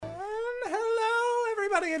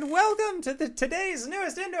everybody, and welcome to today's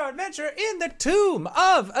newest indoor adventure in the Tomb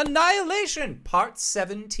of Annihilation, Part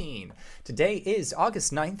 17. Today is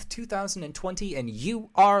August 9th, 2020, and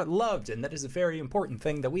you are loved. And that is a very important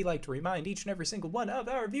thing that we like to remind each and every single one of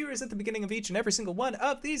our viewers at the beginning of each and every single one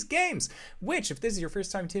of these games. Which, if this is your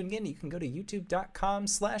first time tuning in, you can go to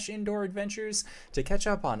youtube.com/indooradventures to catch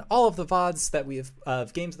up on all of the VODs that we have,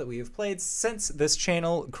 of games that we have played since this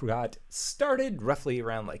channel got started, roughly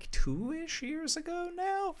around like 2-ish years ago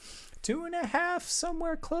now, 2.5,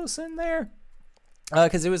 somewhere close in there,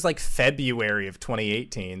 because it was like February of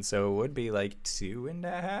 2018, so it would be like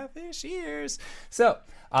 2.5-ish years. So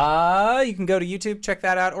you can go to YouTube, check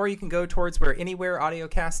that out, or you can go towards where anywhere audio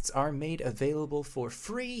casts are made available for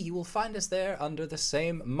free. You will find us there under the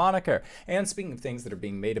same moniker. And speaking of things that are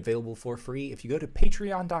being made available for free, if you go to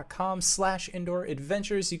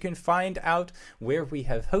patreon.com/indooradventures, you can find out where we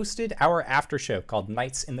have hosted our after show called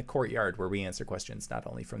Nights in the Courtyard, where we answer questions not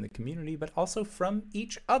only from the community, but also from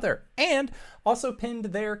each other. And also pinned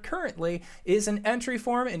there currently is an entry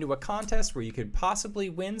form into a contest where you could possibly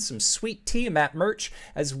win some sweet Tiamat merch,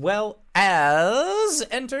 as well as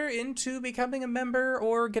enter into becoming a member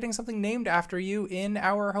or getting something named after you in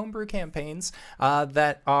our homebrew campaigns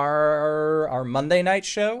that are our Monday night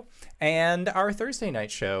show and our Thursday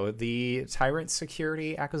night show, the Tyrant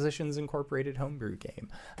Security Acquisitions Incorporated homebrew game.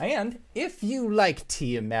 And if you like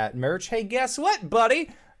Tiamat merch, hey, guess what,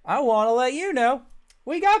 buddy? I want to let you know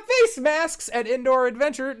we got face masks at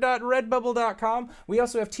indooradventure.redbubble.com. We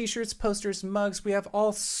also have t-shirts, posters, mugs. We have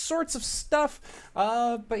all sorts of stuff.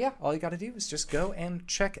 But yeah, all you got to do is just go and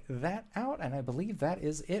check that out. And I believe that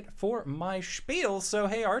is it for my spiel. So,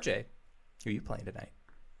 hey, RJ, who are you playing tonight?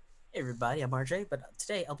 Hey, everybody, I'm RJ, but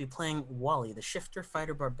today I'll be playing Wally, the Shifter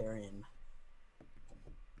Fighter Barbarian.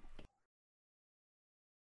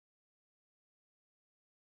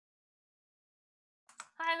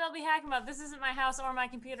 Hi, they'll be hacking up. This isn't my house or my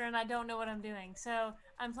computer, and I don't know what I'm doing. So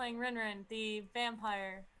I'm playing Rinrin, the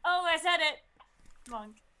vampire. Oh, I said it!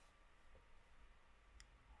 Monk.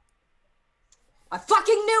 I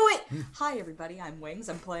fucking knew it! Hi, everybody. I'm Wings.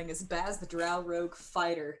 I'm playing as Baz, the Drow Rogue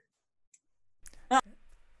Fighter.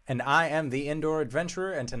 And I am the Indoor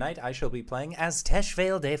Adventurer, and tonight I shall be playing as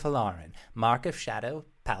Teshvale de Falarin, Mark of Shadow,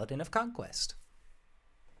 Paladin of Conquest.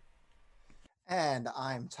 And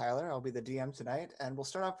I'm Tyler. I'll be the DM tonight, and we'll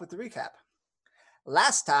start off with the recap.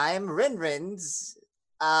 Last time, Rinrin's,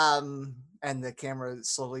 and the camera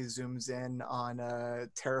slowly zooms in on a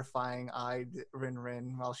terrifying-eyed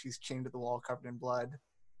Rinrin while she's chained to the wall covered in blood.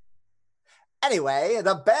 Anyway,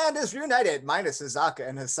 the band is reunited, minus Azaka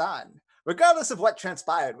and Hassan. Regardless of what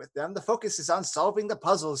transpired with them, the focus is on solving the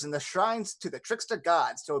puzzles in the shrines to the trickster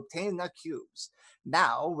gods to obtain their cubes.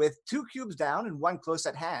 Now, with 2 cubes down and 1 close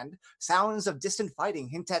at hand, sounds of distant fighting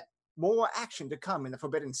hint at more action to come in the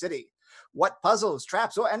Forbidden City. What puzzles,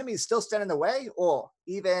 traps, or enemies still stand in the way, or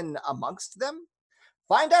even amongst them?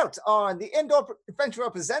 Find out on the Indoor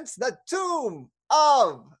Adventurer presents The Tomb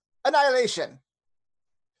of Annihilation.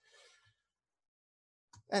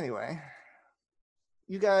 Anyway,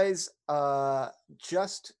 you guys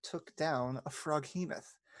just took down a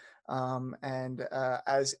froghemoth. And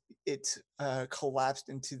as it collapsed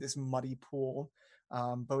into this muddy pool,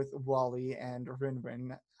 both Wally and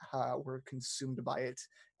Rinrin were consumed by it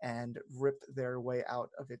and ripped their way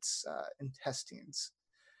out of its intestines.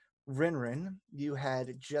 Rinrin, you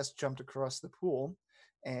had just jumped across the pool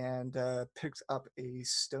and picked up a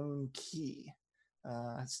stone key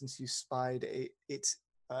since you spied it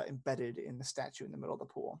embedded in the statue in the middle of the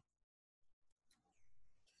pool.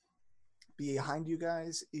 Behind you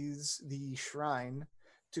guys is the shrine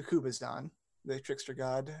to Kubazdan, the trickster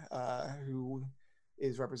god, who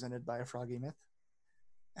is represented by a froghemoth.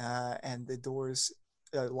 And the door's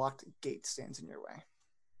locked gate stands in your way.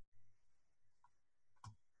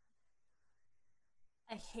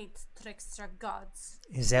 I hate trickster gods.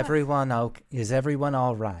 Is everyone all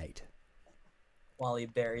right? Wally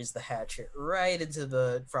buries the hatchet right into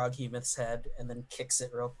the froghemoth's head and then kicks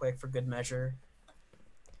it real quick for good measure.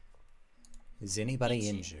 Is anybody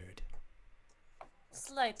injured?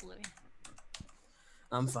 Slightly.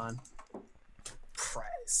 I'm fine.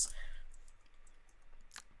 Prize.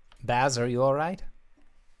 Baz, are you all right?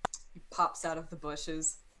 He pops out of the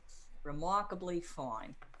bushes. Remarkably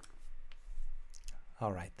fine.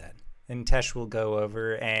 All right, then. And Tesh will go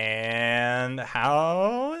over and...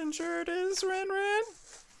 How injured is Rinrin?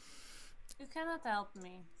 You cannot help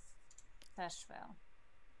me, Teshvale.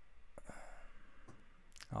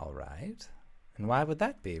 All right. And why would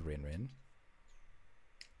that be, Rinrin?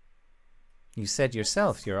 You said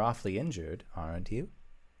yourself you're awfully injured, aren't you?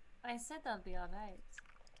 I said I'll be alright.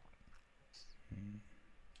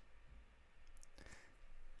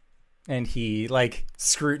 And he, like,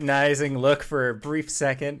 scrutinizing look for a brief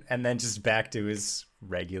second, and then just back to his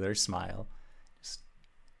regular smile. Just,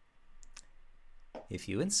 if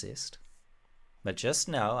you insist. But just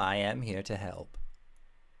know I am here to help.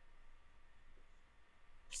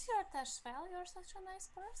 Sure, Tashvel, you're such a nice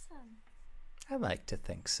person. I like to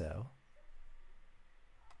think so.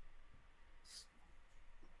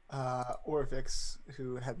 Orvix,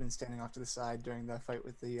 who had been standing off to the side during the fight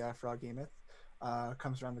with the Froghemoth,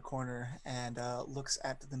 comes around the corner and looks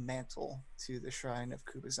at the mantle to the shrine of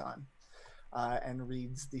Kubazan, and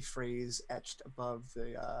reads the phrase etched above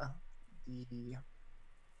the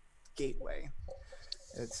gateway.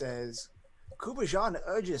 It says, "Kubazan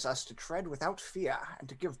urges us to tread without fear and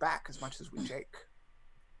to give back as much as we take.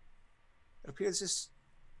 It appears this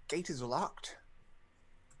gate is locked."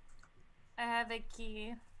 I have a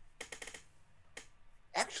key.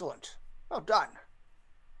 Excellent. Well done.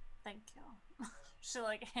 Thank you. She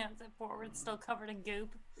like hands it forward, still covered in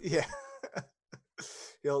goop. Yeah.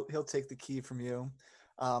 he'll take the key from you,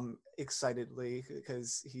 excitedly,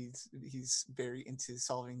 because he's very into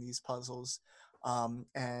solving these puzzles,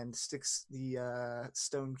 and sticks the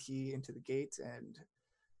stone key into the gate, and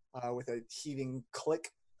with a heaving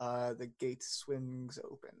click, the gate swings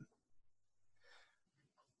open.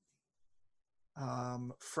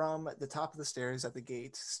 From the top of the stairs at the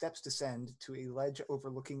gate, steps descend to a ledge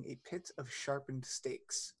overlooking a pit of sharpened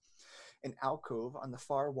stakes. An alcove on the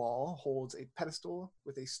far wall holds a pedestal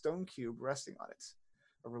with a stone cube resting on it.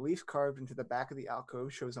 A relief carved into the back of the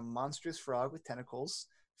alcove shows a monstrous frog with tentacles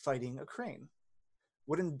fighting a crane.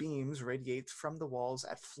 Wooden beams radiate from the walls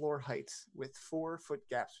at floor height with 4-foot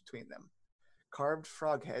gaps between them. Carved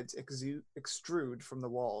frog heads extrude from the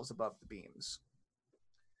walls above the beams.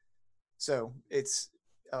 So it's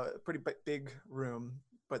a pretty big room,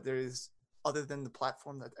 but there is, other than the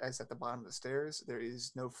platform that is at the bottom of the stairs, there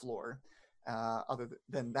is no floor other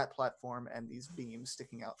than that platform and these beams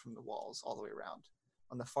sticking out from the walls all the way around.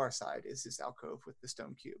 On the far side is this alcove with the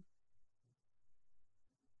stone cube.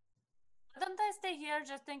 Don't I stay here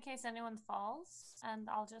just in case anyone falls? And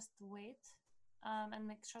I'll just wait and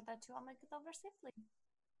make sure that you all make it over safely.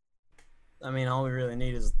 I mean, all we really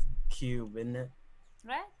need is the cube, isn't it?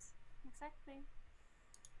 Right? Exactly.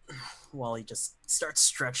 Wally just starts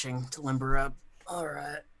stretching to limber up. All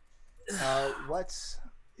right. What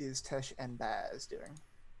is Tesh and Baz doing?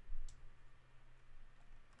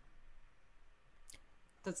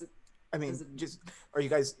 Does it? I mean, Does it- just are you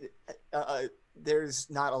guys? There's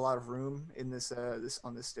not a lot of room in this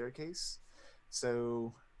on this staircase,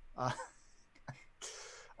 so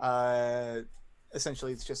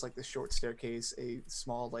essentially it's just like the short staircase, a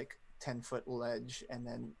small like 10-foot ledge, and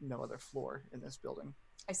then no other floor in this building.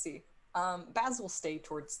 I see. Baz will stay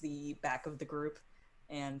towards the back of the group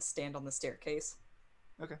and stand on the staircase.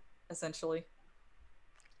 Okay. Essentially.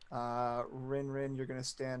 Rin, you're gonna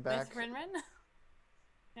stand back. With Rinrin?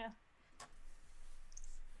 Yeah.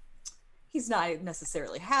 He's not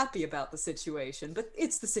necessarily happy about the situation, but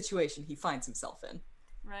it's the situation he finds himself in.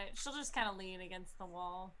 Right. She'll just kind of lean against the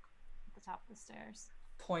wall at the top of the stairs.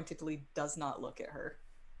 Pointedly does not look at her.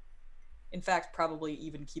 In fact, probably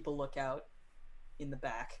even keep a lookout in the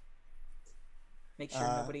back. Make sure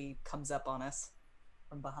nobody comes up on us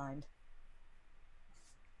from behind.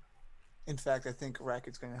 In fact, I think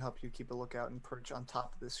Racket's going to help you keep a lookout and perch on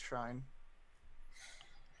top of this shrine.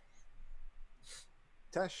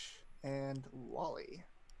 Tesh and Wally.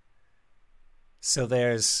 So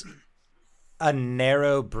there's a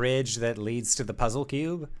narrow bridge that leads to the puzzle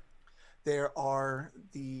cube? There are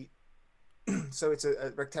the... So it's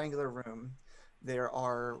a rectangular room. There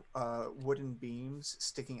are wooden beams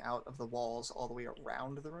sticking out of the walls all the way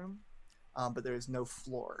around the room, but there is no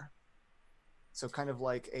floor. So kind of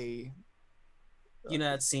like a... You know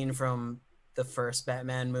that scene from the first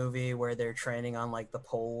Batman movie where they're training on like the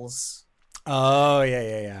poles? Oh,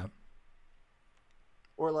 yeah.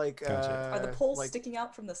 Or like... Gotcha. Are the poles like, sticking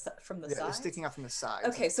out from the yeah, side? they're sticking out from the side.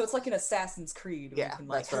 Okay, so it's like an Assassin's Creed. Where Yeah, you can,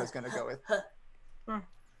 like, that's what I was going to go with.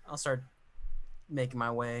 I'll start making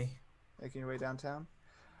my way. Making your way downtown.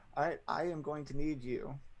 All right, I am going to need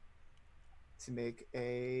you to make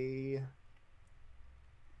a...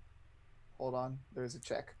 Hold on, there's a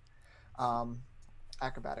check.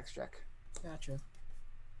 Acrobatics check. Gotcha.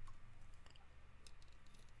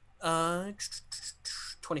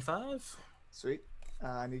 25. Sweet.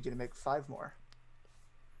 I need you to make 5 more.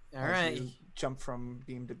 All as right. you jump from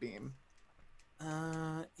beam to beam.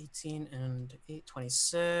 18 and 8,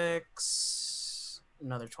 26.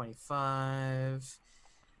 Another 25.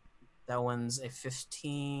 That one's a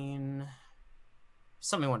 15.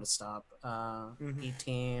 Something wanted to stop.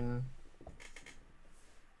 18.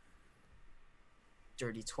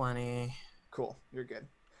 Dirty 20. Cool, you're good.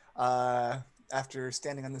 After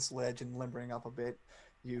standing on this ledge and limbering up a bit,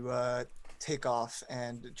 you take off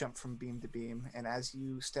and jump from beam to beam. And as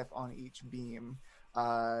you step on each beam,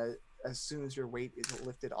 as soon as your weight is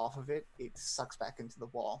lifted off of it, it sucks back into the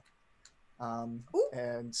wall.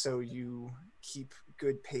 And so you keep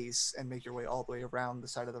good pace and make your way all the way around the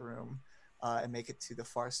side of the room and make it to the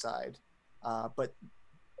far side. But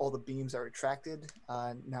all the beams are retracted.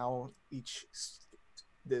 Now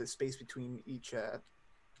the space between each,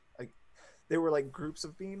 they were like groups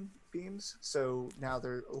of beams. So now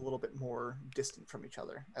they're a little bit more distant from each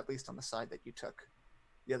other, at least on the side that you took.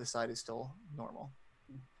 The other side is still normal.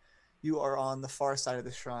 You are on the far side of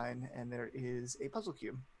the shrine, and there is a puzzle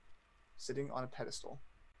cube sitting on a pedestal.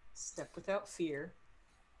 Step without fear,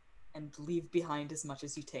 and leave behind as much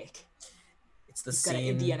as you take. It's the You've gotta scene.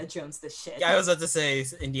 Indiana Jones this shit. Yeah, I was about to say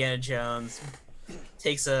Indiana Jones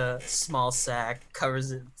takes a small sack,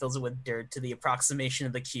 covers it, fills it with dirt to the approximation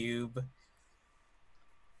of the cube.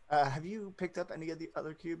 Have you picked up any of the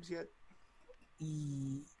other cubes yet?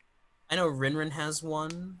 I know Rinrin has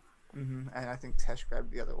one. Mm-hmm. And I think Tesh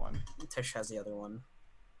grabbed the other one. Tesh has the other one.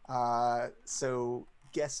 So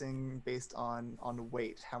guessing based on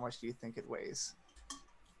weight, how much do you think it weighs?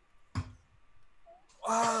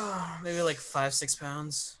 Maybe like 5-6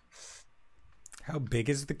 pounds. How big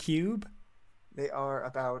is the cube? They are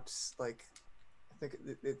about I think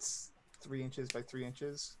it's 3 inches by 3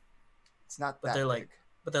 inches. It's not that big.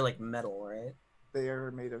 But they're like metal, right? They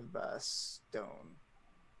are made of stone.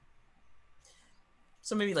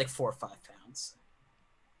 So maybe like 4 or 5 pounds.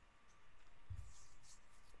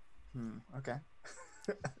 Okay.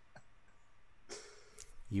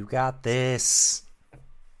 You got this.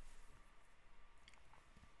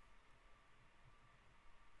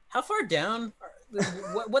 How far down?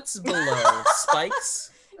 What's below?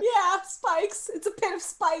 Spikes? Yeah, spikes. It's a pit of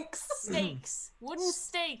spikes. Stakes. Wooden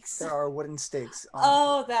stakes. There are wooden stakes.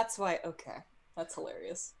 Oh, that's why. Okay, that's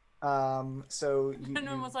hilarious. So And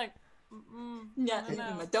everyone was like, Yeah,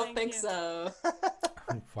 no, don't thank think you. so.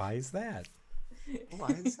 Why is that? Why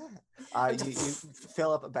is that? You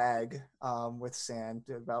fill up a bag with sand,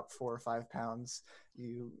 about 4 or 5 pounds.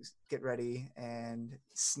 You get ready and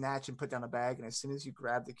snatch and put down a bag. And as soon as you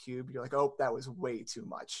grab the cube, you're like, "Oh, that was way too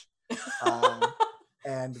much."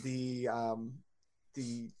 And the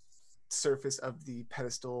surface of the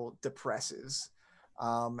pedestal depresses.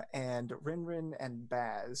 And Rinrin and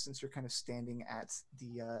Baz, since you're kind of standing at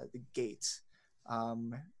the gate,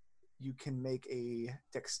 you can make a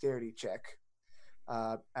dexterity check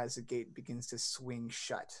as the gate begins to swing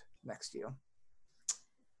shut next to you.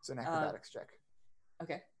 It's an acrobatics check.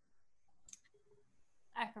 Okay.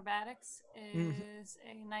 Acrobatics is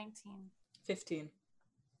a 19. 15.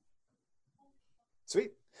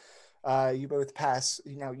 Sweet. You both pass.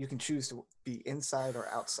 Now you can choose to be inside or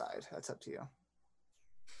outside. That's up to you.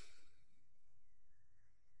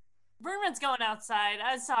 Vermin's going outside.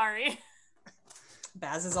 I'm sorry.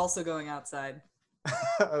 Baz is also going outside.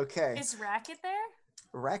 Okay. Is Racket there?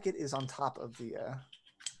 Racket is on top of the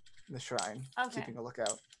shrine, Okay. keeping a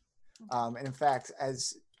lookout. And in fact,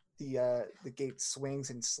 as the gate swings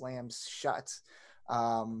and slams shut,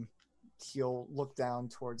 he'll look down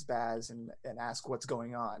towards Baz and ask what's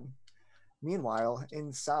going on. Meanwhile,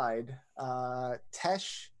 inside,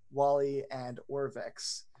 Tesh, Wally, and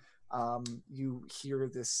Orvex, you hear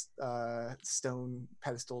this stone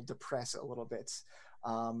pedestal depress a little bit.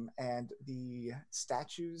 And the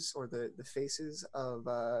statues or the faces of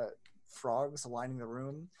frogs lining the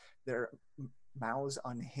room, their mouths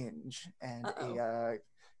unhinge, and a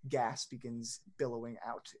gas begins billowing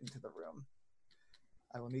out into the room.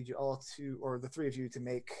 I will need you all to, or the three of you, to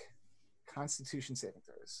make Constitution saving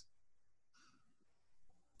throws.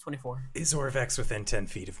 24. Is Orvex within 10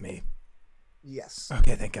 feet of me? Yes.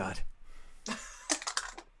 Okay, thank God.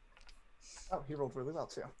 Oh, he rolled really well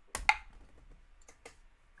too.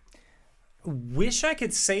 Wish I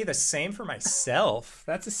could say the same for myself.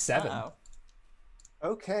 That's a 7. Uh-oh.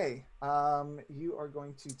 Okay. You are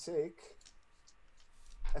going to take,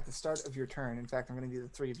 at the start of your turn, in fact, I'm going to need the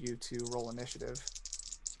three of you to roll initiative.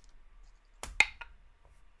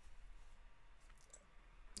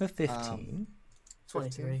 A 15.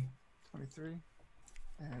 23. 23.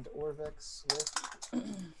 And Orvex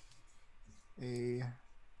with a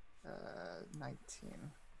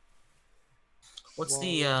 19. What's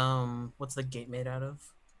the gate made out of?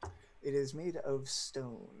 It is made of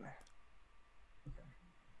stone.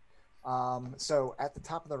 So at the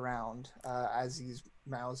top of the round, as these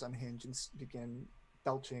mouths unhinge and begin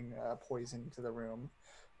belching poison into the room,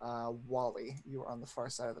 Wally, you are on the far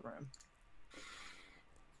side of the room.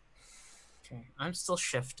 Okay, I'm still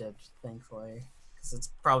shifted, thankfully, because it's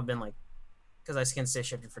probably been like, because I can stay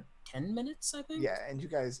shifted for 10 minutes, I think. Yeah, and you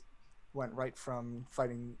guys went right from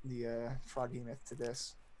fighting the froggy myth to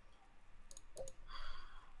this.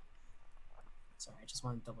 Sorry, I just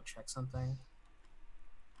want to double check something.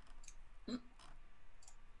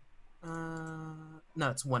 No,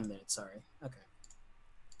 it's 1 minute. Sorry. Okay.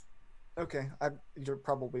 Okay, you're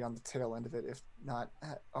probably on the tail end of it, if not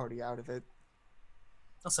already out of it.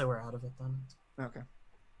 I'll say we're out of it then. Okay.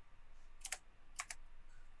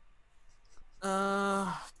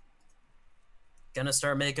 Gonna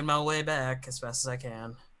start making my way back as fast as I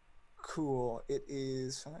can. Cool. It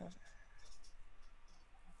is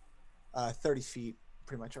 30 feet,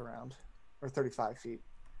 pretty much around, or 35 feet.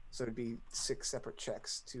 So it'd be 6 separate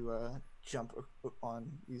checks to jump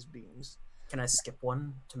on these beams. Can I skip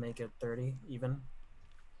one to make it 30 even?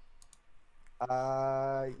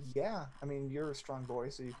 Yeah. I mean, you're a strong boy,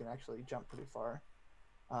 so you can actually jump pretty far.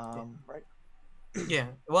 Right?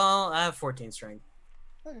 Yeah. Well, I have 14 strength.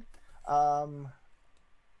 Okay.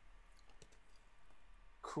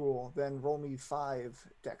 Cool. Then roll me 5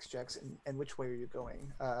 dex checks, and which way are you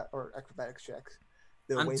going? Or acrobatics checks.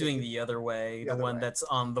 I'm doing the other way, the other one way. that's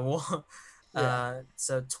on the wall. Yeah.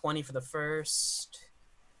 So 20 for the first,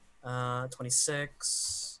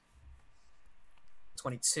 26,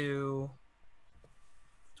 22,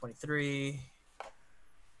 23,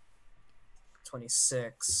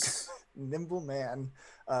 26. Nimble man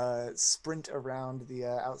sprint around the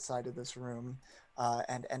outside of this room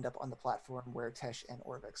and end up on the platform where Tesh and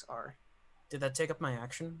Orvix are. Did that take up my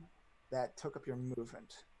action? That took up your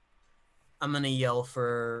movement. I'm gonna yell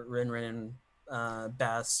for Rinrin and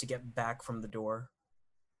Baz to get back from the door.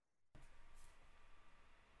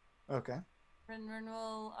 Okay. Rin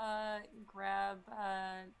will grab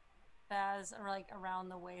Baz like around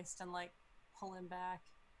the waist and like pull him back.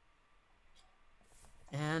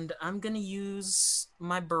 And I'm gonna use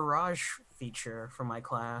my barrage feature for my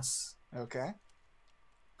class. Okay.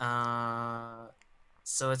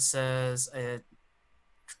 So it says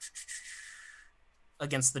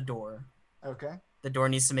against the door. Okay. The door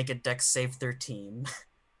needs to make a dex save 13.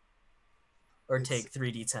 Or It's- take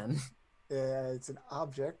 3d10. It's an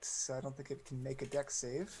object, so I don't think it can make a dex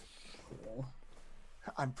save. Cool.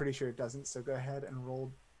 I'm pretty sure it doesn't, so go ahead and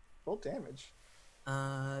roll damage.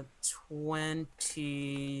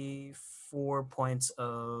 24 points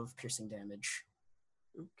of piercing damage.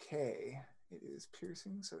 Okay. It is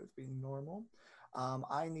piercing, so it'd be normal.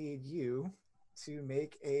 I need you to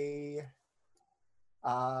make a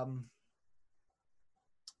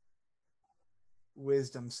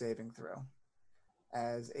wisdom saving throw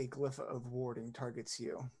as a glyph of warding targets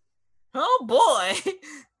you. Oh boy!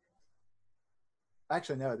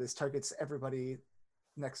 Actually, no, this targets everybody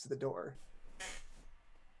next to the door.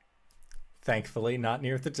 Thankfully, not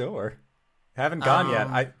near the door. Haven't gone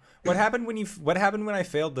yet. What happened when I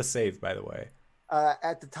failed the save? By the way,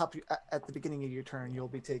 At the beginning of your turn, you'll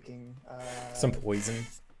be taking some poison.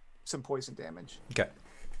 some poison damage. Okay.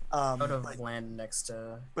 Out of land next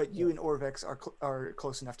to. But you and Orvex are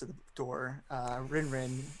close enough to the door.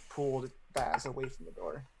 Rin pulled Baz away from the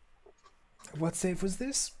door. What save was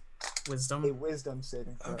this? Wisdom. A wisdom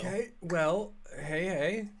saving throw. Okay. Well,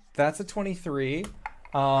 hey, that's a 23.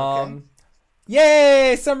 Okay.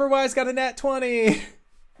 Yay! Summerwise got a nat 20.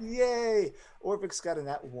 Yay! Orvex got a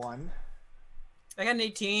nat 1. I got an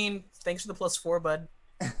 18. Thanks for the +4, bud.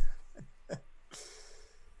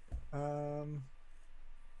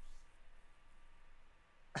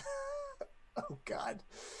 Oh God.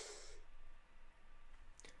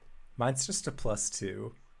 Mine's just a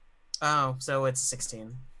 +2. Oh, so it's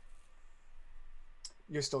 16.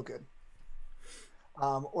 You're still good.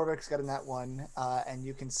 Orvex got a nat 1, and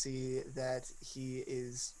you can see that he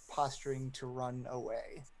is posturing to run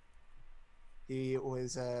away. He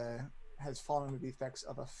was has fallen under the effects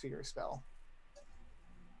of a fear spell.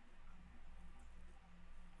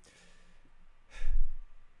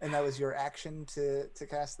 And that was your action to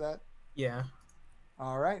cast that? Yeah.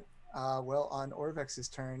 All right. Well, on Orvex's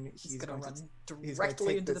turn, he's gonna going run to directly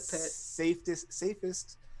take into the the pit.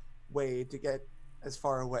 safest way to get as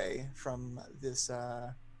far away from this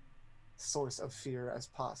source of fear as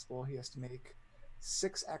possible. He has to make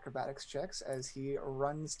 6 acrobatics checks as he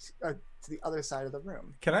runs to the other side of the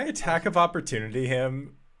room. Can I attack of opportunity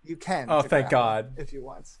him? You can. Oh, to thank grab him God. if you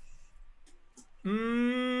want.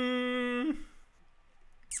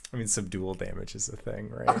 I mean, subdual damage is a thing,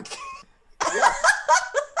 right? Yeah.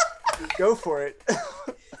 Go for it.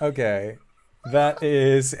 Okay. That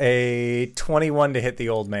is a 21 to hit the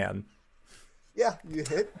old man. Yeah, you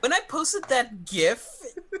hit. When I posted that GIF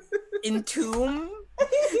in Tomb,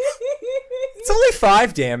 It's only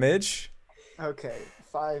 5 damage. Okay,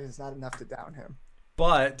 5 is not enough to down him.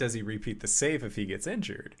 But does he repeat the save if he gets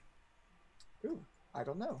injured? Ooh, I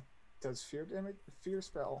don't know. Does fear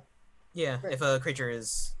spell? Yeah, Right. if a creature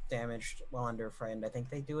is damaged while under frightened, I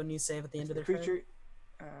think they do a new save at the end of The their turn. creature.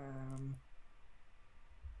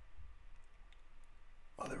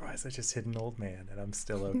 Otherwise, I just hit an old man, and I'm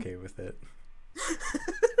still okay with it.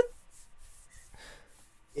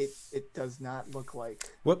 It does not look like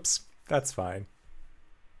Whoops, that's fine.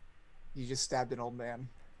 you just stabbed an old man.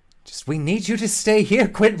 Just, we need you to stay here.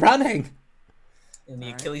 Quit running. In the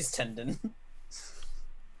Alright. Achilles tendon.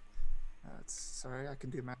 Sorry, I can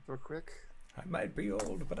do math real quick. I might be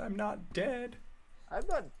old, but I'm not dead. I'm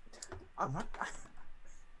not.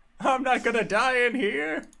 I'm not gonna die in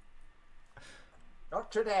here.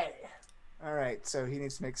 Not today. All right, so he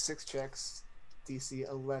needs to make 6 checks. DC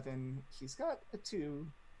 11. He's got a 2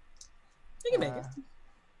 You can make it.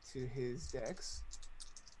 to his dex.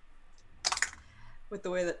 With the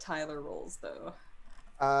way that Tyler rolls, though.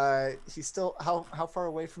 He's still how far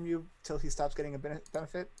away from you till he stops getting a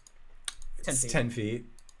benefit? 10 It's feet. 10 feet.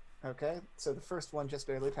 Okay, so the first one just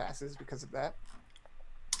barely passes because of that.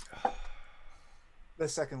 The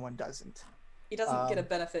second one doesn't. He doesn't get a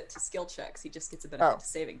benefit to skill checks. He just gets a benefit Oh. to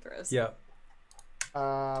saving throws. Yep.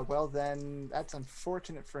 Well then, that's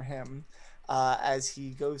unfortunate for him, as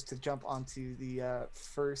he goes to jump onto the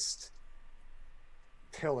first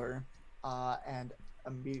pillar, and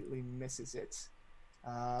immediately misses it,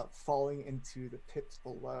 falling into the pits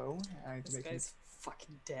below. I need to This make guy's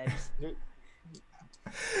fucking dead.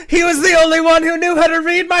 He was the only one who knew how to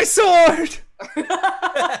read my sword.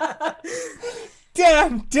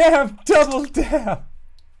 Damn, double damn.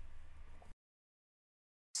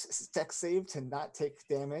 Dex save to not take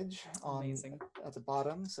damage on Amazing. at the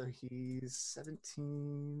bottom, so he's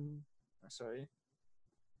 17. Sorry.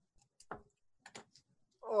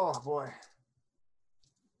 Oh boy.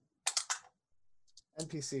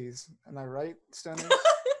 NPCs, am I right, Stoners?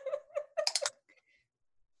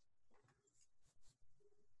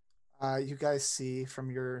 You guys see from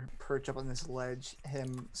your perch up on this ledge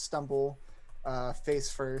him stumble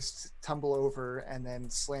face first, tumble over, and then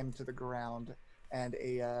slam to the ground, and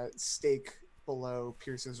a stake below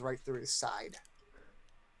pierces right through his side.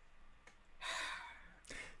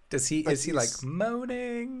 Does he? But Is he like he's-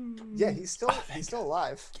 moaning? Yeah, he's still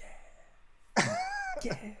alive.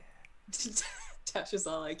 Yeah. Tash is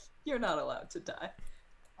all like, "You're not allowed to die.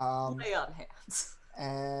 Lay on hands."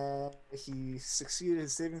 And he succeeded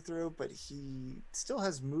his saving throw, but he still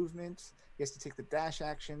has movement. He has to take the dash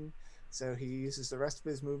action, so he uses the rest of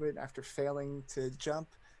his movement after failing to jump,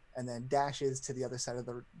 and then dashes to the other side of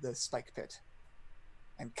the spike pit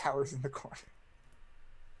and cowers in the corner.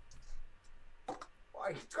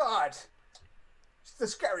 My God, it's the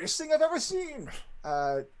scariest thing I've ever seen.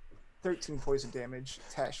 13 poison damage.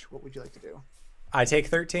 Tesh, what would you like to do? I take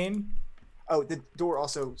 13. Oh, the door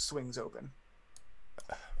also swings open.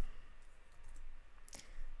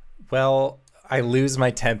 Well, I lose my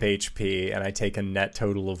temp HP and I take a net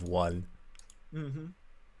total of 1.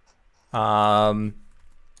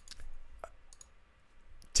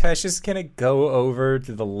 Tesh is gonna go over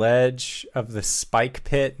to the ledge of the spike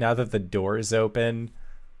pit now that the door is open.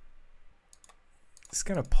 He's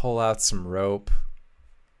gonna pull out some rope.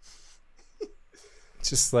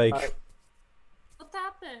 Just like What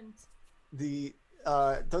happened?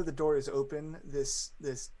 Though the door is open, this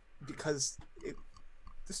because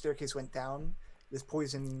the staircase went down, this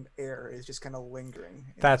poison air is just kind of lingering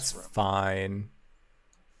in that's this room. fine.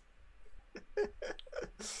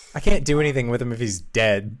 I can't do anything with him if he's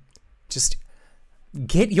dead. Just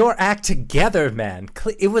get your act together, man.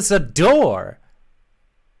 It was a door.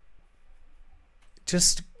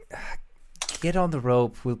 Just get on the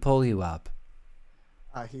rope. We'll pull you up.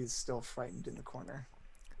 He's still frightened in the corner.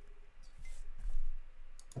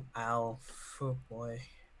 Ow. Oh boy.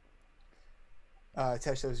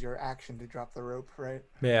 Tesh, that was your action to drop the rope, right?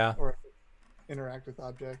 Yeah. Or interact with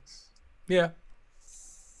objects. Yeah.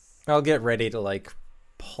 I'll get ready to like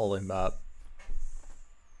pull him up.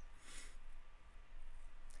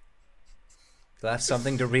 You'll have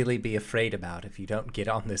something to really be afraid about if you don't get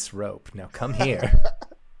on this rope. Now come here.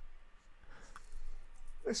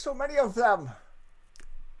 There's so many of them.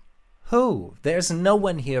 Who? There's no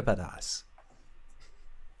one here but us.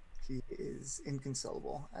 He is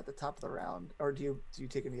inconsolable at the top of the round. Or do you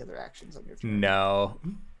take any other actions on your turn? No.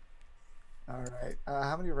 All right.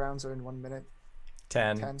 How many rounds are in 1 minute?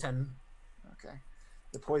 10. 10. Okay.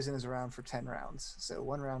 The poison is around for 10 rounds, so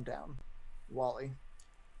 1 round down. Wally.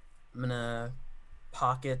 I'm gonna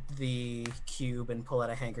pocket the cube and pull out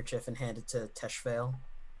a handkerchief and hand it to Teshvale.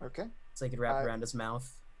 Okay. so he could wrap around his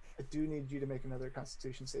mouth. I do need you to make another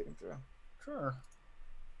Constitution saving throw. Sure.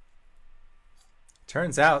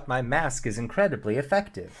 Turns out my mask is incredibly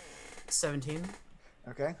effective. 17.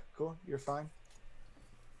 Okay, cool. You're fine.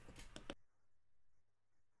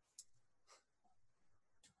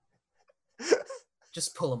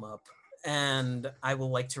 Just pull him up. And I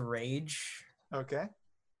will like to rage Okay.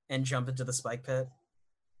 and jump into the spike pit.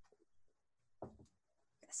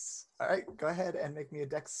 Yes. All right, go ahead and make me a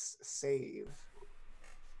dex save.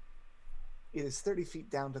 It is 30 feet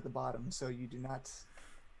down to the bottom, so you do not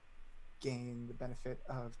gain the benefit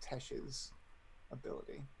of Tesh's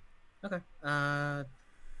ability. Okay.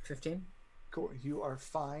 15. Cool. You are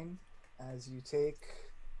fine as you take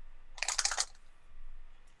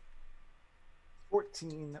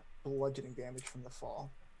 14 bludgeoning damage from the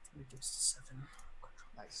fall. 7.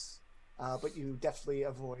 Nice. But you definitely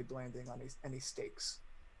avoid landing on any stakes.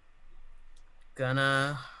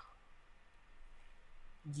 Gonna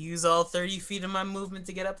use all 30 feet of my movement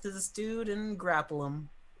to get up to this dude and grapple him.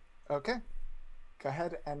 Okay. Go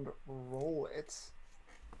ahead and roll it.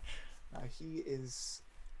 He is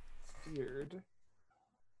feared.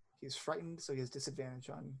 He's frightened, so he has disadvantage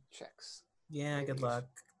on checks. Yeah, good luck.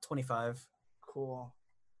 25. Cool.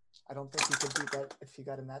 I don't think he could beat that if he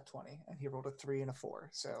got in that 20, and he rolled a 3 and a 4,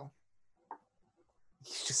 so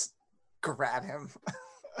you just grab him.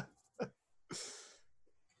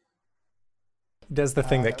 Does the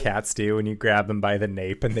thing that cats do when you grab them by the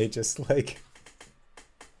nape and they just like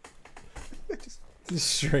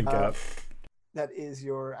just shrink up. That is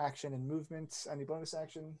your action and movement. Any bonus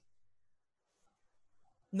action?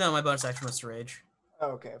 No, my bonus action was to rage.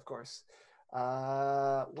 Oh, okay, of course.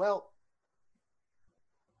 Well,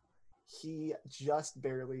 he just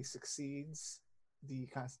barely succeeds the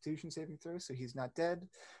Constitution saving throw, so he's not dead.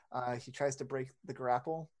 He tries to break the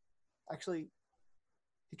grapple. Actually,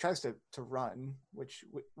 he tries to run, which,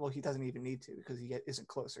 well, he doesn't even need to because he isn't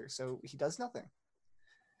closer, so he does nothing.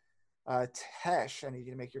 Tesh, I need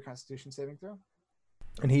you to make your Constitution saving throw.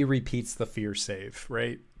 And he repeats the fear save,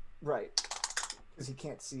 right? Right, because he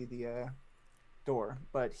can't see the door,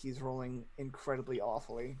 but he's rolling incredibly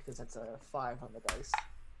awfully because that's a 5 on the dice.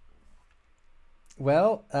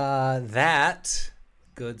 Well, that,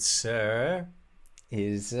 good sir,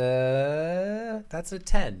 is that's a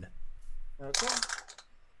 10. Okay.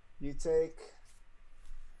 You take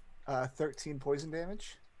 13 poison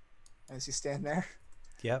damage as you stand there.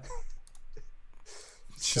 Yep.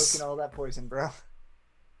 Choking all that poison, bro.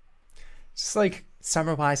 Just like,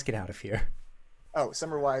 Summerwise, get out of here. Oh,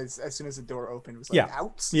 Summerwise, as soon as the door opened, was like,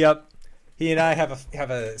 out? Yep. He and I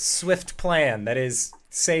have a swift plan that is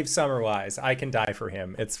save Summerwise. I can die for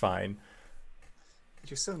him. It's fine.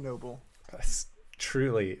 You're so noble.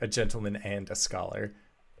 Truly a gentleman and a scholar.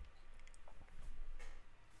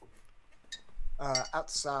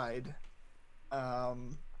 Outside,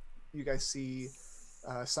 you guys see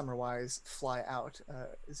Summerwise fly out.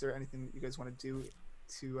 Is there anything that you guys want to do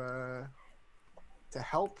to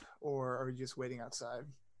help, or are you just waiting outside?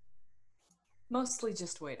 Mostly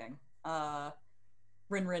just waiting.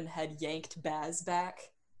 Rinrin had yanked Baz back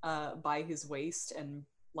by his waist and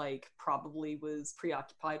probably was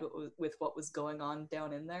preoccupied with what was going on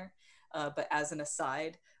down in there. But as an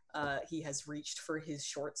aside, he has reached for his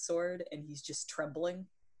short sword and he's just trembling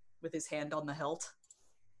with his hand on the hilt.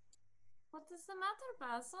 What is the matter,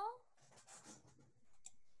 Basil?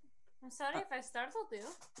 I'm sorry if I startled you.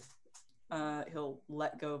 He'll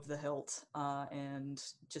let go of the hilt and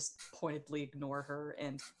just pointedly ignore her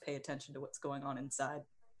and pay attention to what's going on inside.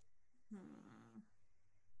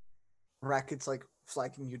 Racket's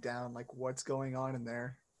flagging you down, what's going on in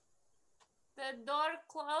there? The door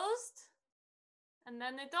closed, and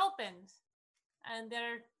then it opened, and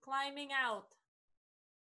they're climbing out.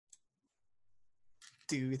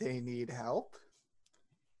 Do they need help?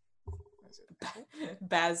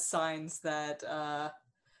 Baz signs that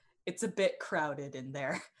it's a bit crowded in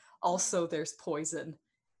there. Also, there's poison.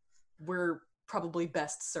 We're probably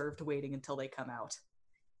best served waiting until they come out.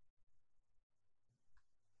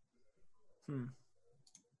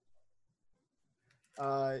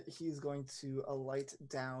 He's going to alight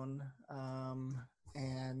down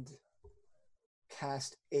and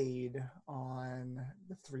cast aid on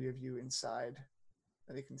the 3 of you inside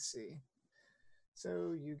that he can see.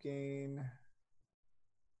 So you gain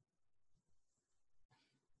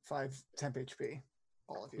 5 temp HP,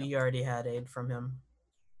 all of you. We already had aid from him.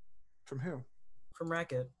 From who? From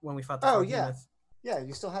Racket, when we fought the Oh, Froggy yeah. Myth. Yeah,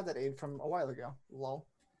 you still had that aid from a while ago. Lol.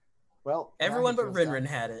 Well, now Everyone he but feels Rinrin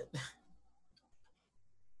down. had it.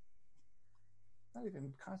 Not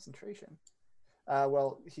even concentration.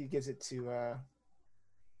 Well, he gives it to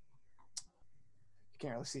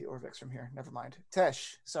can't really see Orvex from here. Never mind.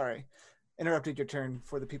 Tesh, sorry. Interrupted your turn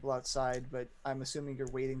for the people outside, but I'm assuming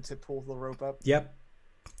you're waiting to pull the rope up. Yep.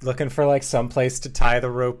 Looking for like some place to tie the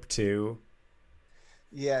rope to.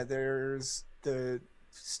 Yeah, there's the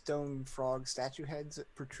stone frog statue heads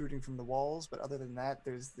protruding from the walls, but other than that,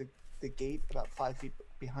 there's the gate about 5 feet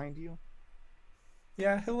behind you.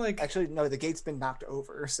 Yeah, he'll like. Actually, no, the gate's been knocked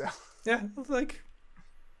over, so. Yeah, he'll like.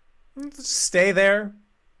 Just stay there.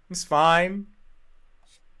 It's fine.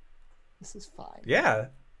 This is fine. Yeah,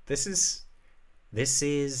 this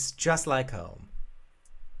is just like home.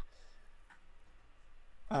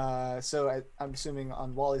 So I'm assuming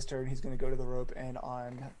on Wally's turn, he's going to go to the rope, and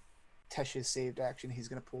on Tesh's saved action, he's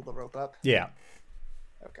going to pull the rope up. Yeah.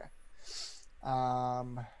 Okay.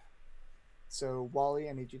 So Wally,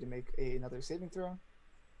 I need you to make another saving throw.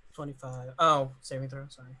 25. Oh, saving throw.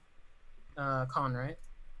 Sorry. Con, right?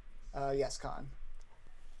 Yes, Con.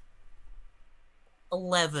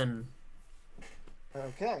 11.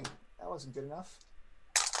 Okay, that wasn't good enough.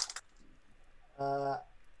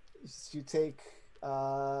 You take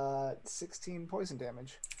 16 poison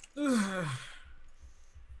damage.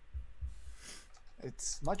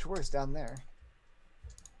 It's much worse down there.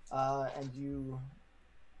 And you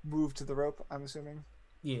move to the rope, I'm assuming.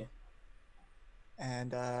 Yeah.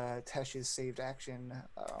 And Tesh's saved action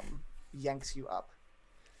yanks you up.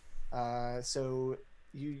 So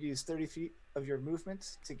you use 30 feet of your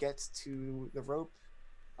movement to get to the rope.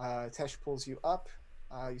 Tesh pulls you up.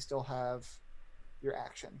 You still have your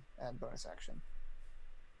action and bonus action.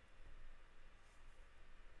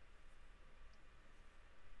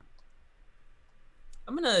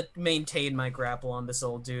 I'm gonna maintain my grapple on this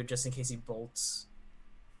old dude just in case he bolts.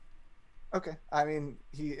 Okay. I mean,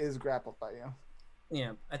 he is grappled by you.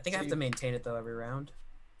 Yeah, I think I have to maintain it though every round.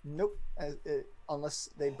 Nope. Unless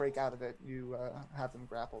they break out of it, you have them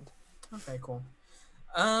grappled. Okay, cool.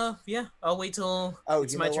 Yeah, I'll wait till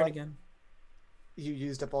it's you my know turn what? again. You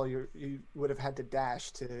used up all your. You would have had to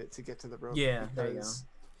dash to get to the rope. Yeah, there you go. because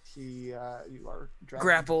you are dragged.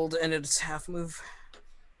 Grappled and it's half move.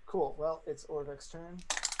 Cool. Well, it's Orvek's turn,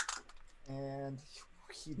 and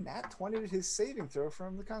he nat 20'd his saving throw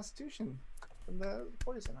from the Constitution, from the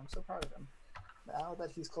poison. I'm so proud of him. Now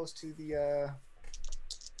that he's close to the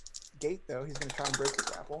gate, though, he's going to try and break the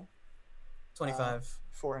grapple. 25.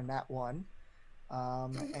 For a nat 1.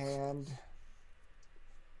 And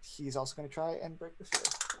he's also going to try and break the fear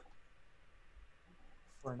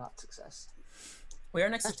for a not success. We are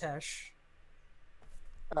next to Tesh.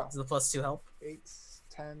 Oh, Does the +2 help? 8,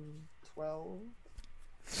 10, 12.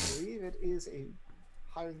 I believe it is a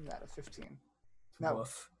higher than that, a 15. No.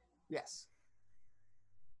 Woof. Yes.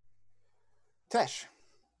 Tesh.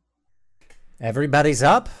 Everybody's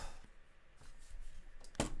up.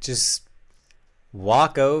 Just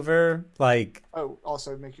walk over, like. Oh,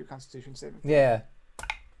 also make your Constitution saving. Yeah.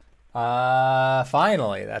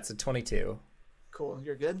 Finally, that's a 22. Cool.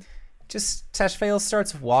 You're good. Just Teshfail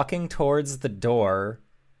starts walking towards the door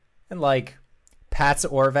and like pats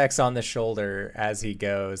Orvex on the shoulder as he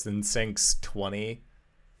goes and sinks 20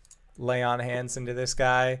 lay on hands into this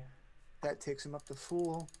guy. That takes him up to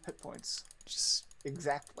full hit points. Just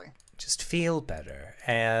Exactly. feel better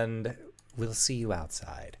and we'll see you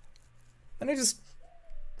outside. And he just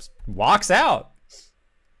walks out.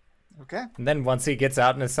 Okay. And then once he gets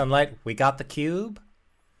out in the sunlight, we got the cube.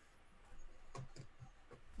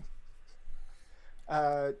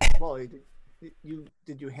 Wally,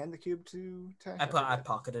 did you hand the cube to Tesh? I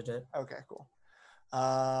pocketed it. Okay, cool.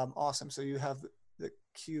 Awesome. So you have the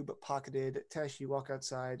cube pocketed. Tesh, you walk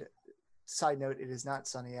outside. Side note, it is not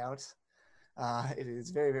sunny out. It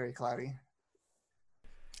is very, very cloudy.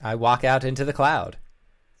 I walk out into the cloud.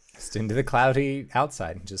 Just into the cloudy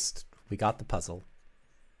outside. And just, we got the puzzle.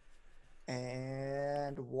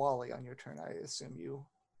 And Wally, on your turn, I assume you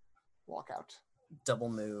walk out. Double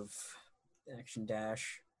move. Action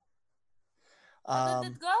dash. Where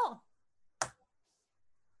did it go?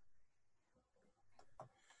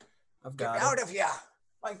 I've Get got out it. of here!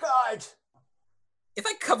 My God! If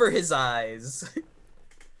I cover his eyes,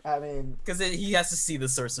 I mean, because he has to see the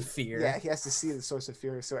source of fear. yeah, he has to see the source of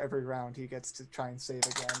fear, so every round he gets to try and save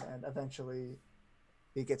again, and eventually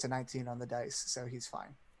he gets a 19 on the dice, so he's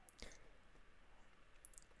fine.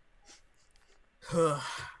 So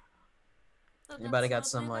it Anybody went got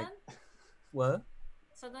some, smoothly like- then? What?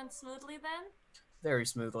 So it went smoothly then? Very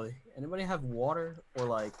smoothly. Anybody have water or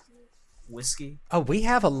like whiskey? Oh, we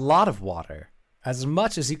have a lot of water. As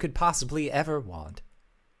much as you could possibly ever want.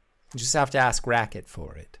 You just have to ask Racket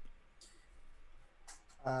for it.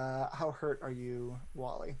 How hurt are you,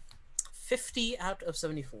 Wally? 50 out of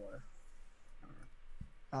 74.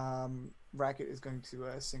 Racket is going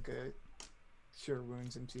to sink a cure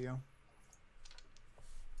wounds into you.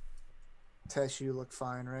 Tesh, you look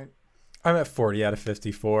fine, right? I'm at 40 out of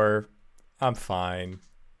 54. I'm fine.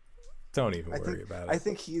 Don't even worry about it. I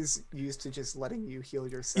think he's used to just letting you heal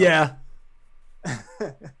yourself. Yeah.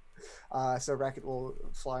 So Racket will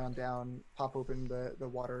fly on down, pop open the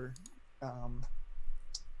water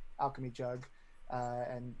alchemy jug,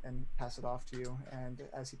 and pass it off to you. And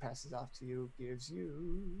as he passes off to you, gives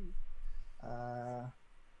you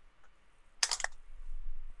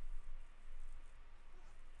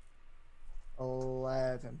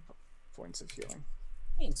 11 points of healing.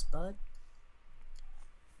 Thanks, bud.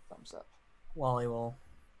 Thumbs up. Wally will.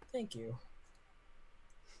 Thank you.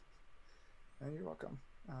 And you're welcome.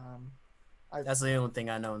 That's the only thing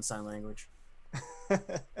I know in sign language.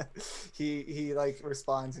 he like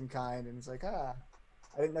responds in kind and is like, I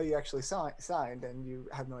didn't know you actually signed, and you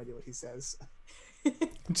have no idea what he says.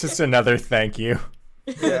 Just another thank you.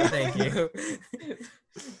 Yeah, thank you.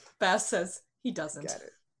 Bass says he doesn't. Get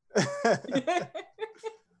it.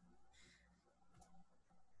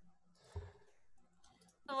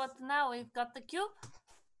 So what now? We've got the cube?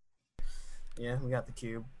 Yeah, we got the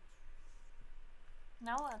cube.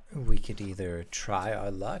 Now what? We could either try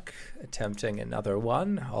our luck attempting another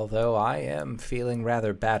one, although I am feeling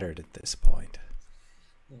rather battered at this point.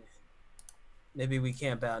 Maybe we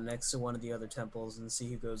camp out next to one of the other temples and see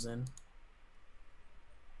who goes in.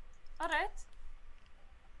 Alright.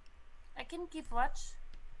 I can keep watch.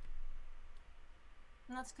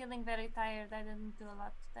 I'm not feeling very tired. I didn't do a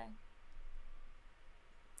lot today.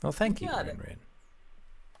 Well, thank you, got it. Rinrin.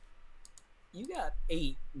 You got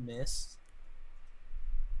 8 missed.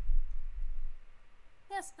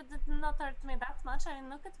 Yes, but it did not hurt me that much. I mean,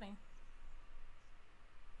 look at me.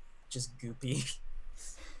 Just goopy.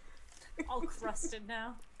 All crusted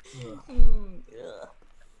now. Ugh.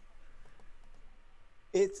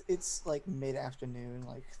 It's like mid-afternoon,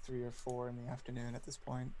 like 3 or 4 in the afternoon at this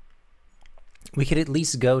point. We could at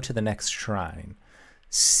least go to the next shrine.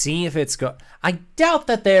 See if it's I doubt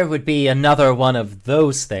that there would be another one of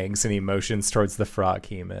those things, and he motions towards the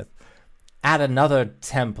Froghemoth, at another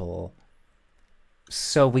temple.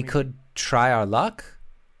 So we could try our luck?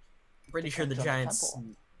 Pretty sure the Depends on the giants.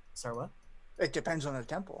 temple. Sorry, what? It depends on the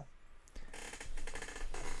temple.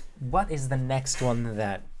 What is the next one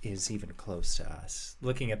that is even close to us?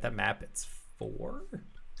 Looking at the map, it's 4?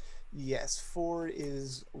 Yes, 4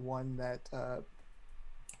 is one that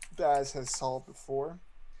Baz has solved before,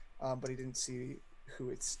 but he didn't see who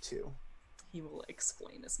it's to. He will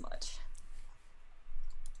explain as much.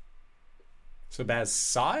 So Baz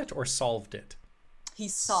saw it or solved it? He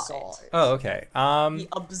saw it. Oh, okay. He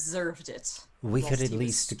observed it. We could whilst at he was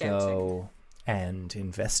least scouting. go and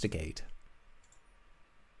investigate.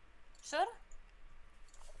 Sure?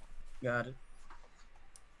 Got it.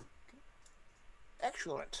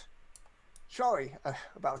 Excellent. Sorry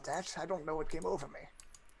about that. I don't know what came over me.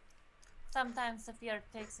 Sometimes the fear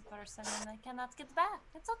takes a person and they cannot get back.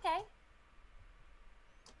 It's okay.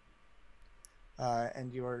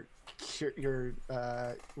 And your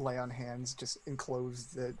lay on hands just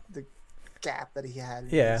enclosed the gap that he had in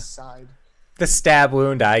Yeah. his side. The stab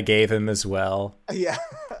wound I gave him as well. Yeah.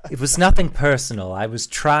 It was nothing personal. I was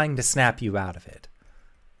trying to snap you out of it.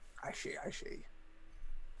 I see.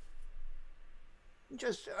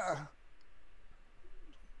 Just a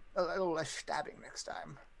little less stabbing next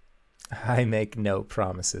time. I make no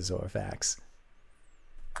promises, Orvax.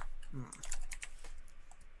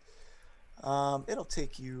 It'll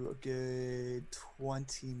take you a good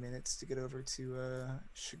 20 minutes to get over to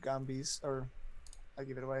Shigambi's, or I'll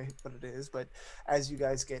give it away what it is, but as you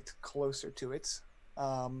guys get closer to it,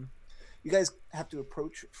 you guys have to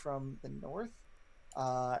approach from the north,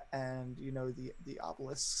 and you know the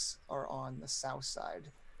obelisks are on the south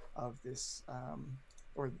side of this,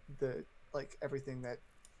 or the like everything that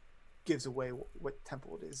gives away what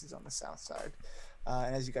temple it is on the south side,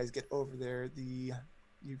 and as you guys get over there,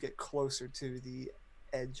 you get closer to the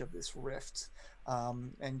edge of this rift,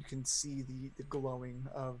 and you can see the glowing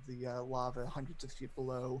of the lava hundreds of feet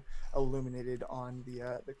below, illuminated on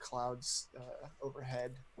the clouds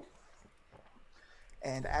overhead.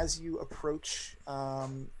 And as you approach,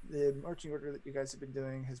 the marching order that you guys have been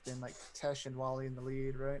doing has been like Tesh and Wally in the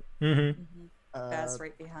lead, right? Mm-hmm. Baz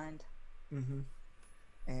right behind. Mm-hmm.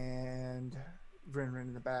 And Rinrin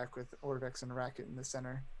in the back with Orvex and Racket in the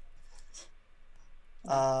center.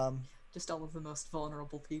 Just all of the most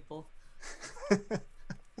vulnerable people.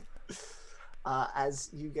 As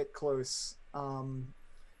you get close,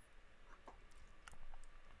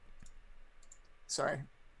 sorry,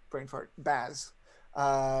 brain fart. Baz,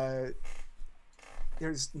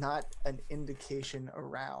 there's not an indication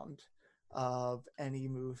around of any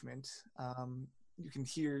movement. You can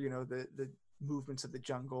hear, the movements of the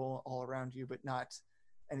jungle all around you, but not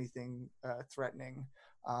anything threatening.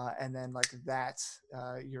 And then like that,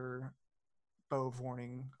 your bow of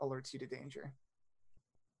warning alerts you to danger.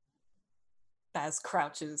 Baz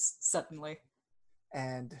crouches suddenly.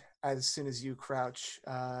 And as soon as you crouch,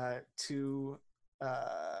 two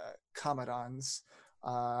Commodons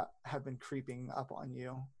have been creeping up on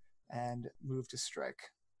you and move to strike.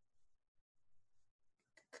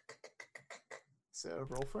 So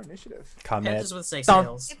roll for initiative. Comment. Panthers with snake Thump.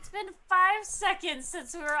 tails. It's been 5 seconds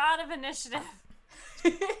since we were out of initiative.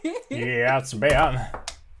 Yeah, it's bam.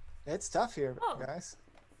 It's tough here, Oh. guys.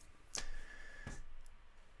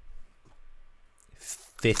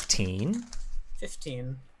 15.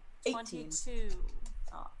 15. 18. 22.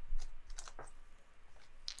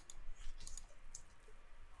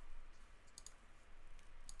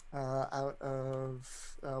 Out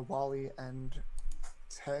of Wally and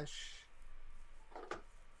Tesh.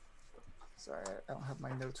 Sorry, I don't have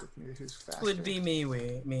my notes with me. Who's faster? Would be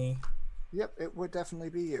me. Yep, it would definitely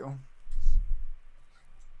be you.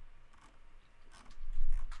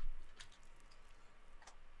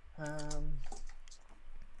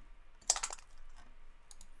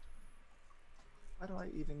 Why do I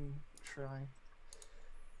even try?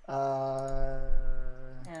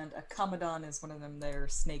 And a Commodon is one of them. They're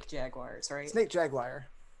snake jaguars, right? Snake Jaguar.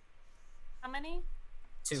 How many?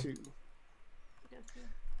 2. Okay.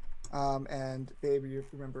 And babe, you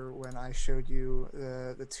remember when I showed you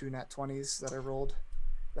the 2 nat 20s that I rolled?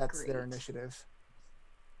 That's their Great. initiative.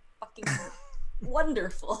 Fucking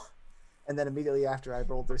wonderful. And then immediately after, I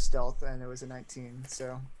rolled their stealth, and it was a 19.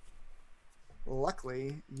 So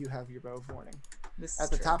luckily, you have your bow of warning. This At is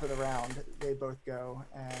the true. top of the round, they both go,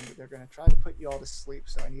 and they're going to try to put you all to sleep.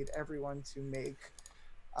 So I need everyone to make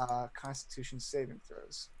Constitution saving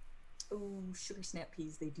throws. Oh, sugar snap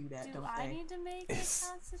peas, they do that, Do don't I they? need to make a Yes.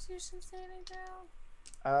 Constitution saving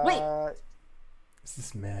throw? Is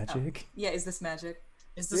this magic? Yeah, is this magic?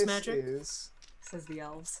 Is this magic? Is Says the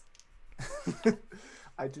elves.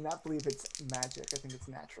 I do not believe it's magic. I think it's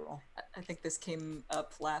natural. I think this came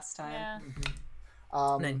up last time.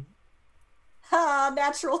 Yeah. Nine. Ha!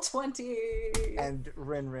 Natural 20! And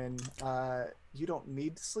Rin, you don't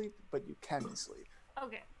need to sleep, but you can sleep.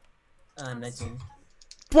 Okay. 19.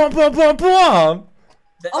 Bwomp, bwomp, bwomp, bwomp!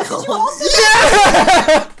 The Oh, did you elves- also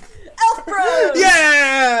Yeah! Elf Bros!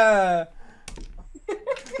 Yeah!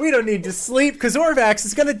 We don't need to sleep because Orvax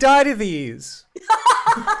is gonna die to these.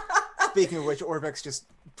 Speaking of which, Orvex just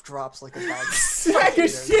drops like a bag. Sack of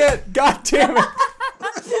shit! God damn it!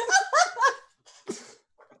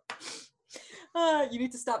 You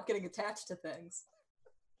need to stop getting attached to things.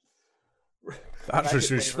 That was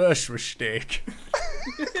his first mistake.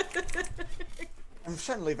 I'm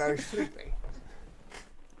suddenly very sleepy.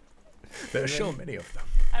 There's so many of them.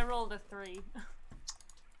 I rolled a 3.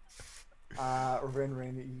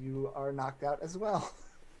 Rin, you are knocked out as well.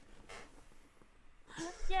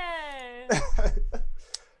 Yay!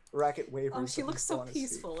 Racket wavers. Oh, she but looks he's still so on his feet.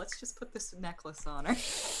 peaceful. Let's just put this necklace on her.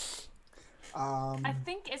 I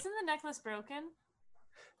think, isn't the necklace broken?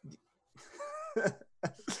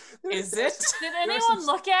 Is it? Did are anyone some-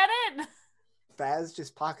 look at it? Baz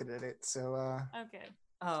just pocketed it, so Okay.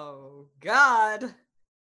 Oh, God.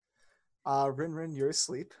 Rin, you're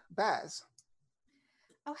asleep. Baz.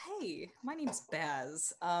 Oh, hey, my name's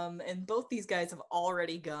Baz. And both these guys have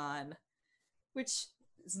already gone, which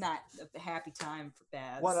is not a happy time for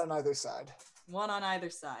Baz. One on either side. One on either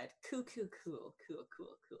side. Cool.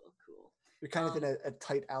 You're kind of in a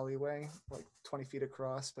tight alleyway, like 20 feet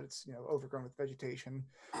across, but it's overgrown with vegetation.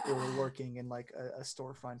 You're lurking in like a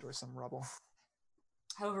storefront or some rubble.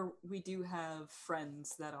 However, we do have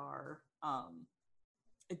friends that are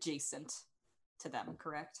adjacent to them,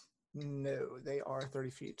 correct? No, they are 30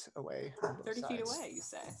 feet away. on both 30 feet sides. away, you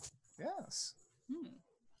say? Yes.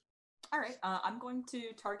 All right, I'm going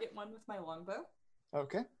to target one with my longbow.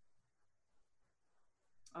 Okay.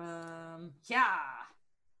 Yeah.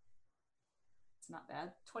 It's not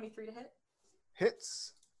bad. 23 to hit.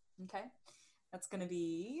 Hits. Okay. That's going to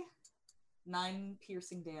be 9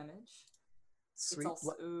 piercing damage. Sweet. It's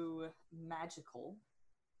also magical.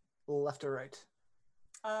 Left or right?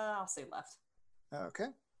 I'll say left. Okay.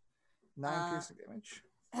 9 piercing damage.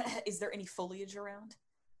 Is there any foliage around?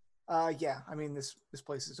 Yeah. I mean, this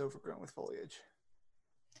place is overgrown with foliage.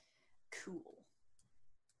 Cool.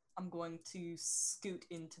 I'm going to scoot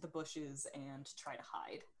into the bushes and try to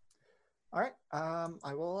hide. All right.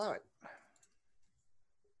 I will allow it.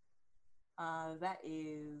 That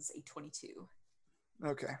is a 22.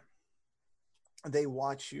 Okay. they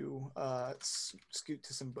watch you scoot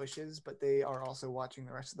to some bushes, but they are also watching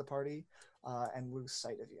the rest of the party and lose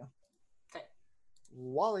sight of you. Okay.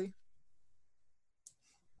 Wally.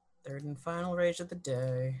 Third and final rage of the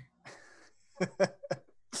day.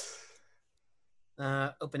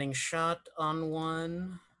 Opening shot on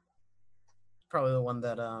one. Probably the one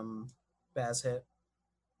that Baz hit.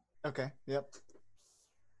 Okay, yep.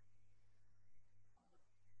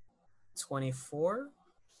 24.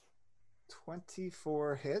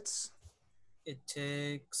 24 hits. It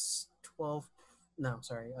takes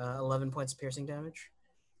 11 points of piercing damage.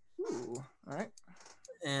 Ooh, all right.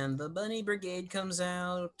 And the bunny brigade comes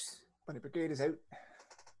out Bunny Brigade is out.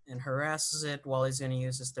 and harasses it while he's going to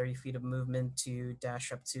use his 30 feet of movement to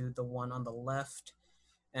dash up to the one on the left.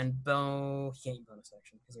 And he can't use bonus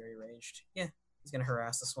action because he already raged. Yeah, he's going to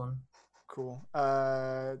harass this one. Cool.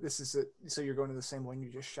 This is it. So you're going to the same one you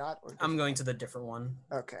just shot? Or I'm going to the different one.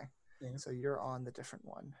 Okay. Yeah. So you're on the different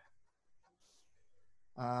one.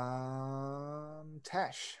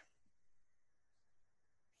 Tesh.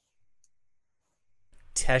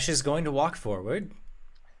 Tesh is going to walk forward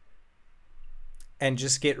and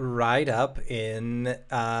just get right up in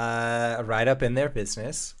their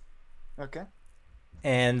business. Okay.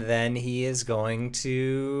 And then he is going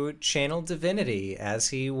to channel divinity as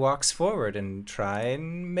he walks forward and try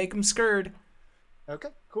and make him scared. Okay,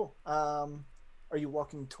 cool. Are you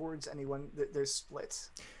walking towards anyone? There's splits.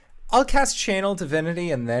 I'll cast channel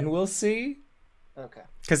divinity and then we'll see. Okay.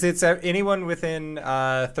 Because it's anyone within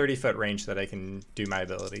 30-foot range that I can do my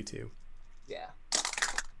ability to. Yeah.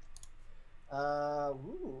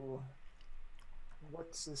 Ooh.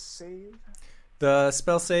 What's the save? The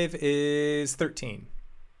spell save is 13.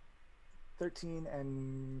 13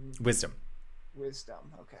 and Wisdom.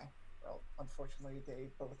 wisdom. Okay. Well, unfortunately, they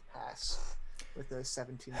both pass with a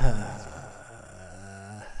 17.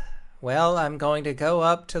 Well, I'm going to go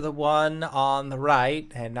up to the one on the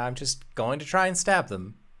right, and I'm just going to try and stab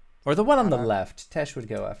them. Or the one on the left. Tesh would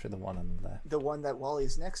go after the one on the left. The one that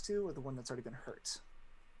Wally's next to, or the one that's already been hurt?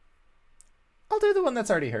 I'll do the one that's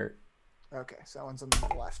already hurt. Okay, so that one's on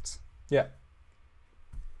the left. Yeah.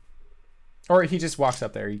 Or he just walks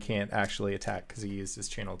up there. He can't actually attack because he used his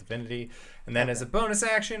channel divinity. And then as a bonus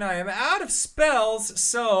action, I am out of spells.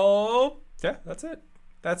 So, yeah, that's it.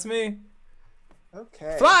 That's me.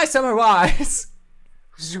 Okay. Fly, Summer Wise!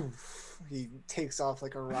 He takes off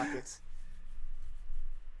like a rocket.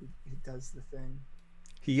 He does the thing.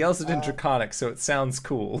 He yells it in Draconic, so it sounds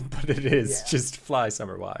cool, but it is Yeah. just Fly,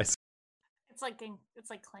 Summer Wise. It's like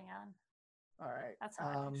Klingon. All right. That's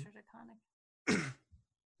how I picture Draconic.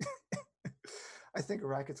 I think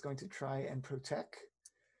Racket's going to try and protect.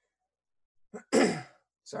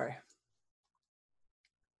 Sorry.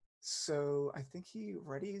 So I think he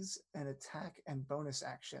readies an attack and bonus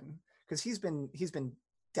action because he's been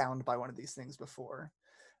downed by one of these things before.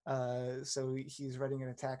 So he's readying an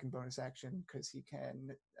attack and bonus action because he can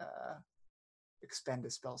expend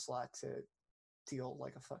a spell slot to deal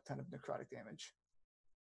like a fuck ton of necrotic damage,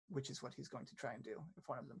 which is what he's going to try and do if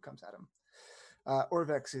one of them comes at him.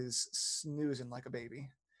 Orvex is snoozing like a baby.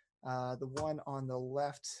 The one on the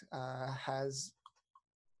left has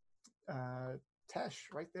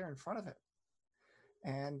Tesh right there in front of it,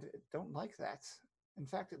 and it don't like that. In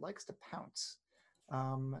fact, it likes to pounce.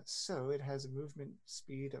 So it has a movement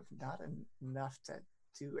speed of not enough to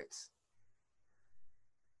do it.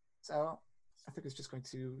 So I think it's just going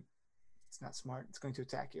to. It's not smart. It's going to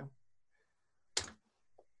attack you. This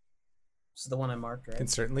is the one I marked, right? Can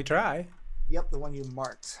certainly try. Yep, the one you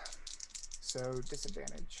marked. So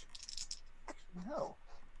disadvantage. Actually, no.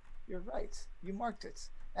 You're right. You marked it.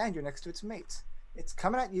 And you're next to its mate. It's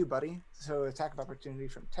coming at you, buddy. So attack of opportunity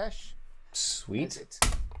from Tesh. Sweet. As it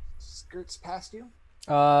skirts past you.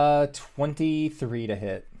 23 to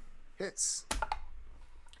hit. Hits.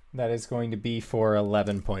 That is going to be for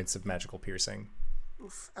 11 points of magical piercing.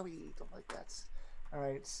 Oof. Owie. Don't like that. All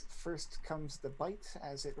right. First comes the bite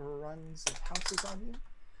as it runs and pounces on you.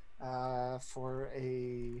 For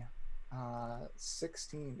a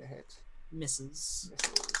 16 to hit. Misses.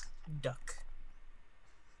 Duck.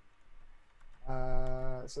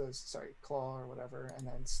 So sorry, claw or whatever, and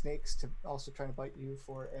then snakes to also trying to bite you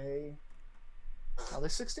for another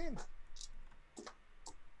 16.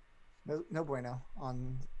 No bueno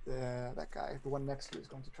on that guy. The one next to you is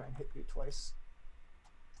going to try and hit you twice.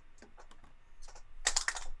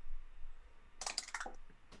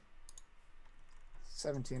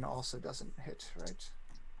 $17 also doesn't hit, right?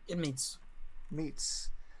 It meets. Meets.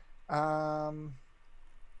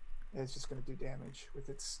 It's just going to do damage with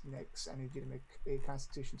its nicks. I need you to make a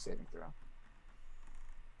Constitution saving throw.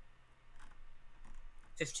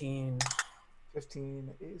 15.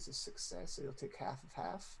 15 is a success, so you'll take half of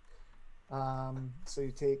half. So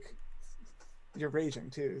you take. You're raging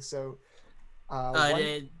too, so.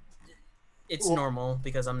 It's Well- normal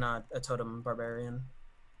because I'm not a totem barbarian.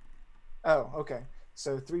 Oh, okay.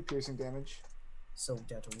 So 3 piercing damage. So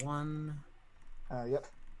down to 1. Yep.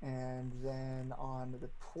 And then on the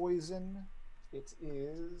poison, it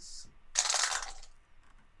is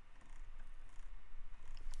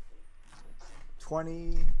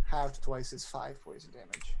 20 halved twice is 5 poison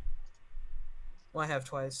damage. Well, I have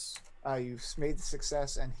twice. You've made the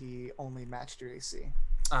success, and he only matched your AC,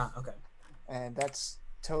 Ah, okay. and that's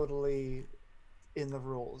totally in the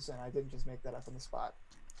rules. And I didn't just make that up on the spot.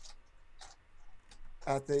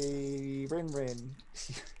 At the Rin,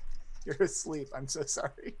 you're asleep. I'm so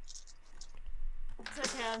sorry. It's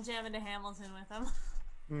okay, I'm jamming to Hamilton with him.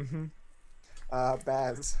 Mm-hmm.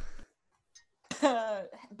 Baz.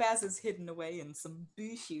 Baz is hidden away in some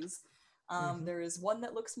bushes. There is one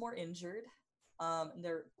that looks more injured.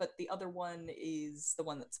 But the other one is the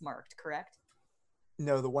one that's marked, correct?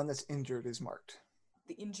 No, the one that's injured is marked.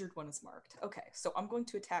 The injured one is marked. Okay, so I'm going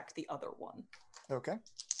to attack the other one. Okay.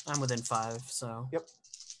 I'm within 5, so. Yep.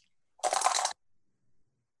 It's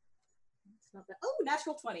not bad. Oh,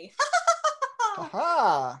 natural 20.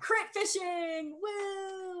 Aha! Crit fishing!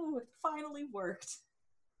 Woo! It finally worked.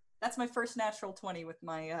 That's my first natural 20 with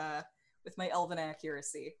my elven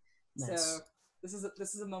accuracy. Nice. So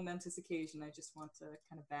this is a momentous occasion. I just want to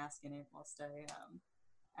kind of bask in it whilst I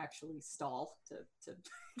actually stall to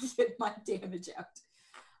get my damage out.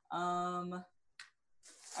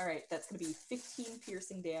 All right, that's going to be 15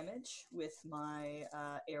 piercing damage with my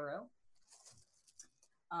arrow.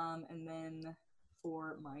 And then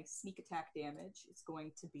for my sneak attack damage, it's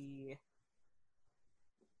going to be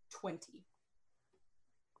 20.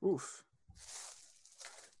 Oof.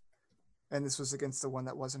 And this was against the one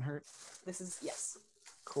that wasn't hurt? This is, yes.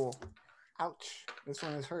 Cool. Ouch. This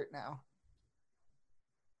one is hurt now.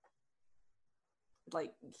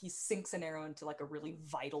 Like, he sinks an arrow into, like, a really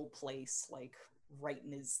vital place, like, right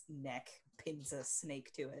in his neck, pins a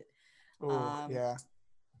snake to it. Oh, yeah.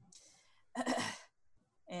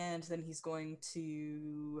 And then he's going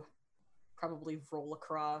to probably roll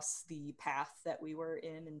across the path that we were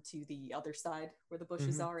in into the other side where the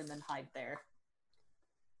bushes are and then hide there.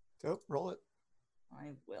 Dope. Roll it.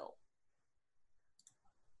 I will.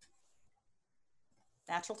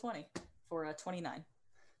 Natural 20 for a 29.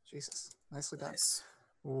 Jesus. Nicely done. Nice.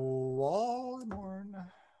 Walmorn.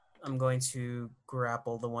 I'm going to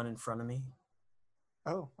grapple the one in front of me.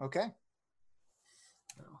 Oh, okay.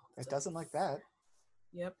 Oh, It doesn't like that.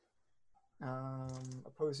 Yep.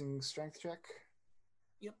 Opposing strength check.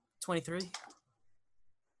 Yep. 23.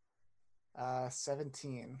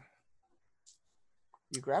 17.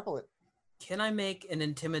 You grapple it. Can I make an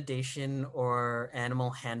intimidation or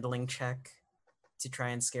animal handling check to try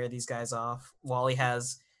and scare these guys off while he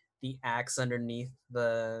has the axe underneath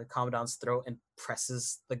the commandant's throat and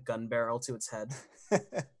presses the gun barrel to its head?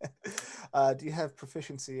 Do you have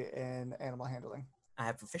proficiency in animal handling? I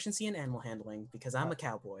have proficiency in animal handling because I'm a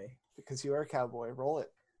cowboy. Because you are a cowboy. Roll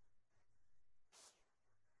it.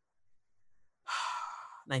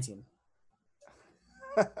 19.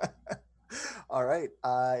 All right.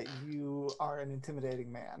 You are an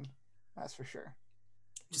intimidating man. That's for sure.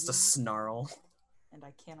 Just a snarl. And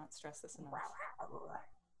I cannot stress this enough.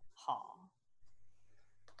 Ha.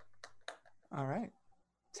 All right.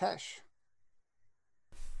 Tesh.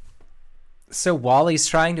 So Wally's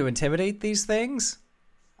trying to intimidate these things?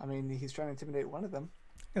 I mean, he's trying to intimidate one of them.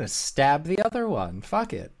 I'm gonna stab the other one.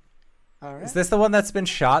 Fuck it. All right. Is this the one that's been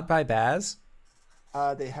shot by Baz?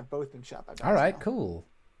 They have both been shot by Baz. All right, now. cool.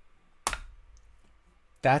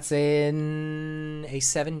 That's in a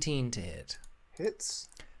 17 to hit. Hits.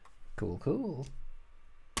 Cool.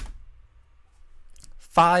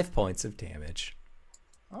 5 points of damage.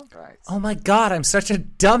 All right. Oh my god, I'm such a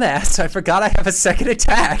dumbass. I forgot I have a second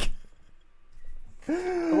attack.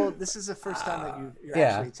 Well, this is the first time that you're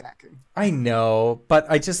yeah. actually attacking. I know, but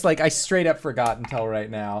I just I straight up forgot until right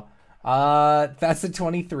now. That's a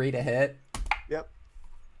 23 to hit. Yep.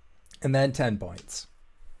 And then 10 points.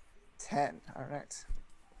 10. All right.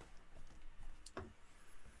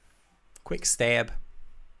 Quick stab.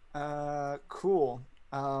 Cool.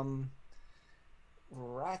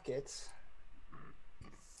 Racket,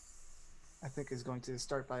 I think, is going to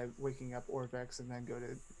start by waking up Orvex and then go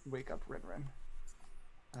to wake up Rinrin.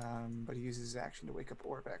 But he uses his action to wake up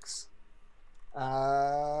Orvex.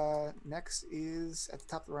 Next is, at the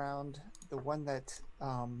top of the round, the one that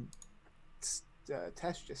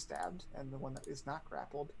Tesh just stabbed, and the one that is not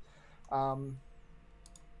grappled.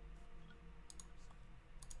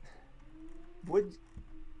 would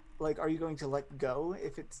like, are you going to let go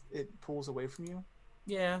if it pulls away from you?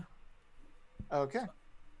 Yeah. Okay.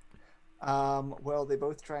 Well, they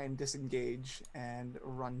both try and disengage and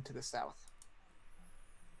run to the south.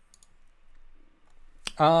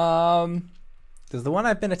 Does the one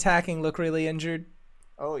I've been attacking look really injured?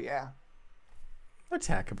 Oh yeah.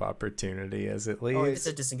 Attack of opportunity as it leaves. Oh, It's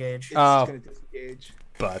a disengage. It's Oh. gonna disengage.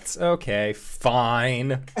 But okay,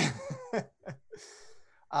 fine.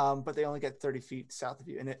 But they only get 30 feet south of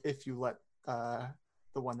you, and if you let the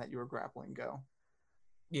one that you were grappling go.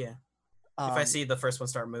 Yeah. If I Um, see the first one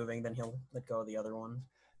start moving, then he'll let go of the other one.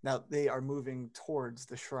 Now they are moving towards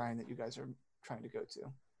the shrine that you guys are trying to go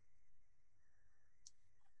to.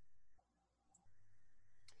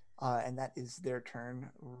 And that is their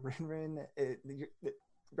turn. Rinrin,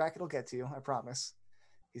 Racket will get to you, I promise.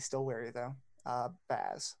 He's still wary though.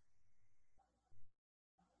 Baz.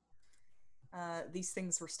 These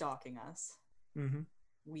things were stalking us. Mm-hmm.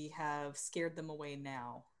 We have scared them away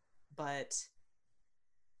now, but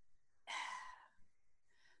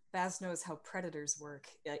Baz knows how predators work.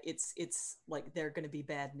 It's like they're going to be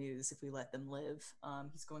bad news if we let them live.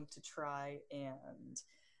 He's going to try and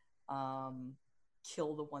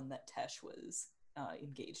kill the one that Tesh was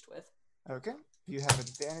engaged with. Okay. You have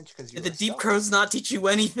advantage because you're The a deep stealth. crows not teach you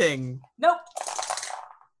anything. Nope.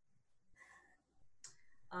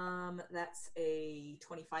 That's a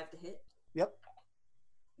 25 to hit. Yep.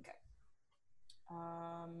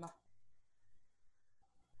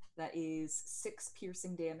 That is 6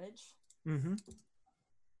 piercing damage Mm-hmm.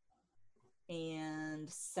 and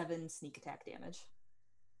 7 sneak attack damage.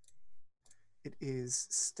 It is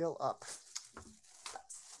still up.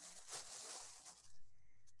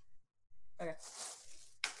 Okay.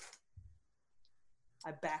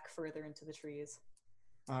 I back further into the trees.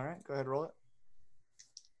 All right. Go ahead, roll it.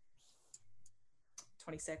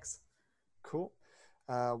 26. Cool.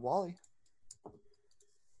 Wally.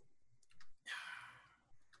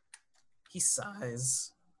 He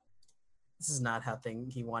sighs. This is not how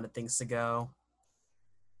he wanted things to go.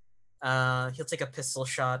 He'll take a pistol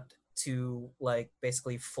shot to like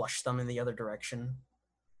basically flush them in the other direction.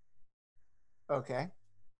 Okay.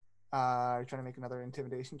 You're trying to make another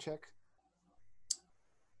intimidation check.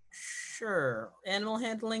 Sure. Animal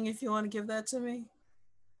handling, if you want to give that to me.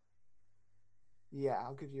 Yeah,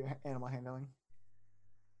 I'll give you animal handling.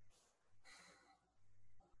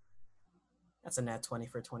 That's a nat 20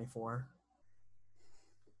 for 24.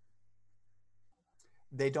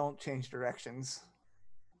 They don't change directions.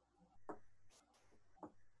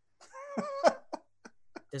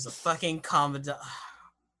 There's a fucking commodore.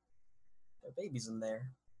 There are babies in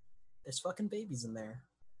there. There's fucking babies in there.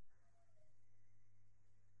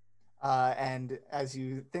 And as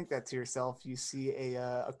you think that to yourself, you see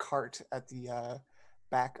a cart at the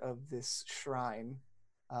back of this shrine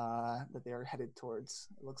that they are headed towards.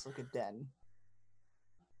 It looks like a den.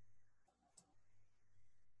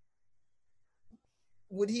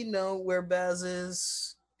 Would he know where Baz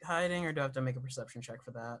is hiding, or do I have to make a perception check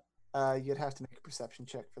for that? You'd have to make a perception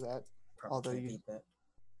check for that. Probably Although can't you- beat that.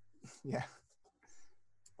 Yeah.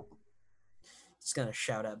 Just gonna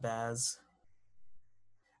shout at Baz.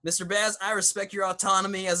 Mr. Baz, I respect your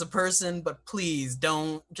autonomy as a person, but please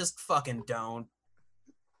don't. Just fucking don't.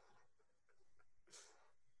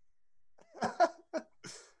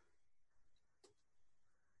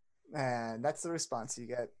 And that's the response you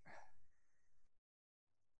get.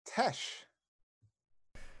 Tesh.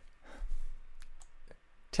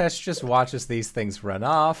 Tesh just watches these things run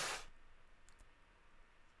off.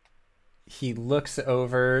 He looks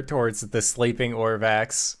over towards the sleeping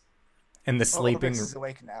Orvax, and the sleeping Orvex is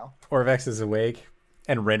awake now. Orvax is awake,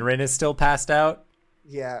 and Rinrin is still passed out.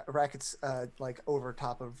 Yeah, Racket's like over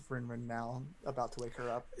top of Rinrin now, about to wake her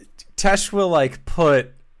up. Tesh will like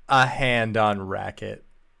put a hand on Racket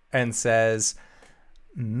and says,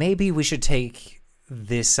 maybe we should take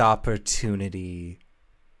this opportunity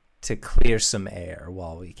to clear some air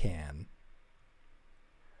while we can.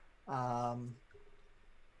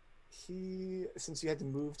 Since you had to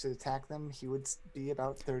move to attack them, he would be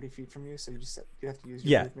about 30 feet from you, so you have to use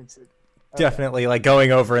your movement to... Okay. Definitely, like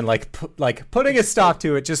going over and like putting a stop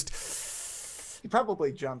to it. Just he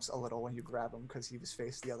probably jumps a little when you grab him because he was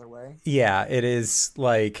faced the other way. Yeah, it is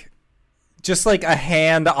like just like a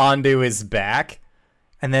hand onto his back,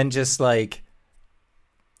 and then just like,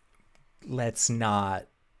 let's not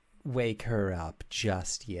wake her up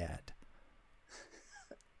just yet.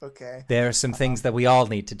 Okay. There are some things that we all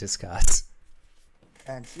need to discuss.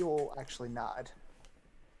 And he'll actually nod.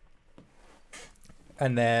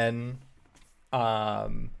 And then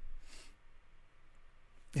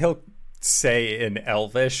he'll say in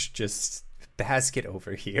Elvish, just Baz, get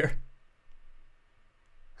over here.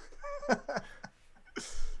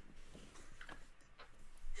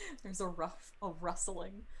 There's a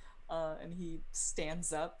rustling, and he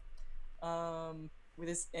stands up. With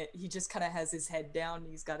his, he just kind of has his head down.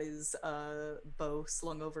 He's got his bow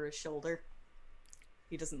slung over his shoulder.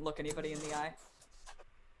 He doesn't look anybody in the eye.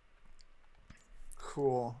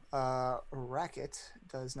 Cool. Racket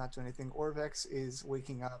does not do anything. Orvex is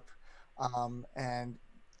waking up and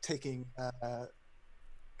taking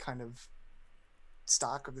kind of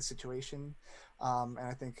stock of the situation. And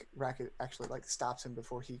I think Racket actually like stops him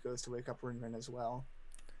before he goes to wake up Rinrin as well.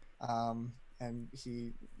 And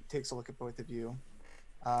he takes a look at both of you.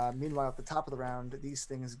 Meanwhile, at the top of the round, these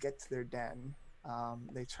things get to their den.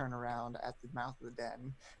 They turn around at the mouth of the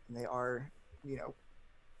den, and they are,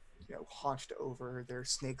 haunched over. Their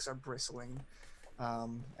snakes are bristling,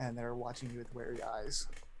 and they're watching you with wary eyes.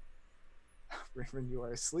 Rinrin, you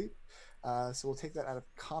are asleep, so we'll take that out of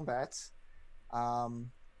combat.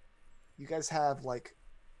 You guys have like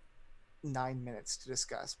 9 minutes to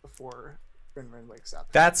discuss before Rinrin wakes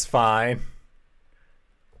up. That's fine.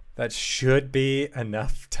 That should be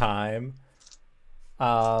enough time.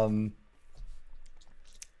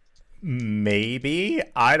 Maybe,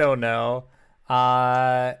 I don't know.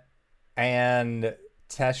 And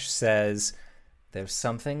Tesh says, there's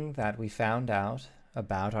something that we found out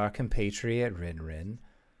about our compatriot Rinrin,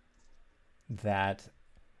 that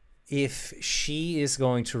if she is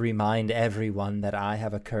going to remind everyone that I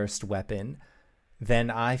have a cursed weapon, then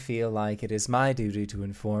I feel like it is my duty to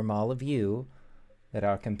inform all of you that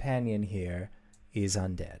our companion here is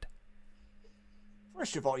undead.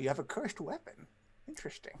 First of all, you have a cursed weapon.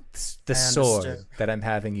 Interesting. The sword that I'm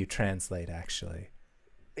having you translate, actually.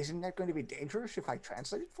 Isn't that going to be dangerous if I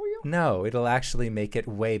translate it for you? No, it'll actually make it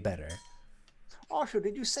way better. Also,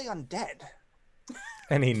 did you say undead?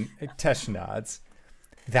 And Tesh nods.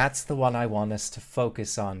 That's the one I want us to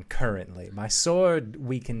focus on currently. My sword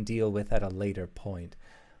we can deal with at a later point.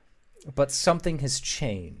 But something has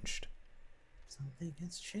changed. Something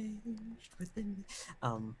has changed within me.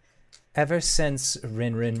 Ever since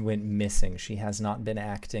Rinrin went missing, she has not been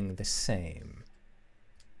acting the same.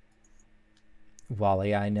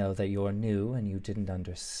 Wally, I know that you're new and you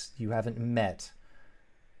haven't met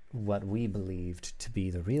what we believed to be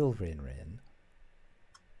the real Rinrin.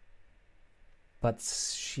 But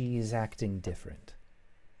she's acting different.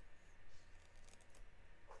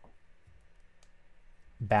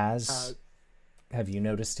 Baz, have you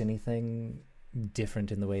noticed anything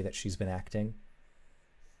different in the way that she's been acting?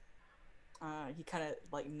 He kind of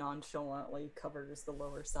like nonchalantly covers the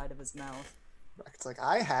lower side of his mouth. It's like,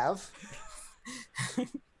 I have.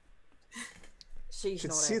 She's You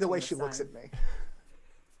should not see the way acting she looks same.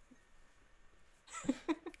 at me.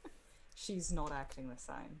 She's not acting the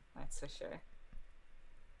same, that's for sure.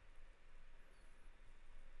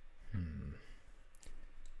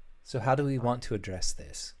 So how do we want to address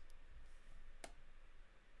this?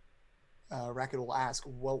 Racket will ask,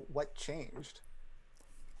 well, what changed?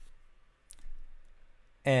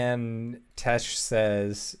 And Tesh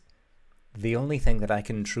says, the only thing that I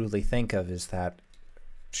can truly think of is that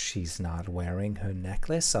she's not wearing her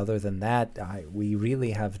necklace. Other than that, we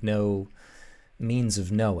really have no means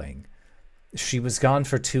of knowing. She was gone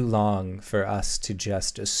for too long for us to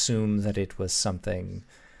just assume that it was something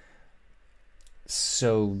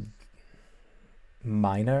so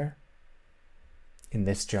minor. In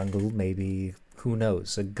this jungle, maybe, who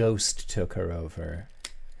knows, a ghost took her over.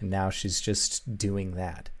 And now she's just doing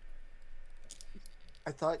that.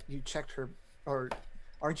 I thought you checked her, or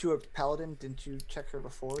aren't you a paladin? Didn't you check her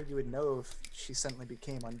before? You would know if she suddenly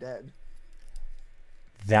became undead.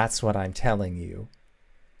 That's what I'm telling you.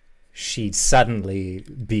 She suddenly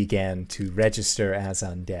began to register as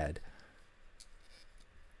undead.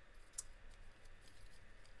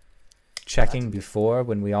 Checking before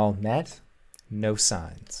when we all met, no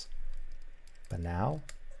signs. But now?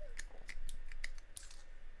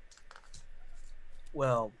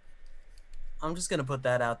 Well, I'm just gonna put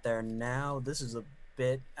that out there now. This is a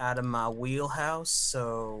bit out of my wheelhouse,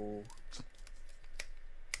 so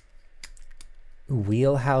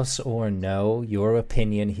Wheelhouse or no, your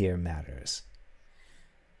opinion here matters.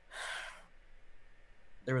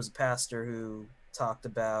 there was a pastor who talked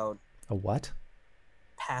about A what?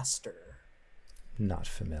 pastor. Not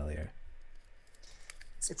familiar.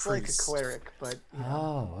 It's like a priest. cleric, but you know,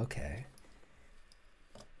 Oh, okay.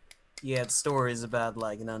 He had stories about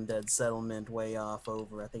like an undead settlement way off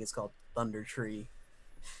over. I think it's called Thunder Tree.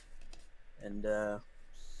 And there's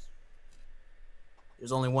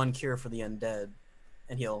only one cure for the undead,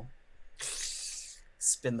 and he'll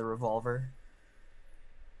spin the revolver.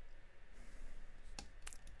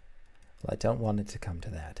 Well, I don't want it to come to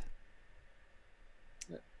that.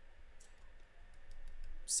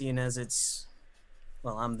 Seeing as it's,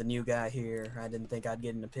 well, I'm the new guy here, I didn't think I'd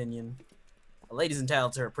get an opinion. A lady's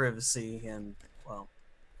entitled to her privacy, and, well,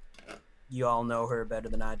 you all know her better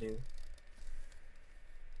than I do.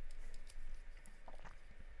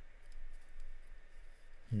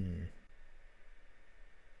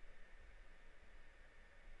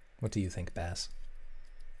 What do you think, Baz?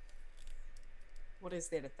 What is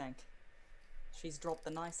there to think? She's dropped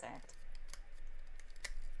the nice act.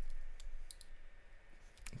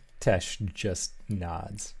 Tesh just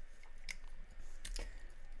nods.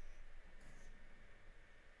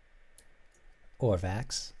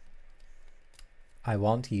 Orvax, I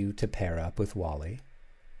want you to pair up with Wally.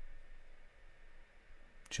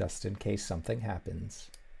 Just in case something happens.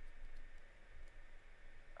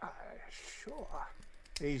 Sure.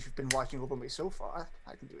 You've been watching over me so far.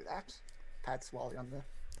 I can do that. Pats Wally on the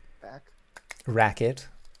back. Racket,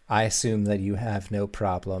 I assume that you have no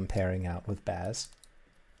problem pairing out with Baz.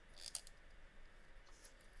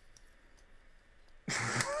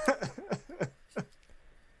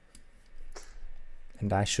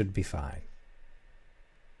 And I should be fine.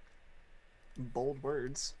 Bold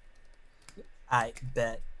words. I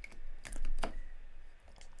bet.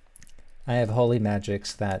 I have holy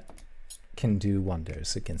magics that can do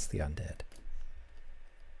wonders against the undead.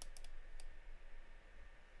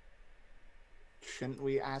 Shouldn't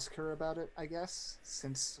we ask her about it, I guess,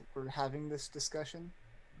 since we're having this discussion?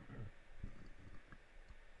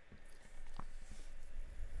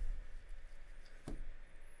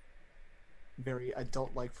 Very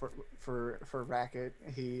adult-like for Racket.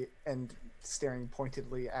 He and staring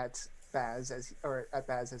pointedly at Baz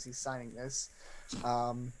as he's signing this.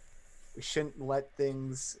 We shouldn't let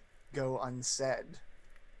things go unsaid.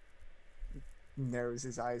 Narrows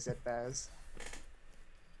his eyes at Baz.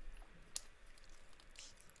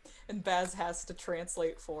 And Baz has to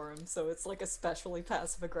translate for him, so it's like especially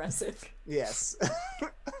passive-aggressive. Yes.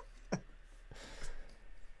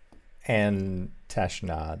 And Tesh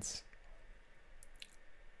nods.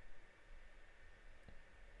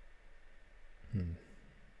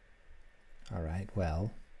 All right,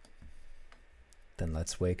 well, then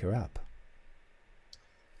let's wake her up.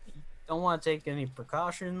 Don't want to take any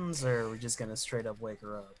precautions, or we're just gonna straight up wake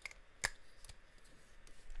her up?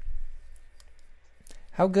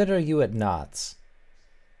 How good are you at knots?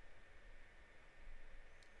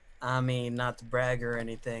 I mean, not to brag or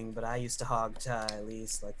anything, but I used to hog tie at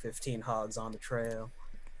least like 15 hogs on the trail.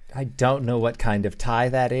 I don't know what kind of tie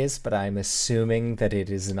that is, but I'm assuming that it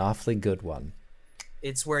is an awfully good one.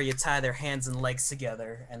 It's where you tie their hands and legs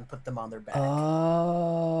together and put them on their back.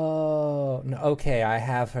 Oh, no, okay, I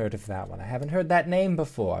have heard of that one. I haven't heard that name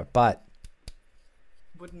before, but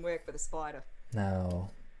Wouldn't work with a spider. no.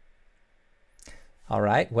 All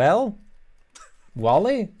right, well,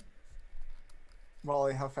 Wally?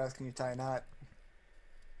 Wally, how fast can you tie a knot?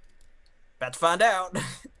 About to find out.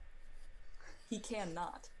 He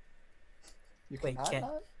cannot. You Wait, cannot can't-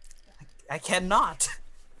 knot? I cannot.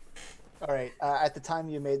 All right. At the time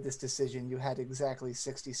you made this decision, you had exactly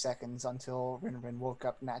 60 seconds until Rinrin woke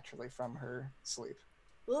up naturally from her sleep.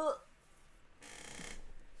 Ugh.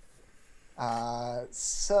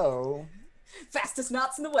 So Fastest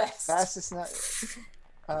knots in the West. fastest knot.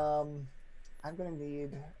 I'm gonna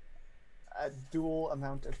need a dual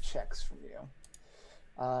amount of checks from you.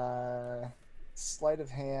 Sleight of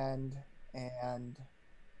hand and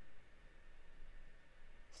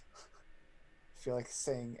I feel like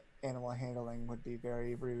saying animal handling would be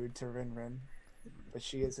very rude to Rinrin, but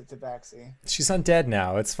she is a tabaxi. She's undead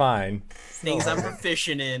now. It's fine. Things I'm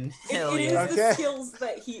proficient in. Hell It is yeah. the Okay. skills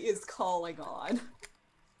that he is calling on.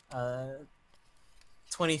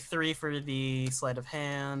 23 for the sleight of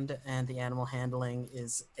hand, and the animal handling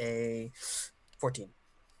is a 14.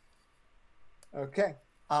 Okay.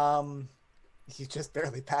 You just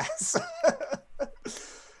barely pass.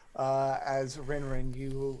 As Rinrin,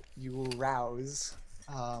 you rouse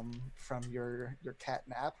from your cat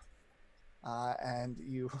nap, and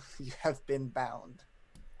you have been bound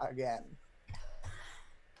again.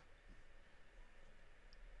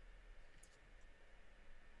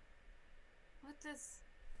 What does?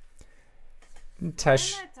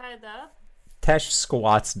 Tesh, I'm not tied up. Tesh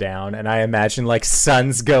squats down, and I imagine like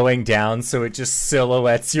sun's going down, so it just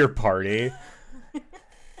silhouettes your party.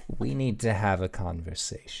 We need to have a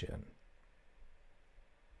conversation.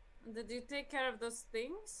 Did you take care of those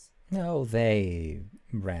things? No, they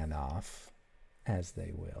ran off, as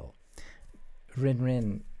they will.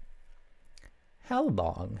 Rinrin, how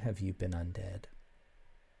long have you been undead?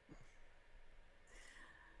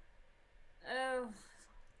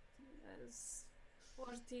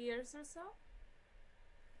 40 years or so.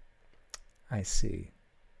 I see.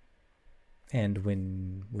 And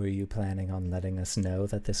when were you planning on letting us know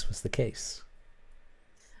that this was the case?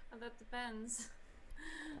 Well, that depends.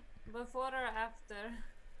 Before or after?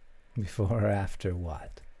 Before or after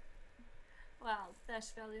what? Well,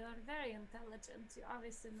 Dashville, you are very intelligent. You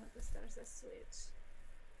obviously noticed there's a switch.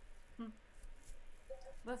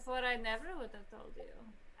 Before, I never would have told you.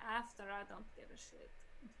 After, I don't give a shit.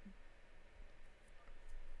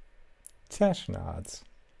 Tesh nods.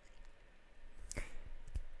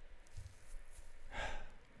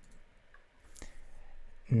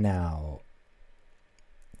 Now,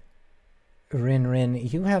 Rin,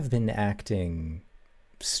 you have been acting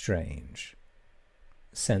strange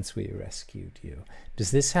since we rescued you.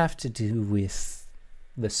 Does this have to do with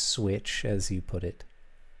the switch, as you put it?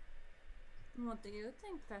 What do you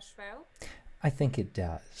think, Dashville? I think it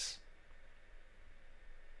does.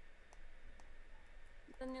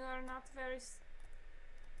 Then you are not very...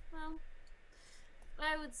 Well,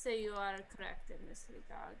 I would say you are correct in this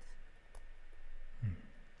regard.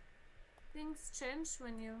 Things change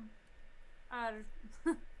when you are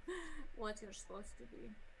what you're supposed to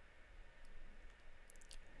be.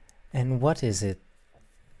 And what is it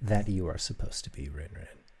that you are supposed to be, Rin?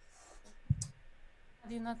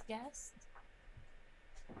 Have you not guessed?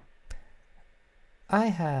 I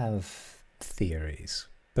have theories,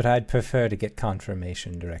 but I'd prefer to get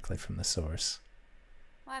confirmation directly from the source.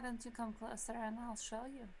 Why don't you come closer and I'll show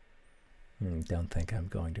you? Don't think I'm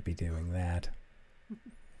going to be doing that.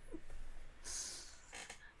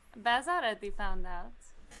 Baz already found out.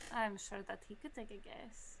 I'm sure that he could take a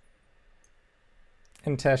guess.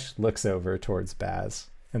 And Tesh looks over towards Baz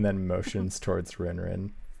and then motions towards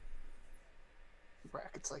Rin.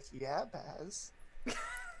 Bracket's like, yeah, Baz.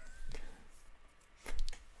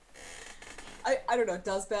 I don't know.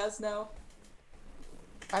 Does Baz know?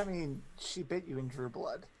 I mean, she bit you and drew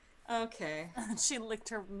blood. Okay. She licked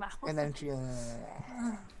her mouth. And then she...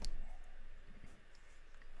 I've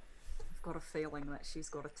got a feeling that she's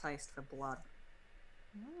got a taste for blood.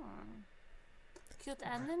 Cute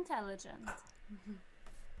and intelligent.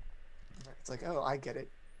 It's like, oh, I get it.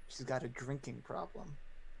 She's got a drinking problem.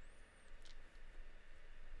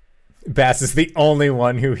 Baz is the only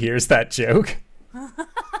one who hears that joke.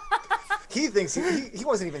 He thinks he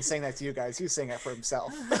wasn't even saying that to you guys. He was saying that for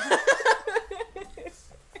himself.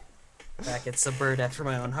 Back, it's a bird after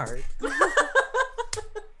my own heart.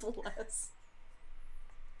 Bless.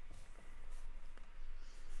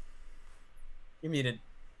 You're muted.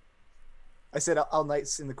 I said all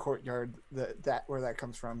nights in the courtyard. That where that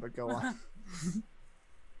comes from, but go on.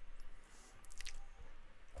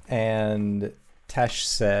 And Tesh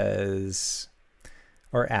says,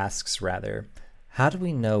 or asks rather, how do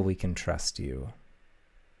we know we can trust you?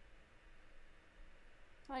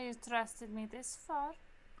 Well, you trusted me this far.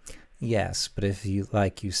 Yes, but if you,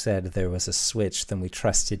 like you said, there was a switch, then we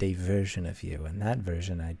trusted a version of you, and that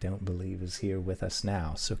version I don't believe is here with us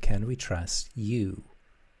now. So can we trust you?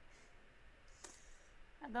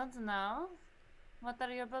 I don't know. What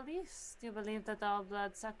are your beliefs? Do you believe that all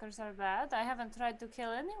bloodsuckers are bad? I haven't tried to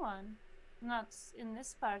kill anyone. Not in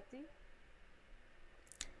this party.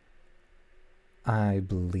 I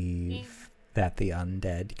believe that the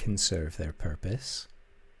undead can serve their purpose.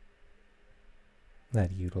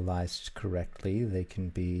 That utilized correctly, they can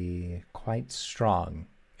be quite strong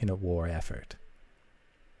in a war effort.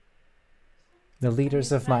 The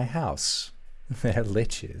leaders of my house, they're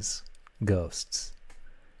liches, ghosts.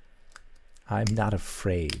 I'm not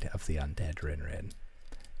afraid of the undead, Rin.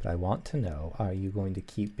 But I want to know, are you going to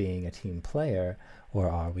keep being a team player, or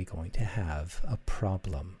are we going to have a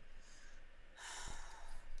problem?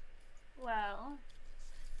 Well,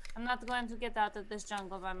 I'm not going to get out of this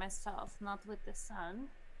jungle by myself, not with the sun.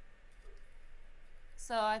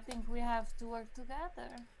 So I think we have to work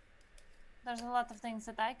together. There's a lot of things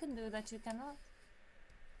that I can do that you cannot.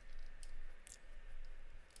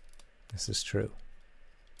 This is true.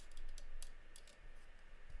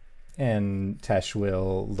 And Tesh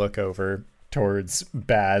will look over towards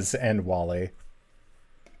Baz and Wally.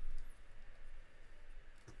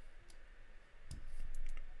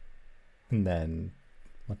 And then,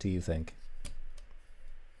 what do you think?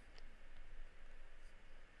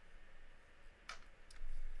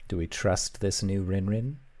 Do we trust this new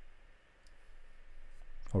Rin?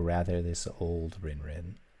 Or rather, this old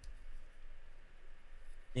Rin?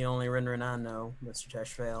 The only Rin I know, Mr.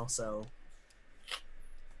 Teshvale, so...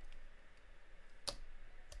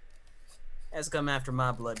 Hasn't come after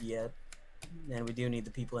my blood yet. And we do need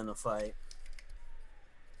the people in the fight.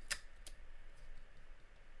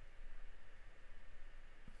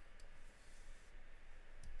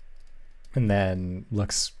 and then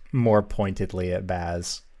looks more pointedly at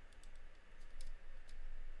Baz.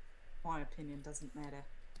 My opinion doesn't matter.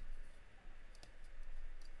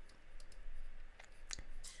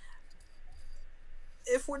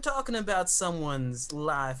 If we're talking about someone's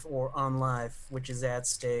life or unlife, which is at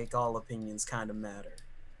stake, all opinions kind of matter.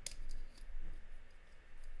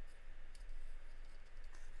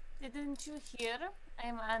 Didn't you hear?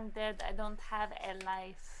 I'm undead. I don't have a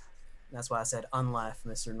life. That's why I said unlife,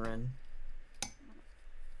 Mr. Ren.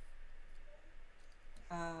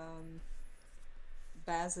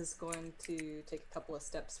 Baz is going to take a couple of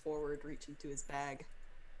steps forward, reach into his bag,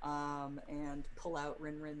 and pull out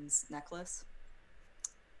Rinrin's necklace.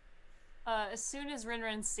 As soon as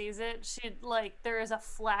Rinrin sees it, there is a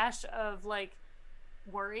flash of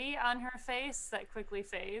worry on her face that quickly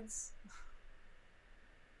fades.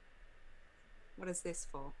 What is this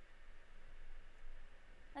for?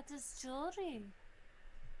 That is jewelry.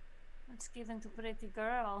 It's given to pretty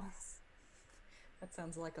girls. That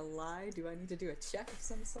sounds like a lie. Do I need to do a check of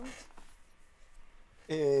some sort?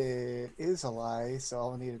 It is a lie, so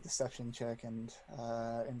I'll need a deception check and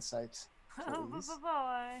insight. Oh, Please.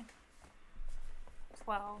 boy.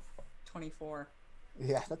 12. 24.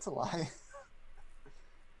 Yeah, that's a lie.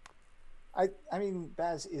 I mean,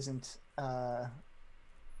 Baz isn't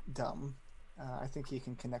dumb. I think he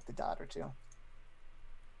can connect the dot or two.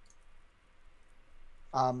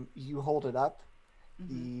 You hold it up.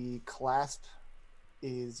 Mm-hmm. The clasp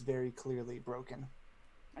is very clearly broken.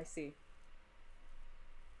 I see.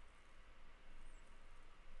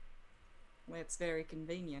 Well, it's very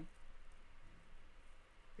convenient.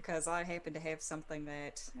 Because I happen to have something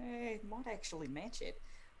that might actually match it.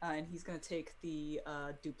 And he's going to take the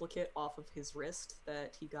duplicate off of his wrist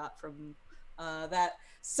that he got from that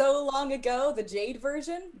so long ago, the Jade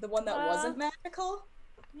version, the one that wasn't magical.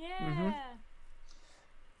 Yeah. Mm-hmm.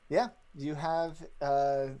 Yeah, you have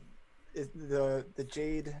the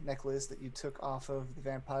jade necklace that you took off of the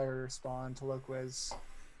vampire spawn Toloquez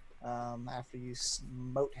after you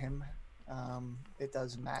smote him. It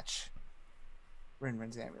does match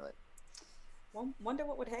Rinrin's amulet. Well, wonder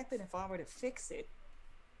what would happen if I were to fix it.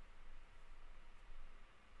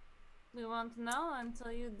 We won't know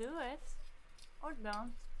until you do it. Or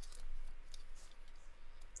don't.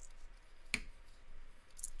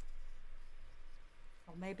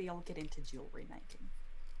 Or maybe I'll get into jewelry making.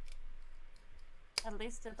 At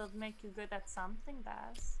least it'll make you good at something,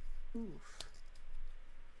 Baz. Oof.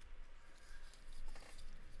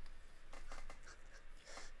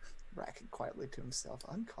 Racking quietly to himself,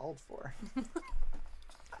 uncalled for. I'm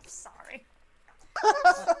sorry.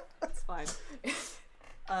 That's fine.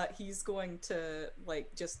 He's going to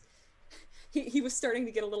he was starting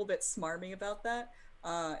to get a little bit smarmy about that,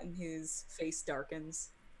 and his face darkens.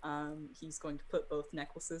 He's going to put both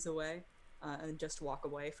necklaces away and just walk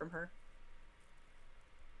away from her.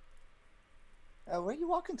 Where are you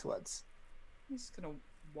walking towards? He's just gonna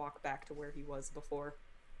walk back to where he was before.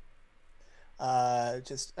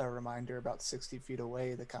 Just a reminder, about 60 feet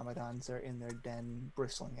away, the Commandants are in their den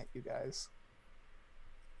bristling at you guys.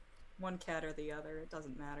 One cat or the other, it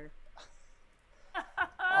doesn't matter.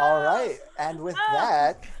 All right, and with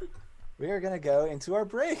that, we are going to go into our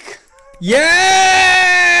break. Yay!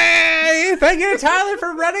 Thank you, Tyler,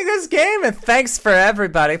 for running this game, and thanks for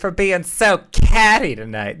everybody for being so catty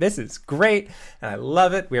tonight. This is great, and I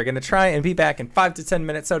love it. We are going to try and be back in 5 to 10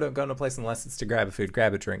 minutes, so don't go no place unless it's to grab a food,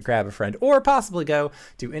 grab a drink, grab a friend, or possibly go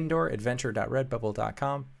to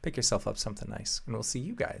indooradventure.redbubble.com, pick yourself up something nice, and we'll see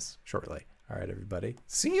you guys shortly. All right, everybody.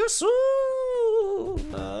 See you soon!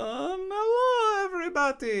 Hello,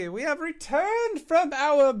 everybody. We have returned from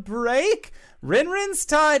our break. Rinrin's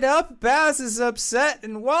tied up, Baz is upset,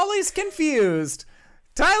 and Wally's confused.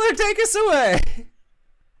 Tyler, take us away.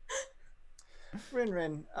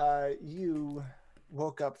 Rinrin, you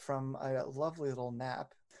woke up from a lovely little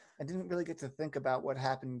nap and didn't really get to think about what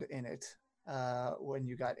happened in it when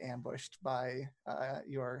you got ambushed by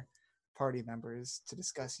your party members to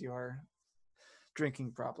discuss your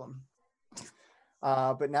drinking problem.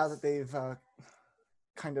 But now that they've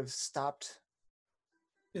kind of stopped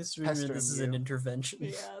This pestering is you. an intervention.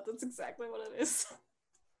 Yeah, that's exactly what it is.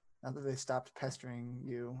 Now that they stopped pestering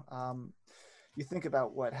you, you think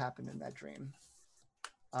about what happened in that dream.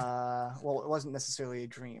 Well, it wasn't necessarily a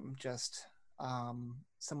dream, just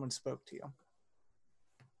someone spoke to you.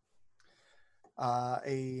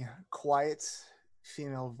 A quiet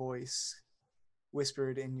female voice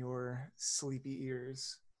whispered in your sleepy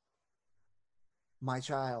ears, "My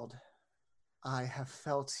child, I have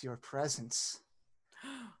felt your presence.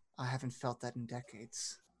 I haven't felt that in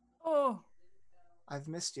decades. Oh. I've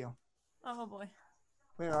missed you. Oh boy.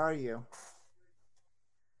 Where are you?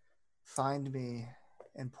 Find me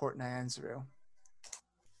in Port Nyanzaru,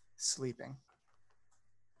 sleeping.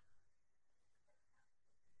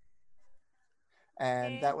 And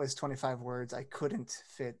Okay. that was 25 words. I couldn't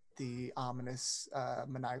fit the ominous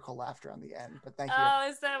maniacal laughter on the end, but thank you. Oh,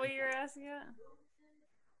 is that what you're asking at?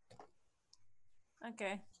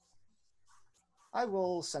 Okay, I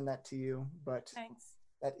will send that to you, but thanks.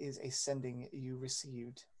 that is a sending you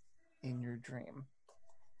received in your dream.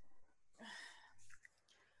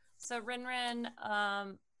 So Rinrin,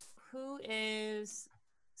 who is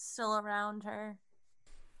still around her?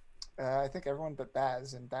 I think everyone but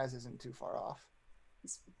Baz, and Baz isn't too far off.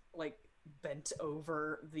 He's like bent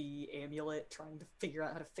over the amulet, trying to figure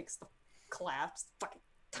out how to fix the collapse. Fucking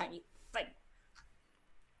tiny thing.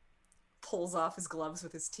 Pulls off his gloves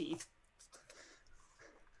with his teeth.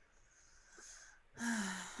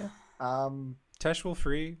 Tesh will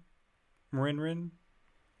free Rinrin.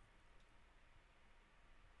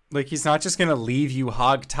 Like, he's not just gonna leave you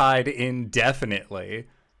hogtied indefinitely.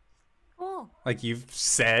 Cool. Like, you've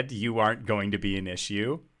said you aren't going to be an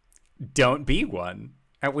issue. Don't be one,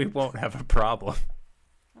 and we won't have a problem.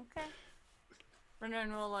 Okay.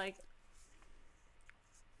 Rinrin will like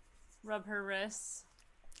rub her wrists.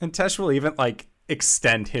 And Tesh will even, like,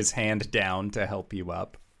 extend his hand down to help you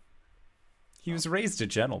up. He was raised a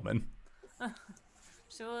gentleman.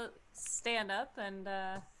 She will stand up and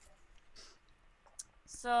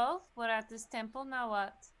so we're at this temple, now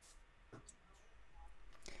what?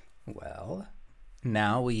 Well,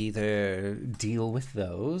 now we either deal with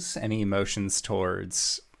those, any emotions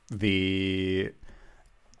towards the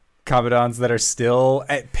Kabadons that are still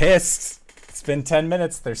pissed. It's been 10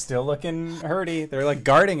 minutes. They're still looking hurty. They're like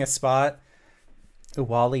guarding a spot.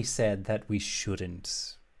 Wally said that we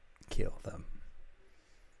shouldn't kill them.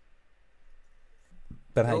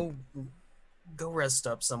 But Go rest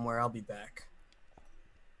up somewhere. I'll be back.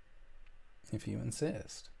 if you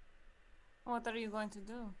insist. What are you going to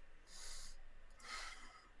do?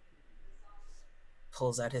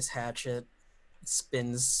 Pulls out his hatchet,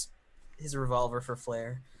 spins his revolver for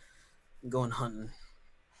flare. I'm going hunting.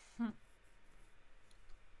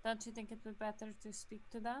 Don't you think it would be better to speak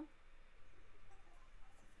to them?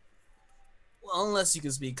 Well, unless you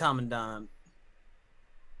can speak Commandant.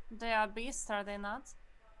 They are beasts, are they not?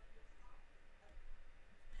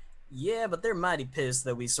 Yeah, but they're mighty pissed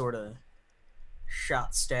that we sort of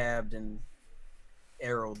shot, stabbed, and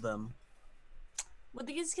arrowed them. Would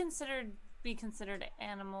these be considered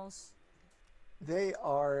animals? They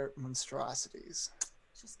are monstrosities.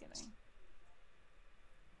 Just kidding.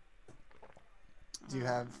 Do you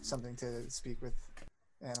have something to speak with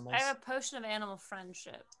animals? I have a potion of animal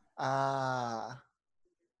friendship,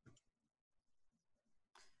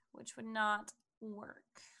 which would not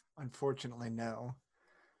work. Unfortunately, no.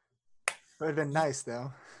 Would have been nice,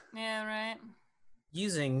 though. Yeah, right.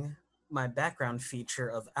 Using my background feature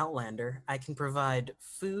of Outlander, I can provide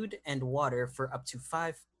food and water for up to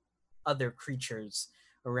 5 other creatures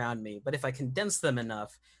around me. But if I condense them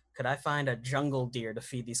enough, could I find a jungle deer to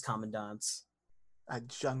feed these commandants? A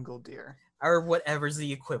jungle deer. Or whatever's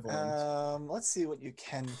the equivalent. Let's see what you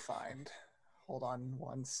can find. Hold on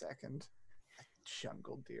 1 second. A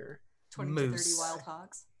jungle deer. 20 to 30 Moose. wild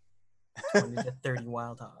hogs. 20 to 30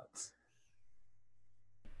 wild hogs.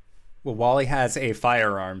 Well, Wally has a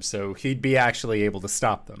firearm, so he'd be actually able to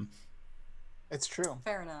stop them. It's true.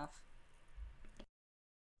 Fair enough.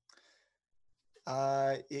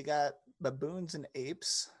 You got baboons and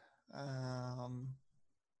apes.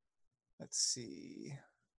 Let's see.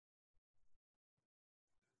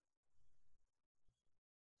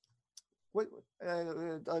 What?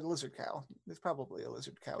 A lizard cow. There's probably a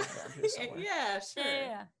lizard cow around here somewhere. Yeah, sure.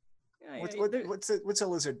 Yeah. What's a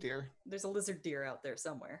lizard deer? There's a lizard deer out there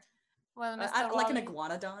somewhere. Well, Mr. Like an Wally-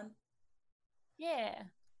 iguanodon. Yeah.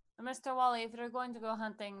 Mr. Wally, if you're going to go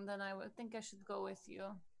hunting, then I would think I should go with you.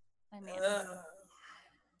 I mean,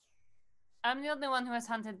 I'm the only one who has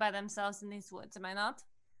hunted by themselves in these woods, am I not?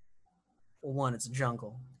 Well, 1, it's a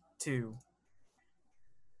jungle. 2,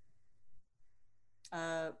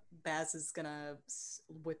 Baz is gonna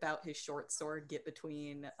whip out his short sword, get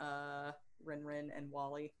between Rinrin and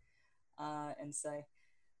Wally, and say,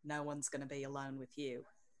 "No one's gonna be alone with you."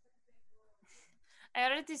 I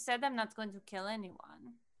already said I'm not going to kill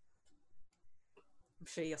anyone. I'm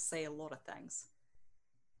sure you'll say a lot of things.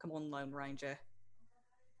 Come on, Lone Ranger.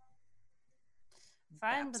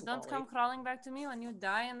 Fine, Baps but don't Wally. come crawling back to me when you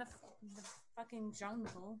die in the fucking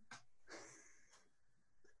jungle.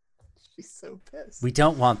 She's so pissed. We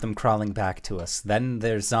don't want them crawling back to us. Then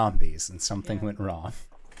they're zombies, and something Yeah. went wrong.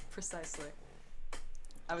 Precisely.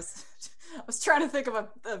 I was trying to think of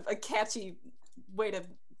a catchy way to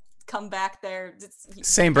come back there.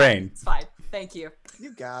 Same brain. It's fine. Thank you.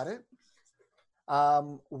 You got it.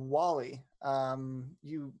 Wally,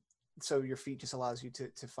 so your feet just allows you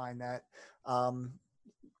to find that.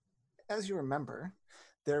 As you remember,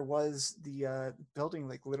 there was the building,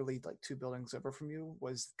 like literally like 2 buildings over from you,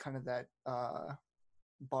 was kind of that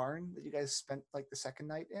barn that you guys spent like the second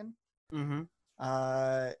night in. Mm-hmm.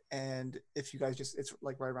 And if you guys it's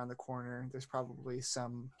like right around the corner, there's probably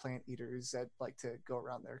some plant eaters that like to go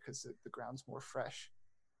around there because the ground's more fresh.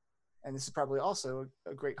 And this is probably also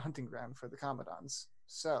a great hunting ground for the Commodons.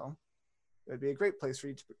 So it would be a great place for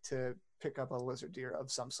you to pick up a lizard deer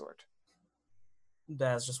of some sort.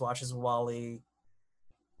 Baz just watches Wally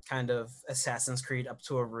kind of Assassin's Creed up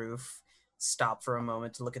to a roof, stop for a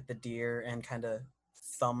moment to look at the deer, and kind of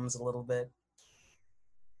thumbs a little bit,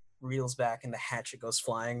 reels back, and the hatchet goes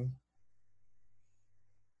flying.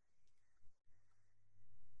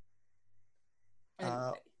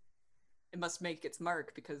 And it must make its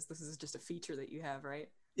mark because this is just a feature that you have, right?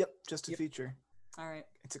 Yep, just a feature. All right.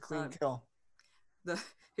 It's a clean kill.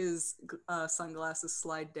 His sunglasses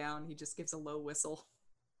slide down. He just gives a low whistle.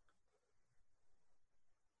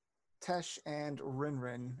 Tesh and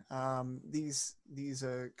Rinrin, these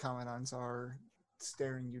Commandants are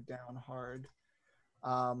staring you down hard.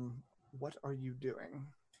 What are you doing?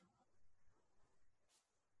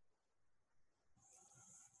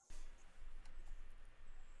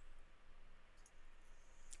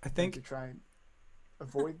 I think to try and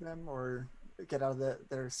avoid them or get out of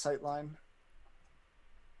their sight line.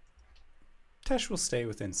 Tesh will stay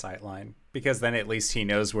within sight line because then at least he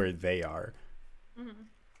knows where they are. Mm-hmm.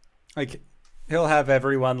 Like, he'll have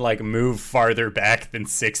everyone like move farther back than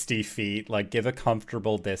 60 feet, like give a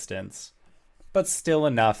comfortable distance, but still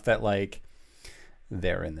enough that like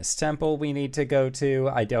they're in this temple we need to go to.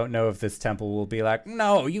 I don't know if this temple will be like,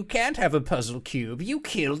 no, you can't have a puzzle cube. You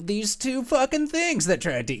killed these 2 fucking things that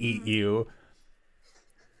tried to eat you.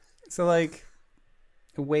 So like,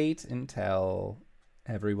 wait until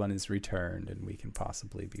everyone is returned and we can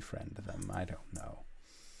possibly befriend them. I don't know.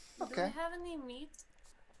 Okay. Do we have any meat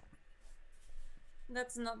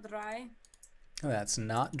that's not dry? That's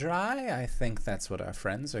not dry. I think that's what our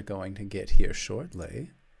friends are going to get here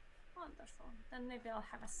shortly. Wonderful. Then maybe I'll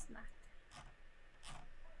have a snack.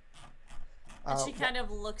 And she kind of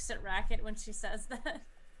looks at Racket when she says that.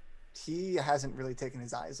 He hasn't really taken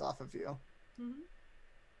his eyes off of you. Mm-hmm.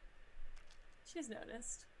 She's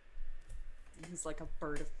noticed. He's like a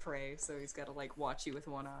bird of prey, so he's got to like watch you with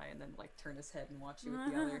one eye and then like turn his head and watch you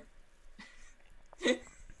with the other.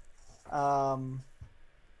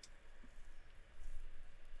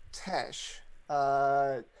 Tesh,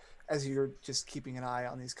 as you're just keeping an eye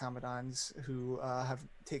on these Commandants who have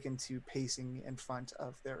taken to pacing in front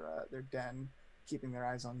of their den, keeping their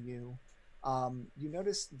eyes on you, you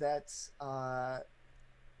notice that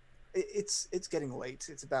it's getting late.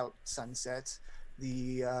 It's about sunset.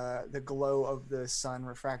 The glow of the sun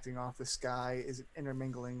refracting off the sky is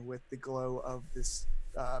intermingling with the glow of this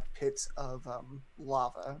pit of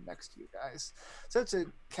lava next to you guys. So it's a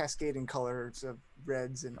cascading colors of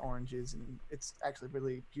reds and oranges, and it's actually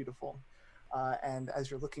really beautiful. And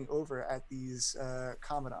as you're looking over at these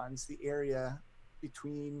Commandants, the area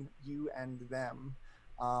between you and them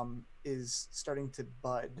is starting to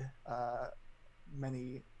bud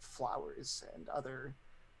many flowers and other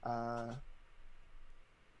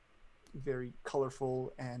very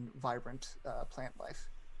colorful and vibrant plant life.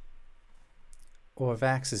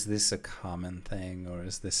 Orvax, is this a common thing, or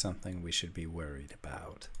is this something we should be worried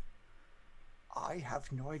about? I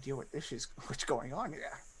have no idea what's going on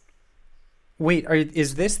here. Wait,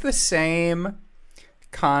 is this the same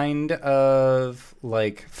kind of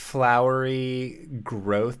like flowery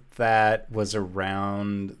growth that was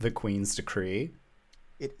around the Queen's Decree?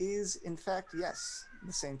 It is, in fact, yes,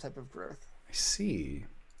 the same type of growth. I see.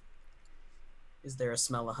 Is there a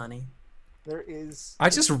smell of honey? There is. I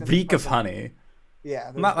just reek of honey.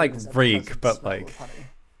 Yeah. Not like reek, but like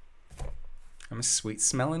I'm a sweet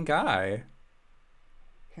smelling guy.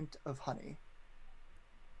 Hint of honey.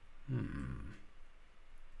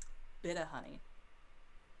 Bit of honey.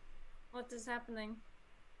 What is happening?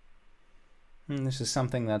 This is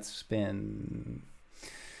something that's been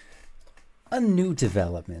a new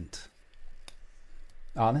development.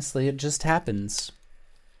 Honestly, it just happens.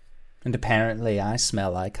 And apparently I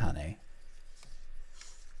smell like honey.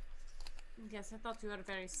 Yes, I thought you were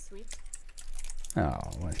very sweet. Oh,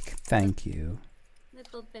 well, thank you.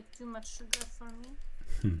 Little bit too much sugar for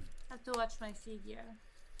me. Have to watch my figure.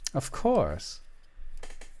 Of course.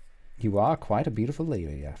 You are quite a beautiful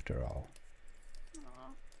lady, after all.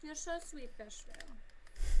 Aww. You're so sweet, Fishtail.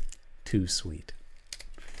 Too sweet.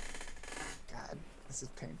 God, this is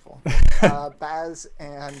painful. Baz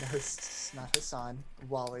and not Hassan,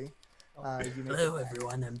 Wally. You make Hello, it back.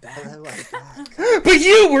 everyone. I'm back. Hello, I'm back. But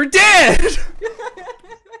you were dead!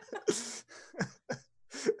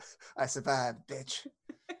 I survived, bitch.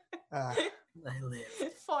 I live.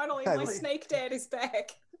 Finally, I my live. snake dad is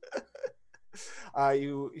back.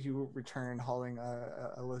 You return hauling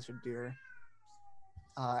a lizard deer,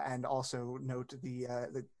 and also note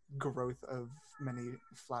the growth of many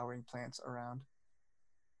flowering plants around.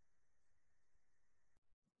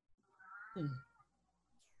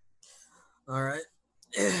 All right.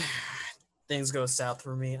 Things go south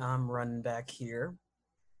for me. I'm running back here.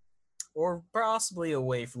 Or possibly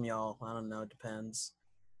away from y'all. I don't know. It depends.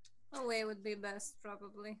 Away would be best,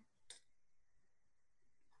 probably.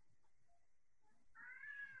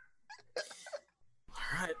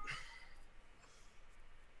 All right.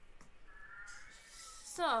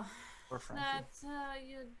 So, Or friendly. that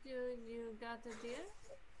you got a deer?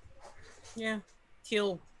 Yeah.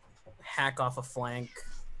 He'll hack off a flank.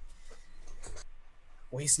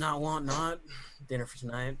 Waste not, want not. Dinner for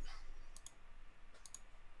tonight.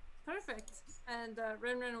 Perfect. And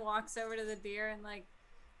Rinrin walks over to the deer and like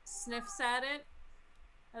sniffs at it,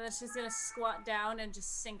 and then she's gonna squat down and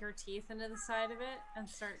just sink her teeth into the side of it and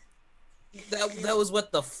start. That was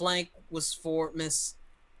what the flank was for, Miss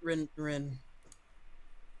Rin.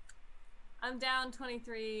 I'm down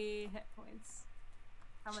 23 hit points.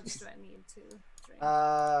 How much do I need to drink?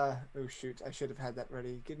 Oh shoot! I should have had that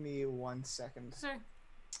ready. Give me 1 second. Sure.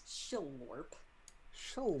 Shillorp.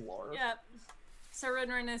 Sure. Yeah. So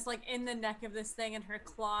Rinrin is like in the neck of this thing, and her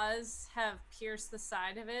claws have pierced the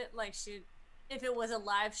side of it. Like she, if it was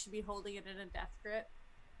alive, she'd be holding it in a death grip.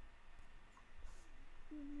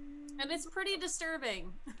 And it's pretty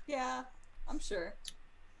disturbing. Yeah, I'm sure.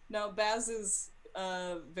 No, Baz is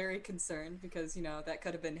very concerned because, you know, that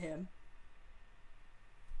could have been him.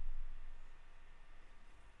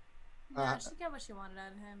 Yeah, she got what she wanted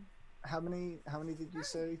out of him. How many did you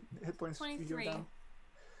say hit points? you go 23.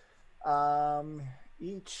 down?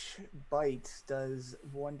 Each bite does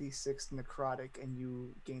 1d6 necrotic, and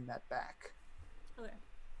you gain that back. Okay.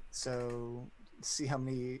 So see how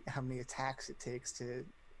many attacks it takes to,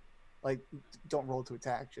 like, don't roll to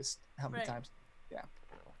attack, just how many Right. times. Yeah.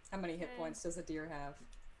 How many hit Okay. points does a deer have?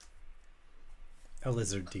 A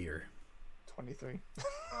lizard deer. 23.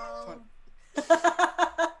 Oh,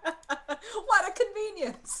 What a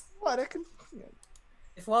convenience! What I can. Yeah.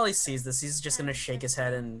 If Wally sees this, he's just gonna shake his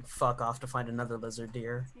head and fuck off to find another lizard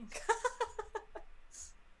deer.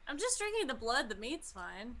 I'm just drinking the blood. The meat's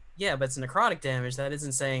fine. Yeah, but it's necrotic damage. That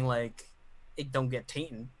isn't saying like it don't get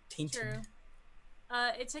tainted. True.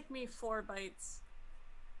 It took me 4 bites.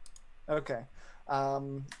 Okay.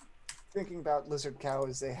 Thinking about lizard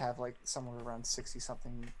cows, they have like somewhere around 60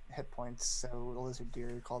 something hit points. So the lizard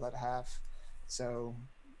deer, you call that half. So,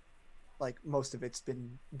 like, most of it's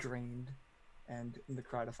been drained and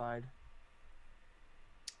necrotified.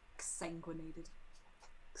 Sanguinated.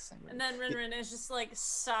 And then Rinrin is just like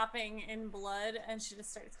sopping in blood, and she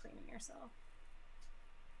just starts cleaning herself.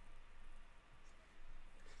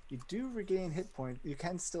 You do regain hit points. You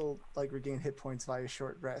can still like regain hit points via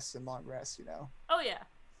short rests and long rests, you know. Oh yeah.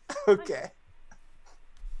 Okay.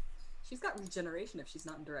 She's got regeneration if she's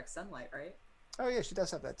not in direct sunlight, right? Oh yeah, she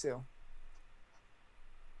does have that too.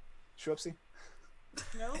 Schwupsie.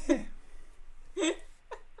 Nope.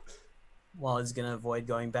 Wally's gonna avoid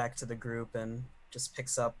going back to the group and just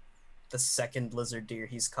picks up the second lizard deer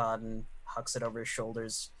he's caught and hucks it over his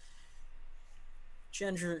shoulders,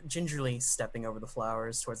 gingerly stepping over the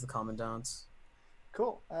flowers towards the commandants.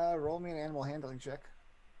 Cool. Roll me an animal handling check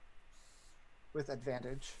with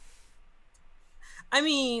advantage. I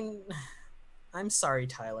mean, I'm sorry,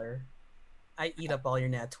 Tyler. I eat up all your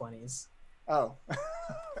nat 20s. Oh.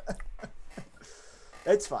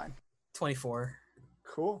 It's fine. 24.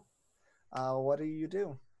 Cool. What do you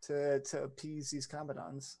do to appease these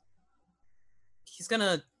commandants? He's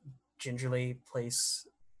gonna gingerly place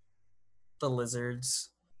the lizard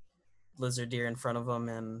deer in front of him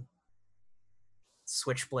and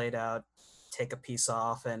switchblade out, take a piece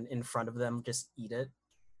off, and in front of them just eat it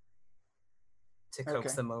to coax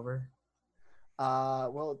Okay. them over.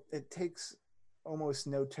 Well, it takes almost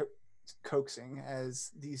no coaxing as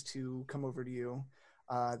these two come over to you.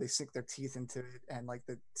 They sink their teeth into it, and like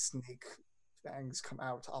the snake fangs come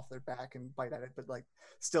out off their back and bite at it. But like,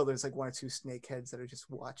 still, there's like 1 or 2 snake heads that are just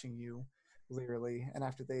watching you, leerily. And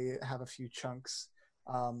after they have a few chunks,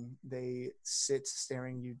 they sit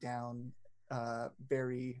staring you down,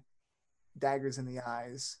 very daggers in the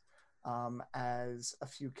eyes, as a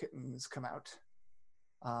few kittens come out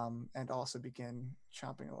and also begin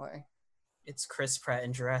chomping away. It's Chris Pratt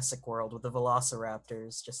in Jurassic World with the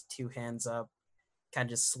velociraptors, just two hands up, kind of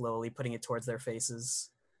just slowly putting it towards their faces.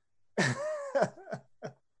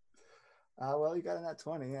 Well, you got a nat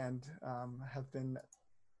 20 and have been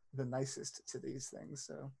the nicest to these things,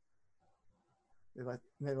 so they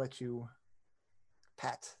let you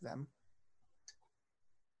pat them.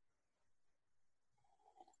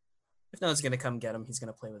 If no one's gonna come get him, he's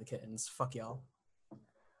gonna play with the kittens. Fuck y'all.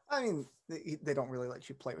 I mean, they don't really let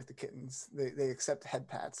you play with the kittens. They accept head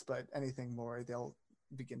pats, but anything more, they'll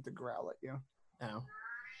begin to growl at you. Oh.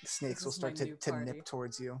 The snakes This will is start my new to party. nip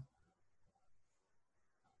towards you.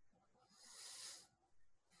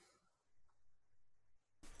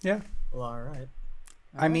 Yeah. Well, alright.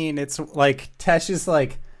 I mean, it's like Tesh is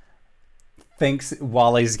like thinks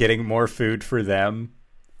Wally's getting more food for them,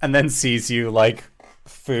 and then sees you like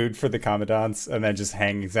food for the commandants, and then just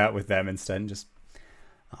hangs out with them instead. And just,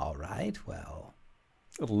 all right, well,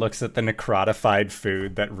 looks at the necrotified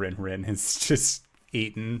food that Rin has just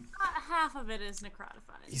eaten. Half of it is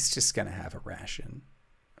necrotified. He's just gonna have a ration.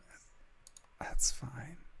 That's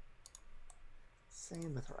fine.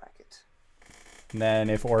 Same with Racket. And then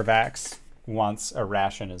if Orvax wants a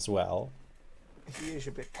ration as well, He is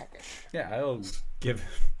a bit peckish. yeah, I'll give.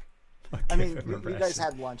 I mean, him a you guys ration.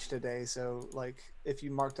 had lunch today, so like if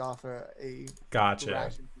you marked off a Gotcha.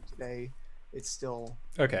 ration for today, it still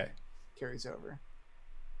Okay. carries over.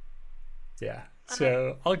 Yeah.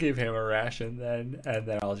 So I'll give him a ration then, and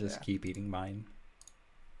then I'll just Yeah. keep eating mine.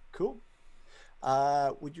 Cool.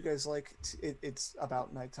 Would you guys like to, it's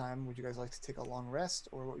about nighttime. Would you guys like to take a long rest,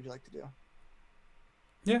 or what would you like to do?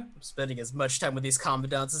 Yeah. I'm spending as much time with these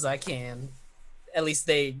commandants as I can. At least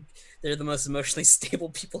they're the most emotionally stable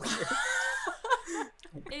people here.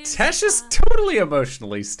 Tesh is totally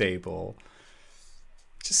emotionally stable,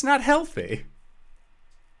 just not healthy.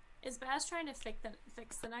 Is Baz trying to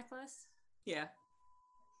fix the necklace? Yeah.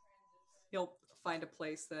 He'll find a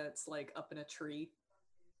place that's like up in a tree,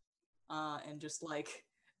 and just like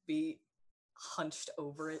be hunched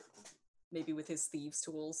over it, maybe with his thieves'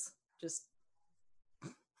 tools, just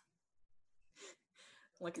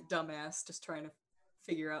like a dumbass, just trying to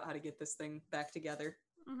figure out how to get this thing back together.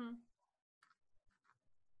 Mm-hmm.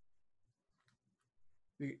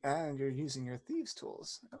 And you're using your thieves'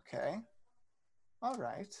 tools. Okay. All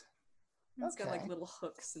right. It's got like Okay. little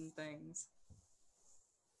hooks and things.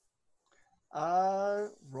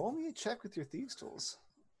 Roll me a check with your thieves' tools.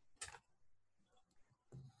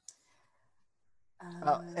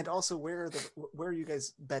 And also, where are you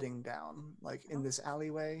guys bedding down? Like in this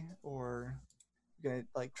alleyway, or you're gonna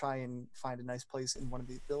like try and find a nice place in one of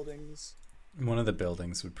these buildings? One of the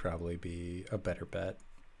buildings would probably be a better bet.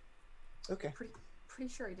 Okay. Pretty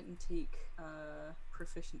sure I didn't take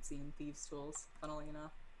proficiency in thieves' tools, funnily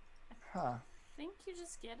enough. Huh. I think you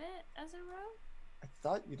just get it as a rogue. I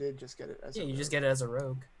thought you did just get it as Yeah, a you just rogue. get it as a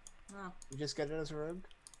rogue. Oh, You just get it as a rogue?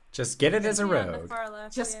 Just get it as a Yeah, on the rogue. far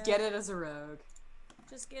left. just yeah. get it as a rogue.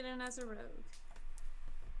 Just get in as a rogue.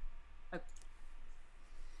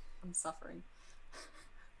 I'm suffering.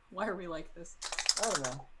 Why are we like this? I don't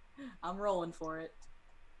know. I'm rolling for it.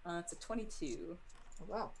 It's a 22. Oh,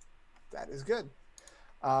 wow. That is good.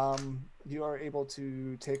 You are able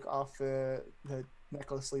to take off the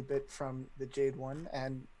necklacely bit from the jade one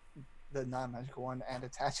and the non-magical one and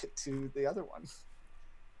attach it to the other one.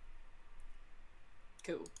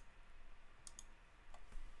 Cool.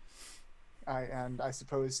 I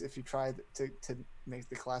suppose if you try to make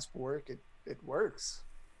the clasp work, it works.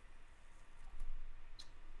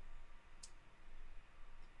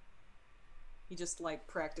 He just like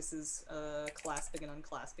practices clasping and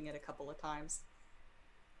unclasping it a couple of times.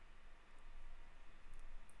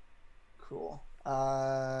 Cool.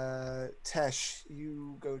 Tesh,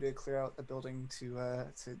 you go to clear out the building to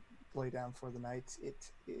lay down for the night.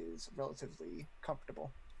 It is relatively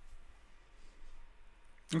comfortable.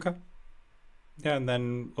 Okay. Yeah, and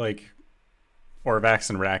then like Orvax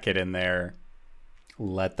and Racket in there.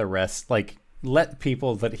 Let the rest let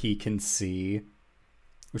people that he can see,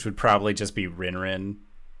 which would probably just be Rin.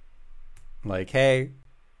 Like, hey,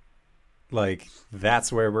 like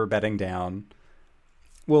that's where we're bedding down.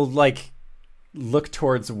 We'll like look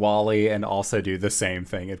towards Wally and also do the same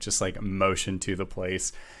thing of just like motion to the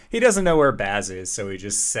place. He doesn't know where Baz is, so he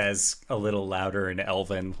just says a little louder in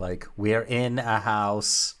Elven, like, we're in a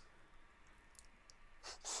house.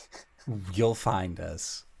 You'll find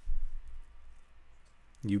us.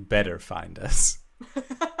 You better find us.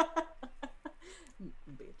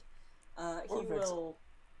 Indeed. Orvex.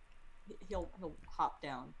 He'll hop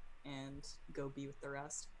down and go be with the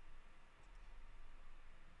rest.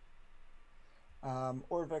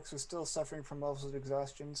 Orvex was still suffering from levels of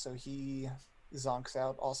exhaustion, so he zonks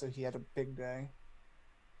out. Also, he had a big day.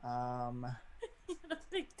 He had a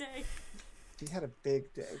big day. He had a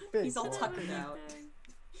big day. Big He's all day. tuckered out.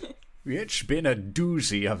 It's been a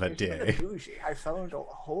doozy of a It's been a day. doozy. I fell into a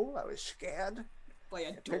hole. I was scared. By a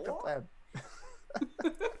I picked up door?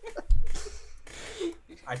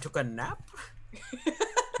 I took a nap.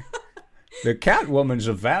 The Catwoman's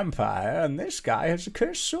a vampire, and this guy has a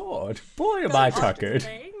cursed sword. Boy, am I tuckered.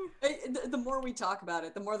 Thing. The more we talk about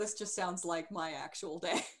it, the more this just sounds like my actual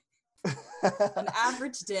day. An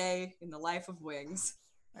average day in the life of Wings.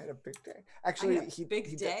 I had a big day. I Actually, had a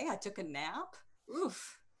big day. I took a nap.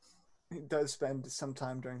 Oof. He does spend some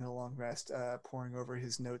time during the long rest poring over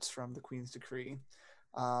his notes from the Queen's Decree.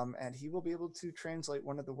 And he will be able to translate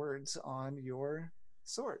one of the words on your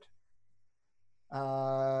sword.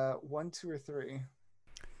 1, 2, or 3?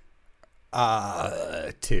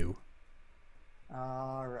 2.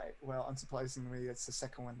 All right. Well, unsurprisingly, it's the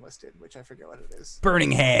second one listed, which I forget what it is.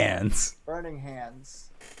 Burning hands. Burning Hands.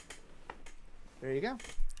 There you go.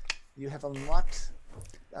 You have unlocked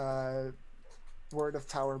Word of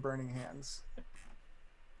Power Burning Hands.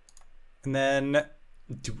 And then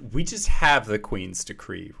we just have the Queen's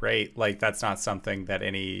Decree, right? Like, that's not something that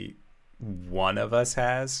any one of us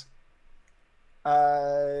has.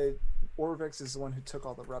 Orvex is the one who took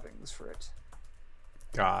all the rubbings for it.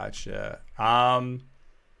 Gotcha. Yeah,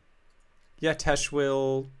 Tesh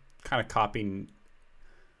will kind of copy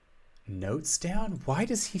notes down. Why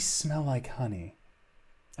does he smell like honey?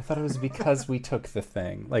 I thought it was because we took the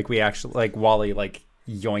thing. Like, we actually, like, Wally, like,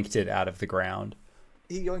 yoinked it out of the ground.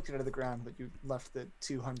 He yoinked it out of the ground, but you left the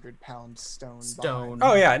 200-pound stone. Stone.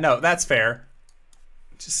 Oh, yeah, no, that's fair.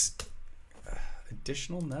 Just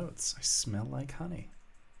additional notes. I smell like honey.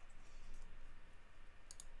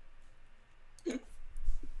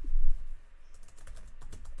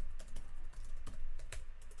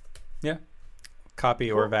 Yeah. Copy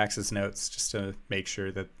Orvax's notes just to make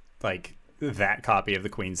sure that, like, that copy of the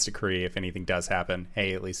Queen's Decree, if anything does happen,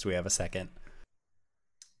 hey, at least we have a second.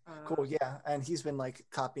 Cool, yeah. And he's been like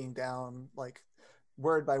copying down like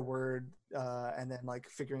word by word, and then like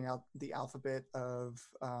figuring out the alphabet of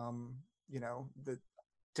the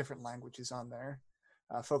different languages on there,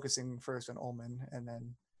 focusing first on Ullman, and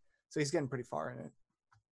then so he's getting pretty far in it.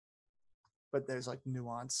 But there's like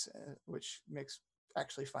nuance, which makes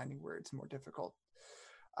actually finding words more difficult.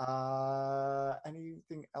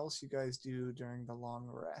 Anything else you guys do during the long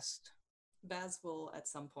rest? Baz will at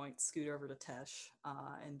some point scoot over to Tesh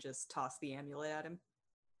and just toss the amulet at him.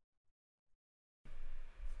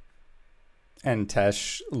 And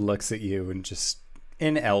Tesh looks at you and just,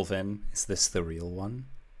 in Elven, is this the real one?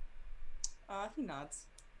 He nods.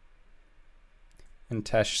 And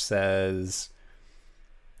Tesh says,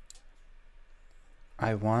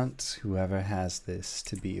 I want whoever has this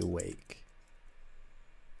to be awake,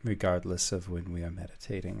 regardless of when we are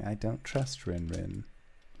meditating. I don't trust Rinrin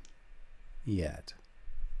yet.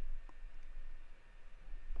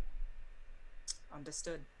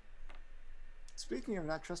 Understood. Speaking of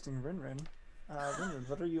not trusting Rinrin,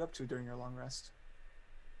 what are you up to during your long rest?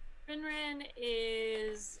 Rinrin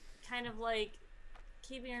is kind of like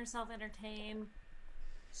keeping herself entertained.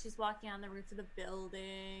 She's walking on the roof of the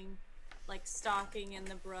building, like stalking in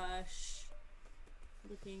the brush,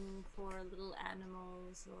 looking for little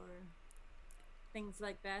animals or things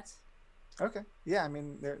like that. Okay. Yeah, I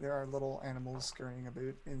mean there are little animals scurrying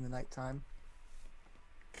about in the nighttime.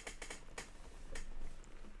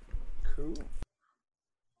 Cool.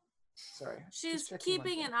 Sorry. She's just checking my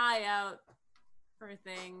keeping phone. an eye out for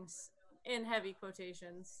things in heavy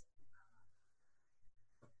quotations.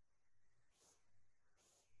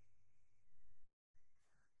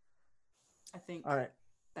 I think All right.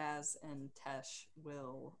 Baz and Tesh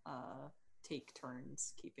will take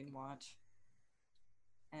turns keeping watch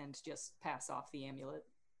and just pass off the amulet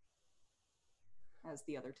as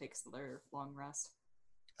the other takes their long rest.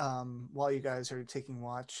 While you guys are taking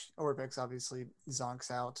watch, Orbex obviously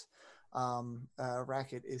zonks out.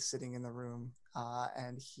 Racket is sitting in the room,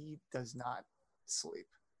 and he does not sleep.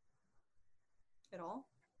 At all?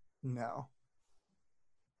 No.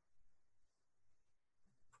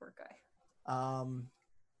 Poor guy.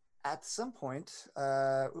 At some point,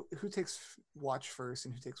 who takes watch first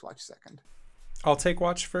and who takes watch second? I'll take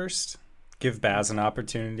watch first. Give Baz an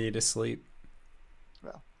opportunity to sleep.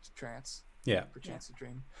 Well, trance. Yeah. For chance to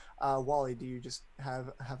dream. Wally, do you just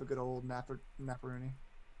have a good old napperoonie?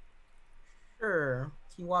 Sure.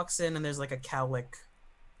 He walks in and there's like a cowlick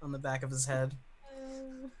on the back of his head.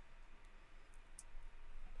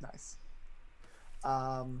 Nice.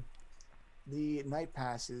 The night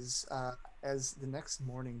passes. as the next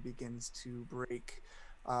morning begins to break,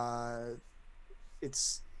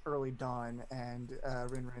 it's early dawn, and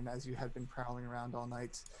Rinrin, as you have been prowling around all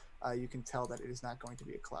night, you can tell that it is not going to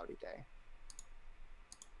be a cloudy day.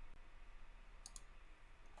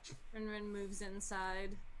 Rinrin moves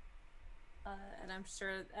inside, and I'm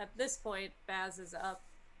sure at this point Baz is up,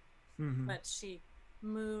 but she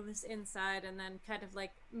moves inside and then kind of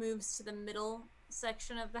like moves to the middle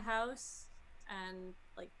section of the house and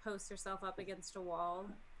like posts herself up against a wall,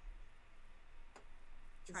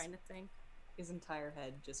 trying to think. His entire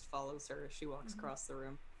head just follows her as she walks across the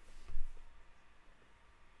room.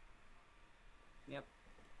 Yep.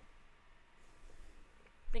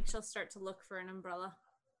 I think she'll start to look for an umbrella.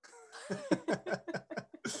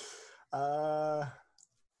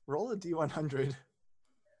 Roll a D100.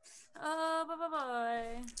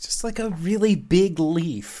 Bye. Just like a really big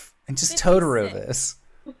leaf. And just Totoro 56. this.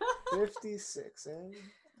 56, eh?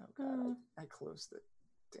 Oh god, I closed it.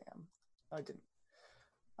 Damn. I didn't.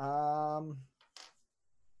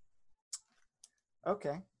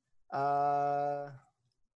 Okay.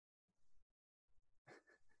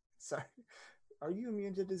 Sorry. Are you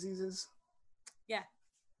immune to diseases? Yeah.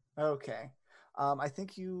 Okay. I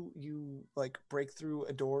think you like break through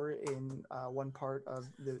a door in one part of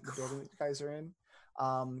the building that you guys are in,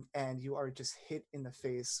 and you are just hit in the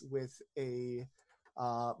face with a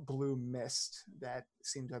blue mist that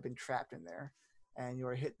seemed to have been trapped in there, and you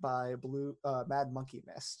are hit by blue mad monkey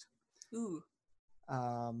mist. Ooh.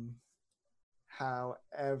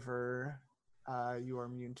 However, you are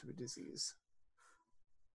immune to a disease.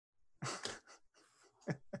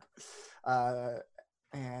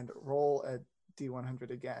 And roll a D100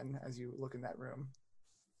 again as you look in that room.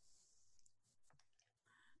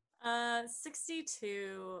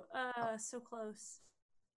 62. So close.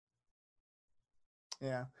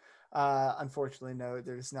 Yeah. Unfortunately, no,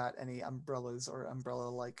 there's not any umbrellas or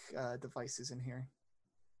umbrella-like devices in here.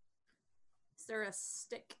 Is there a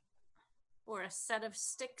stick or a set of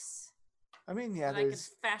sticks I mean, yeah, that I could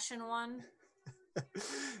there's. fashion one?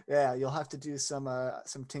 Yeah, you'll have to do some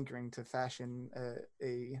tinkering to fashion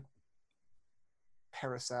a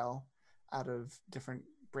parasol out of different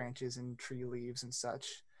branches and tree leaves and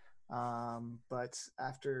such. But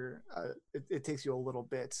after it takes you a little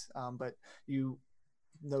bit, but you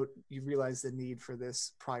realize the need for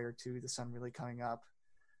this prior to the sun really coming up,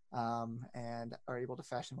 and are able to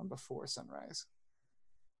fashion one before sunrise.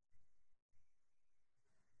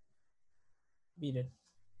 Beat it.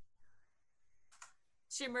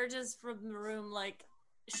 She emerges from the room like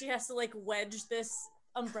she has to like wedge this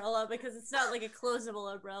umbrella because it's not like a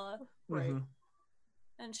closable umbrella. Right.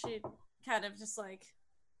 And she kind of just like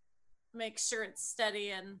makes sure it's steady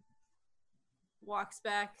and walks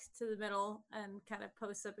back to the middle and kind of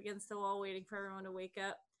posts up against the wall waiting for everyone to wake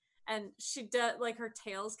up. And she does like her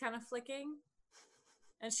tail's kind of flicking.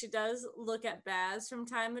 And she does look at Baz from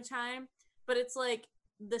time to time, but it's like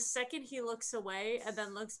the second he looks away and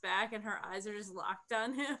then looks back and her eyes are just locked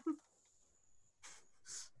on him.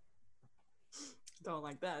 Don't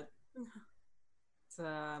like that. It's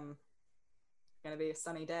gonna be a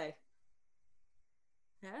sunny day.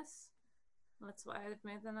 Yes. That's why I've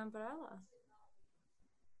made an umbrella.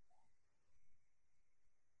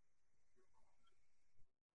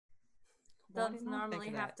 Why Don't didn't I think normally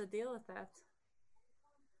of have that? to deal with that.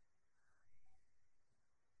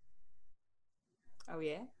 Oh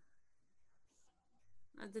yeah?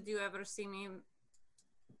 Did you ever see me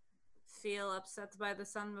feel upset by the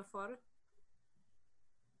sun before?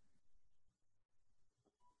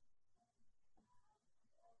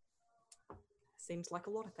 Seems like a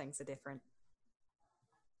lot of things are different.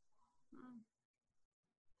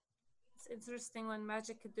 It's interesting when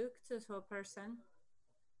magic could do to a person.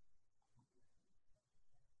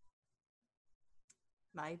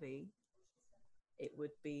 Maybe it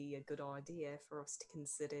would be a good idea for us to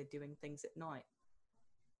consider doing things at night.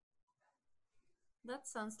 That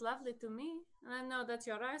sounds lovely to me. And I know that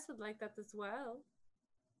your eyes would like that as well.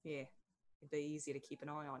 Yeah, it'd be easier to keep an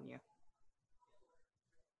eye on you.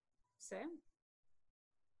 Same.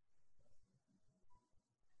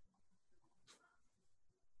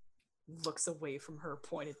 Looks away from her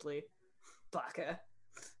pointedly. Baka.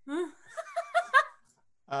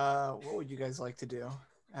 What would you guys like to do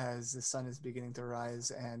as the sun is beginning to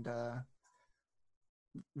rise and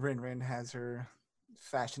Rin has her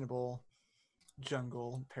fashionable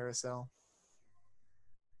jungle parasol?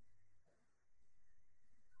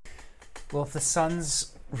 Well, if the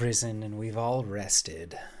sun's risen and we've all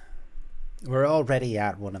rested, we're already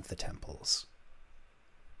at one of the temples.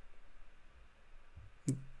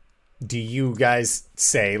 do you guys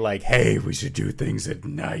say like, "Hey, we should do things at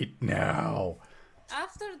night now"?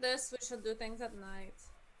 After this, we should do things at night.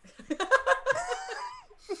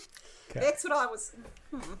 Okay. That's what I was.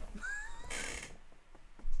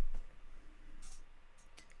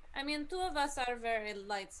 I mean, two of us are very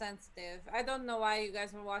light sensitive. I don't know why you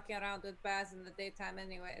guys were walking around with Baz in the daytime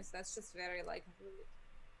anyways. That's just very, like, rude.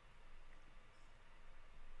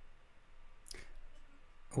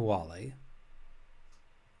 Wally,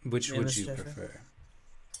 which Yeah, would Miss you Jeffrey? prefer?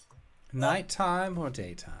 Nighttime or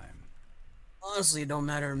daytime? Honestly, it don't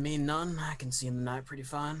matter to me none. I can see in the night pretty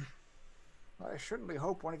fine. I certainly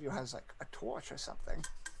hope one of you has like a torch or something.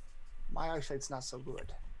 My eyesight's not so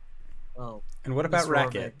good. Well, And what about Miss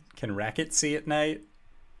Racket? Rorvik. Can Racket see at night?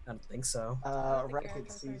 I don't think so. don't think Racket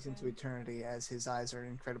Erica's sees into working. eternity as his eyes are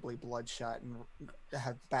incredibly bloodshot and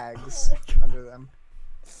have bags under them.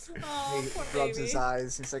 Oh, He poor rubs baby. his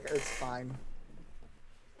eyes. He's like, "It's fine."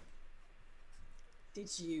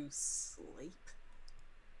 Did you sleep?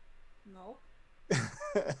 No.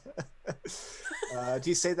 Do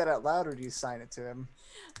you say that out loud or do you sign it to him?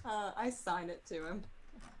 I sign it to him.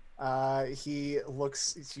 He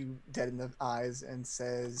looks at you dead in the eyes and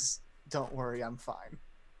says, "Don't worry, I'm fine."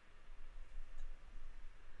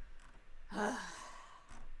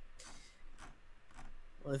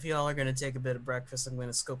 Well, if y'all are gonna take a bit of breakfast, I'm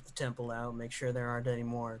gonna scope the temple out, make sure there aren't any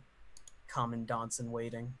more commandants in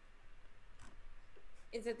waiting.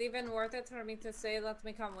 Is it even worth it for me to say, let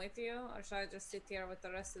me come with you? Or should I just sit here with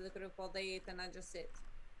the rest of the group while they eat and I just sit?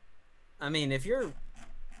 I mean, if you're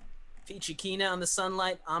peachy keen out in the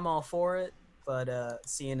sunlight, I'm all for it. But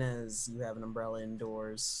seeing as you have an umbrella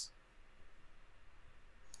indoors,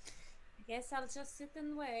 I guess I'll just sit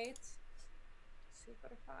and wait.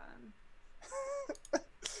 Super fun.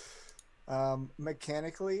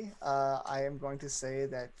 Mechanically, I am going to say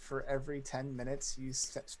that for every 10 minutes you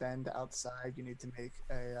spend outside, you need to make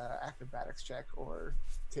a acrobatics check or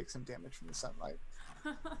take some damage from the sunlight.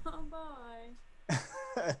 Bye.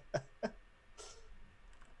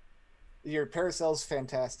 Your parasail's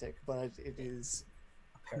fantastic, but it is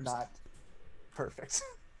parasite. not perfect.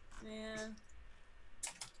 Yeah.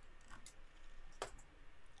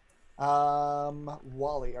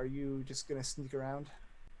 Wally, are you just gonna sneak around?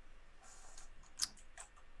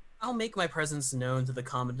 I'll make my presence known to the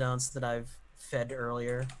commandants that I've fed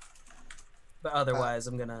earlier. But otherwise,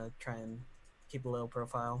 I'm gonna try and keep a low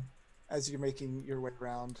profile. As you're making your way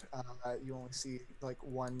around, you only see like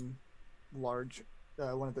one large,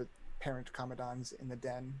 one of the parent commandants in the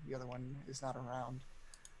den. The other one is not around.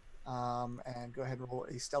 And go ahead and roll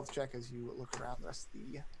a stealth check as you look around the rest of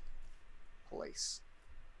the place.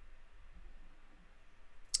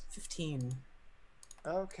 15.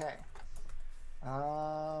 Okay.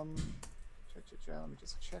 Let me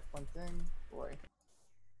just check one thing. Boy.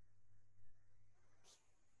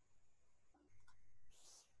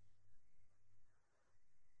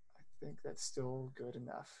 I think that's still good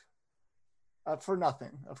enough. For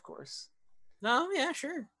nothing, of course. No, yeah,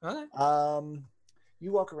 sure. Okay.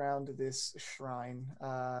 You walk around this shrine.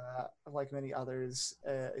 Like many others,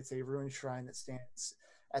 it's a ruined shrine that stands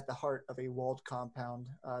at the heart of a walled compound.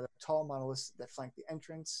 The tall monoliths that flank the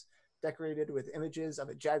entrance, decorated with images of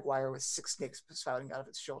a jaguar with 6 snakes spouting out of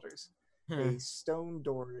its shoulders. A stone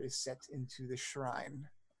door is set into the shrine.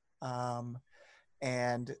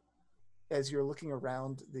 And as you're looking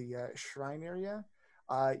around the shrine area,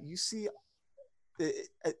 you see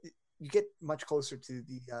you get much closer to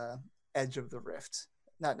the edge of the rift.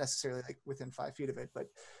 Not necessarily like within 5 feet of it, but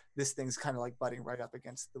this thing's kind of like butting right up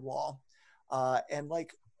against the wall. And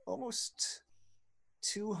like almost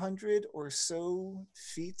 200 or so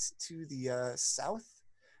feet to the south,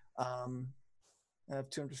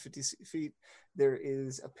 250 feet, there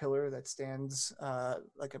is a pillar that stands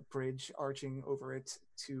like a bridge arching over it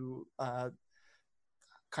to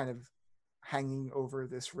kind of hanging over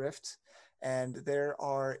this rift. And there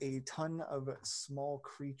are a ton of small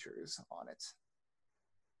creatures on it.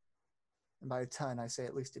 And by a ton, I say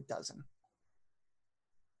at least a dozen.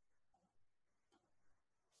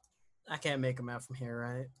 I can't make them out from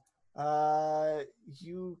here, right?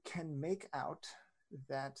 You can make out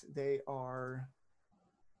that they are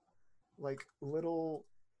like little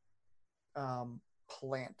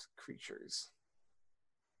plant creatures.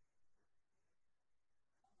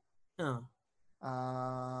 Oh.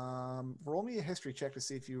 Roll me a history check to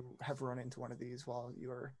see if you have run into one of these while you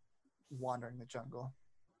are wandering the jungle.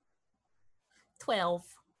 12.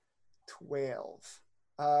 12.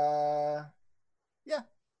 Yeah,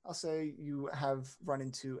 I'll say you have run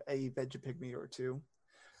into a Vegapygmy or two,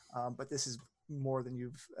 but this is more than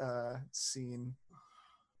you've seen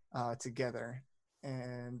together.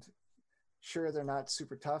 And sure they're not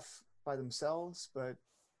super tough by themselves, but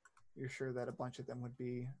you're sure that a bunch of them would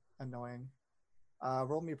be annoying.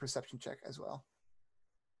 Roll me a perception check as well.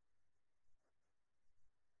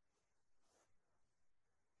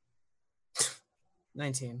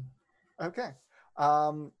 19. Okay.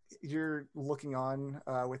 You're looking on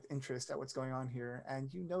with interest at what's going on here,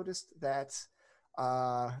 and you noticed that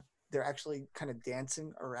they're actually kind of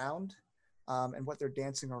dancing around. And what they're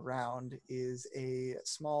dancing around is a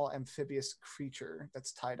small amphibious creature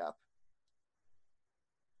that's tied up.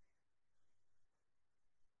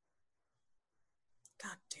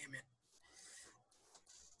 God damn it.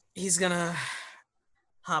 He's gonna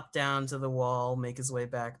hop down to the wall, make his way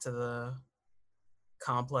back to the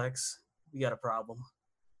complex. We got a problem.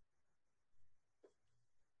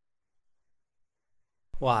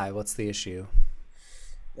 Why? What's the issue?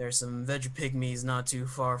 There's some veg pygmies not too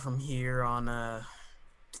far from here on a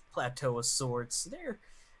plateau of sorts. They're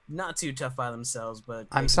not too tough by themselves, but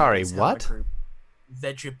I'm they sorry, always have a what? group.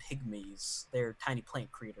 Veg pygmies. They're tiny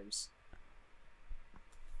plant critters.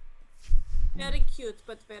 Very cute,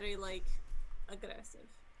 but very like aggressive.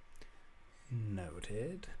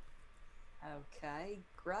 Noted. Okay,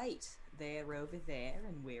 great. They're over there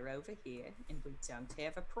and we're over here, and we don't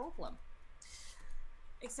have a problem.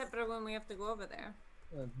 Except for when we have to go over there.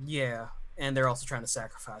 Yeah, and they're also trying to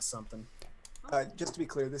sacrifice something. Just to be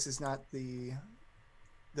clear, this is not the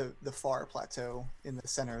far plateau in the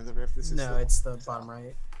center of the rift. This is No, it's the bottom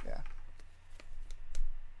right. Yeah.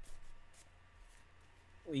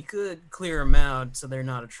 We could clear them out so they're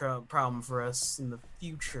not a problem for us in the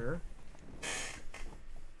future.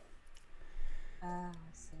 I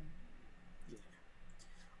see.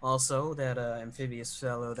 Also, that amphibious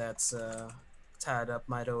fellow that's tied up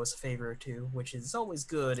might owe us a favor or two, which is always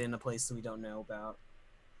good in a place that we don't know about.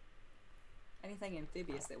 Anything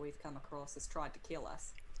amphibious that we've come across has tried to kill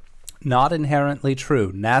us. Not inherently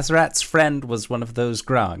true. Nazrat's friend was one of those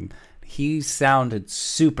grung. He sounded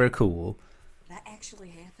super cool. That actually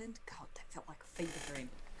happened? God, that felt like a fever dream.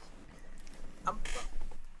 I'm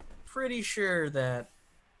pretty sure that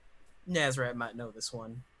Nazrat might know this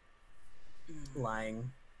one.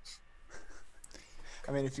 Lying.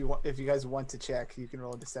 I mean, if you guys want to check, you can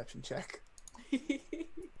roll a deception check.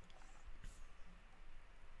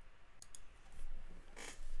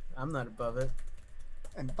 I'm not above it.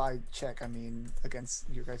 And by check, I mean against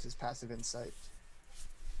your guys' passive insight.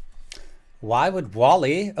 Why would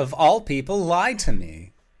Wally, of all people, lie to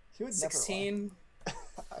me? He would never lie. 16. I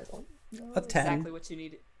don't know. A 10. Exactly what you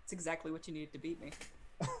need. It's exactly what you needed to beat me.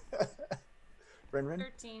 Rin?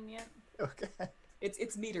 13, yeah. Okay.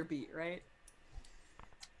 It's meter beat, right?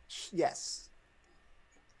 Yes.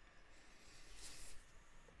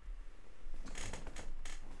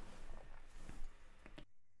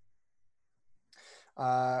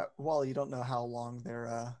 Wally, you don't know how long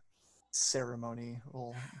their ceremony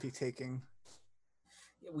will be taking.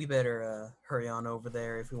 We better hurry on over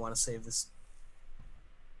there if we want to save this.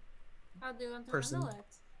 How do you want to Person. handle it?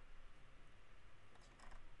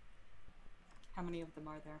 How many of them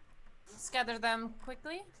are there? Scatter them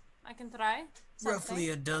quickly. I can try. Roughly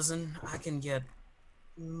a dozen. I can get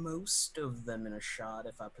most of them in a shot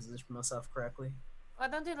if I position myself correctly. Why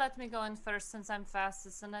don't you let me go in first since I'm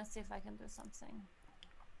fastest and let's see if I can do something.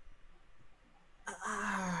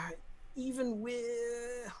 Even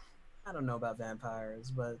with... I don't know about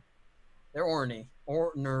vampires, but they're ornery.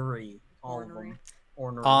 Ornery. All of them.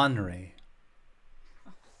 Ornery.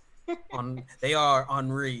 Henri. They are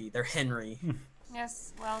Henri. They're Henry.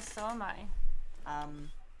 Yes, well, so am I.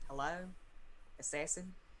 Hello?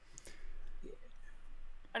 Assassin?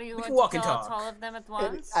 Are you We going can to walk kill and talk. all of them at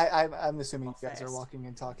once? I'm assuming you How guys are fast? walking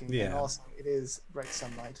and talking. And Yeah. also, it is bright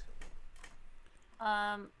sunlight.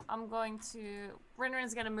 I'm going to...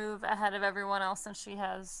 Rinrin's going to move ahead of everyone else since she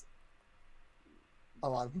has A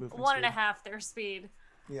lot of movement. 1.5 their speed.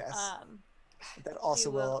 Yes. Um, That also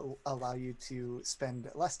you will allow you to spend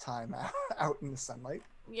less time out in the sunlight.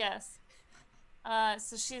 yes.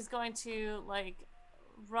 So she's going to, like,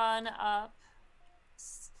 run up,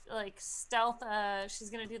 like, stealth. She's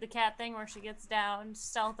going to do the cat thing where she gets down,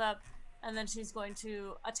 stealth up, and then she's going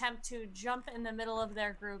to attempt to jump in the middle of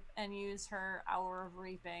their group and use her Hour of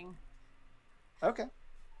Reaping. Okay.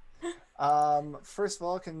 First of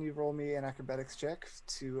all, can you roll me an acrobatics check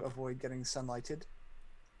to avoid getting sunlighted?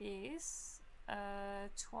 Yes.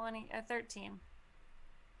 13.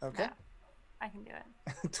 Okay. Yeah, I can do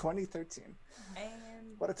it. 2013. And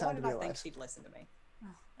What a time why to did be I think alive. she'd listen to me?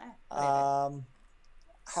 Whatever.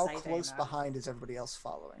 How Say they close know. behind is everybody else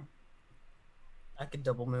following? I could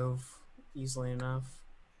double move easily enough.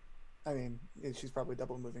 I mean, she's probably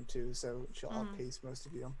double moving too, so she'll outpace most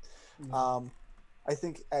of you. Yeah. I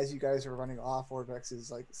think as you guys are running off, Orbex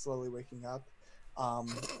is like slowly waking up,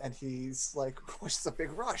 and he's like, "What's the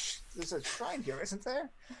big rush? There's a shrine here, isn't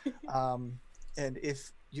there?" And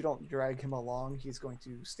if you don't drag him along, he's going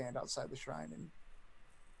to stand outside the shrine and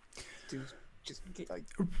do just like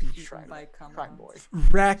be shrine boy.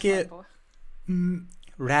 Racket,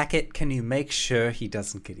 Racket, can you make sure he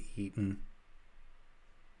doesn't get eaten?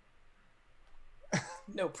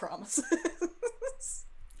 No promises.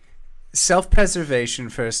 Self-preservation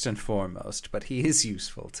first and foremost, but he is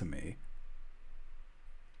useful to me.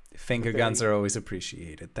 Finger guns are always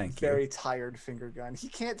appreciated. Thank you. Very tired finger gun. He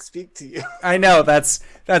can't speak to you. I know, that's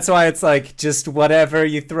why it's like just whatever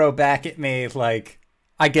you throw back at me, like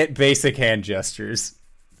I get basic hand gestures.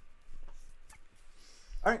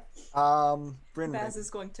 All right. Bryn. Baz is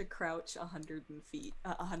going to crouch 150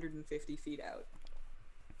 feet out.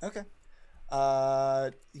 Okay.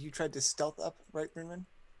 You tried to stealth up, right, Brynman?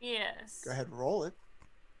 Yes. Go ahead, roll it.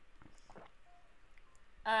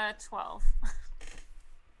 12.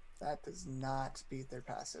 That does not beat their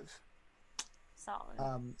passive. Solid.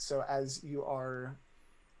 So as you are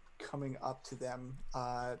coming up to them,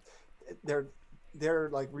 they're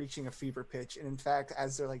like reaching a fever pitch, and in fact,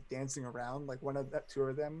 as they're like dancing around, like two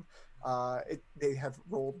of them, they have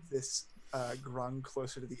rolled this grung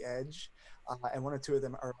closer to the edge, and one or two of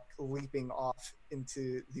them are like leaping off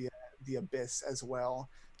into the abyss as well.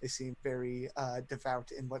 They seem very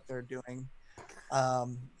devout in what they're doing.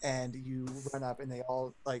 And you run up and they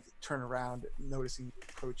all like turn around noticing you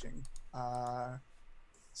approaching.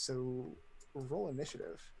 So roll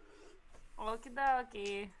initiative. Okie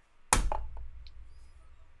dokie.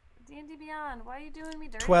 D&D Beyond, why are you doing me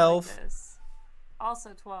dirty 12. like this?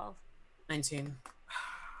 Also 12. 19.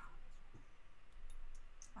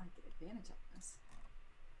 I get advantage on this.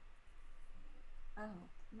 Oh,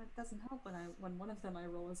 that doesn't help when one of them I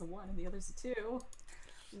roll as a 1 and the other's a 2.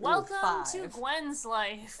 Welcome to 5. Gwen's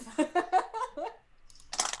life.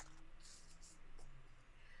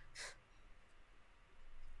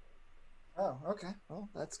 Oh, okay. Well,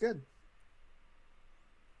 that's good.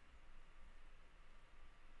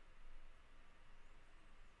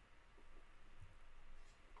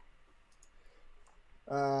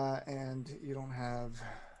 And you don't have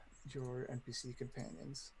your NPC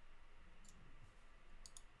companions.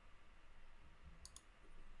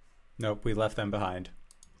 Nope, we left them behind.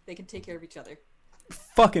 They can take care of each other.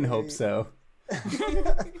 Fucking hope so.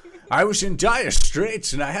 I was in dire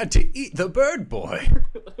straits and I had to eat the bird boy.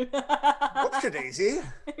 Whoopsie daisy.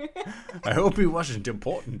 I hope he wasn't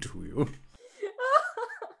important to you.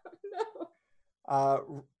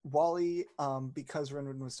 No. Wally, because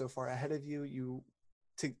Renwin was so far ahead of you,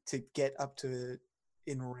 to get up to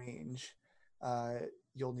in range,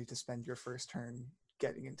 you'll need to spend your first turn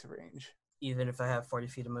getting into range. Even if I have 40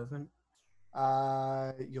 feet of movement?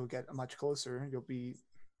 You'll get much closer. You'll be.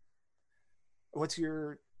 What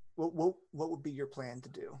would be your plan to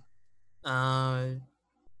do?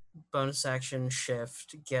 Bonus action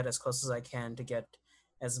shift, get as close as I can to get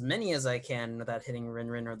as many as I can without hitting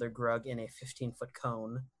Rinrin or the Grug in a 15-foot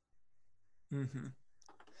cone. Mm-hmm.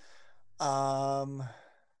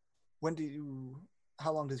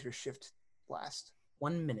 How long does your shift last?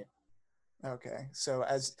 1 minute. Okay, so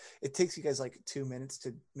as it takes you guys like 2 minutes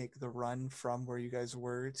to make the run from where you guys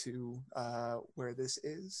were to where this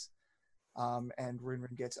is, and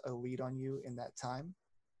Rinrin gets a lead on you in that time.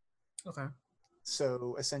 Okay.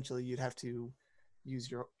 So essentially, you'd have to use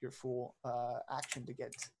your full action to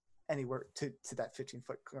get anywhere to that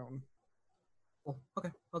 15-foot cone. Cool. Okay,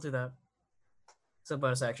 I'll do that. So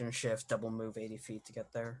bonus action shift, double move 80 feet to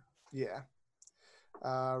get there. Yeah.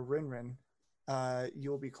 Rinrin,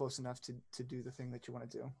 you'll be close enough to do the thing that you want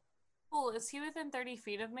to do. Cool. Is he within 30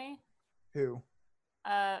 feet of me? Who?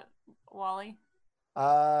 Wally.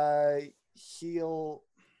 He'll.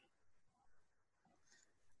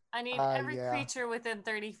 I need every yeah. creature within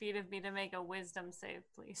 30 feet of me to make a wisdom save,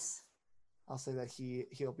 please. I'll say that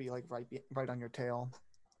he'll be like right on your tail.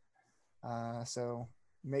 So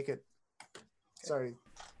make it. Sorry,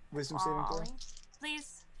 wisdom saving throw. Wally.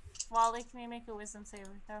 Please. Wally, can you make a wisdom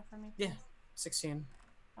saving throw for me? Yeah, 16.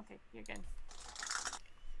 Okay, you're good.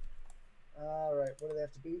 All right, what do they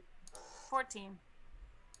have to beat? 14.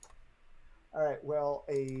 All right, well,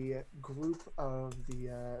 a group of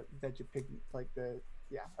the Vegapig,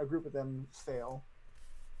 a group of them fail,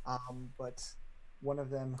 but one of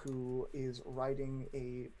them who is riding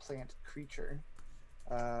a plant creature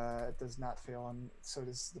does not fail, and so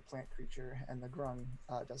does the plant creature, and the grung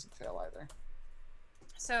doesn't fail either.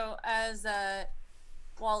 So as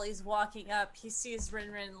Wally's walking up, he sees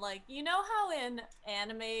Rinrin, like, you know how in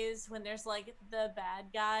animes when there's like the bad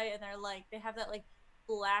guy and they're like, they have that like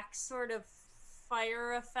black sort of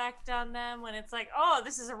fire effect on them when it's like, oh,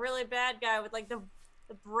 this is a really bad guy with like the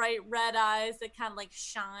bright red eyes that kind of like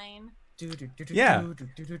shine. Yeah. Do.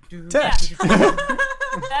 Tesh.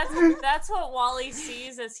 That's what Wally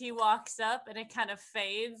sees as he walks up, and it kind of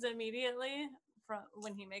fades immediately from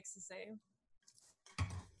when he makes the save.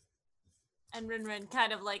 And Rinrin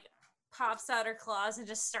kind of like pops out her claws and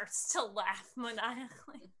just starts to laugh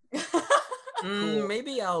maniacally.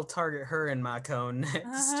 Maybe I'll target her in my cone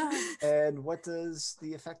next. And what does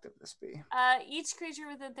the effect of this be? Each creature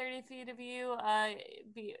within 30 feet of you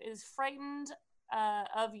is frightened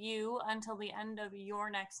of you until the end of your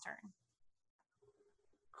next turn.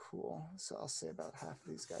 Cool. So I'll say about half of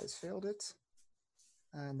these guys failed it.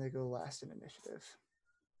 And they go last in initiative.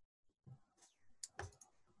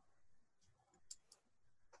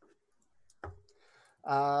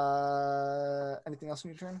 Anything else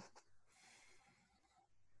on your turn?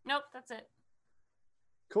 Nope, that's it.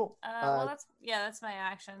 Cool. Well, that's my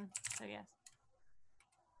action. So yes.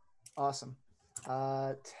 Awesome.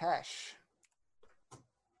 Tesh.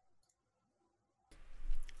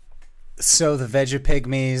 So the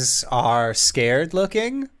Vegapygmies are scared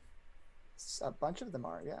looking? A bunch of them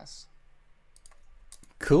are, yes.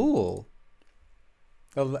 Cool.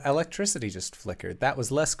 The electricity just flickered. That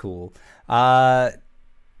was less cool. Tesh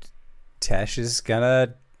is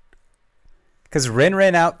gonna... Because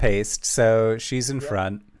Rinrin outpaced, so she's in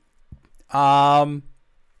front.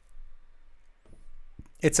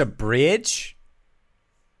 It's a bridge?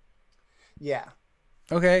 Yeah.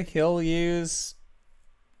 Okay, he'll use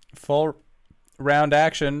full round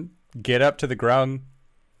action, get up to the grung.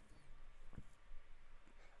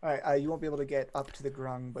 All right. You won't be able to get up to the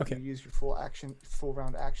grung, but Okay. you use your full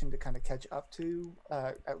round action to kind of catch up to,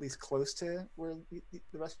 at least close to where the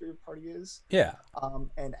rest of your party is. Yeah.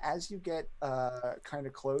 And as you get kind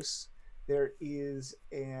of close, there is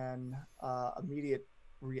an immediate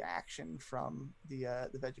reaction from the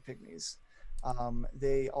Vegapygmies.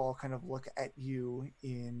 They all kind of look at you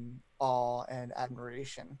in awe and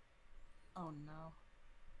admiration. Oh no.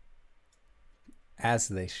 As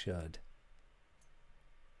they should.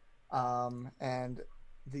 And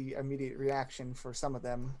the immediate reaction for some of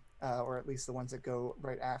them, or at least the ones that go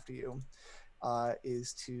right after you,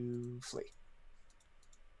 is to flee.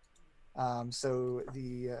 So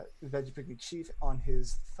the Vegapygmy chief on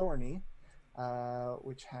his Thorny,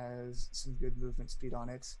 which has some good movement speed on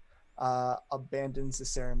it, abandons the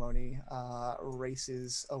ceremony,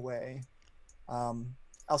 races away.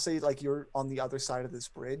 I'll say like you're on the other side of this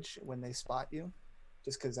bridge when they spot you,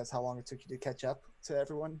 just because that's how long it took you to catch up to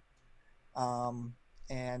everyone.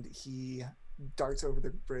 And he darts over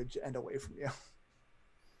the bridge and away from you.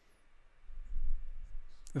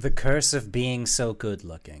 The curse of being so good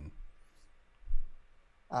looking.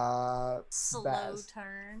 Slow Baz.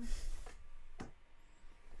 turn.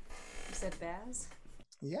 You said Baz?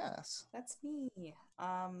 Yes. That's me.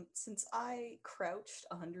 Since I crouched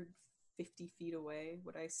 150 feet away,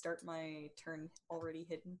 would I start my turn already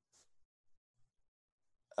hidden?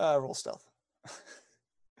 Roll stealth.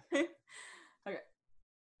 Okay.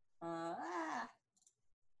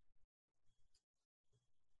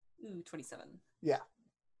 Ooh, 27. Yeah.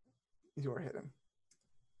 You are hidden.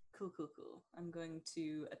 Cool. I'm going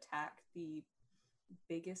to attack the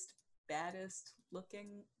biggest, baddest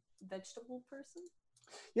looking vegetable person.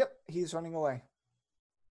 Yep, he's running away.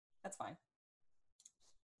 That's fine.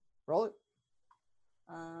 Roll it.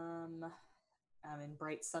 I'm in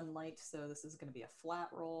bright sunlight, so this is going to be a flat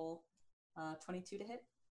roll. 22 to hit.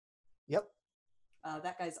 Yep.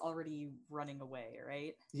 That guy's already running away,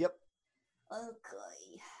 right? Yep.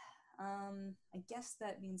 Okay. I guess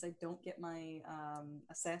that means I don't get my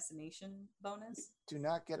assassination bonus. Do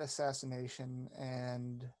not get assassination,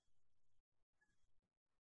 and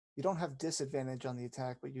you don't have disadvantage on the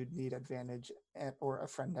attack, but you'd need advantage or a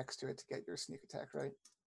friend next to it to get your sneak attack, right?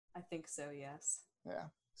 I think so, yes. Yeah.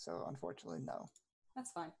 So unfortunately, no.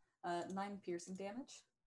 That's fine. 9 piercing damage.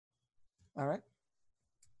 All right.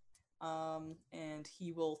 And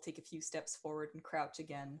he will take a few steps forward and crouch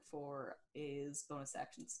again for his bonus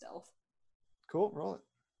action stealth. Cool. Roll it.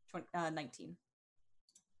 19.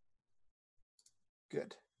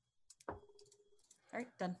 Good. All right,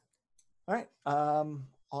 done. All right.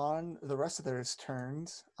 On the rest of their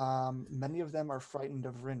turns, many of them are frightened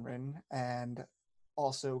of Rinrin and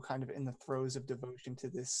also kind of in the throes of devotion to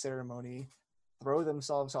this ceremony, throw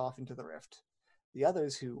themselves off into the rift. The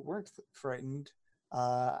others who weren't frightened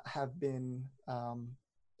have been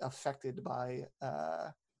affected by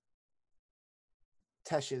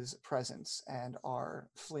Tesh's presence and are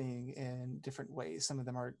fleeing in different ways. Some of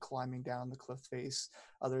them are climbing down the cliff face.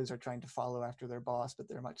 Others are trying to follow after their boss, but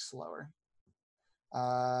they're much slower.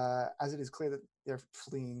 As it is clear that they're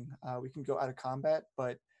fleeing, we can go out of combat,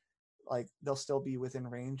 but like they'll still be within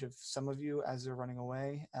range of some of you as they're running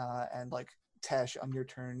away. And like Tesh, on your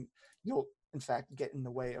turn, you'll in fact get in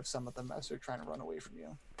the way of some of them as they're trying to run away from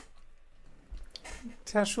you.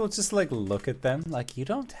 Tesh will just like look at them like, you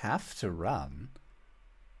don't have to run.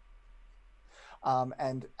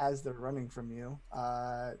 And as they're running from you,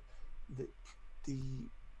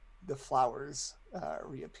 the flowers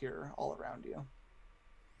reappear all around you.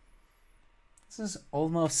 This is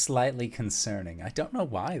almost slightly concerning. I don't know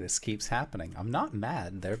why this keeps happening. I'm not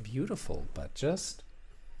mad. They're beautiful, but just...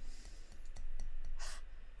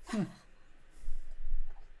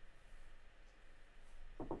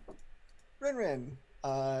 Rin,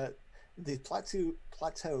 the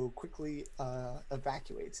plateau quickly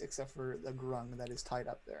evacuates, except for the grung that is tied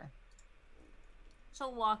up there.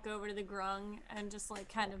 She'll walk over to the grung and just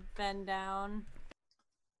like kind of bend down,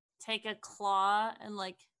 take a claw and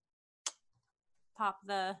like pop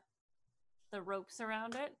the ropes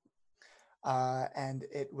around it. And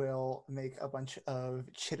it will make a bunch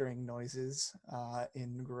of chittering noises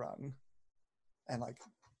in grung and like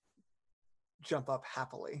jump up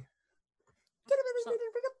happily.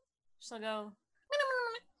 She'll go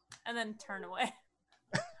and then turn away.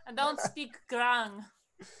 And don't speak grung.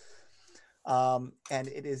 And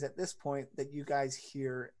it is at this point that you guys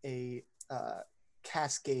hear a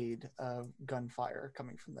cascade of gunfire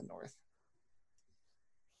coming from the north.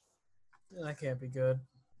 That can't be good.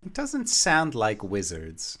 It doesn't sound like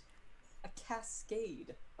wizards. A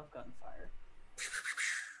cascade of gunfire.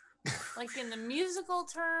 Like in the musical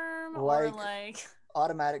term, Like- or like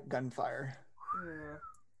Automatic gunfire. Ugh.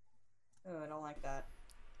 Oh, I don't like that.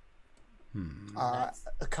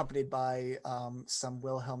 Accompanied by some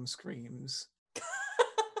Wilhelm screams.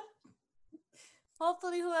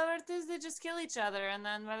 hopefully whoever it is, they just kill each other, and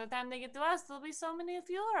then by the time they get to us, there'll be so many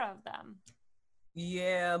fewer of them.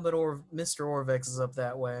 Yeah, but Mr. Orvex is up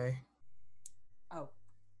that way. Oh,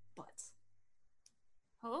 but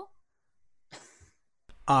Who?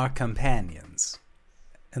 Our companions.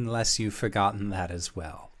 Unless you've forgotten that as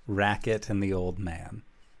well. Racket and the old man.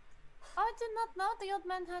 I did not know the old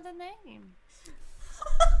man had a name.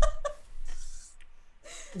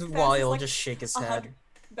 Wally will like just shake his 100 head.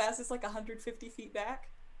 Baz is like 150 feet back.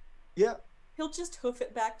 Yeah. He'll just hoof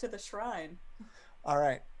it back to the shrine. All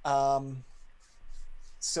right.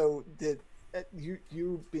 So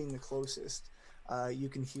you being the closest, you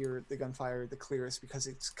can hear the gunfire the clearest because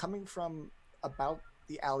it's coming from about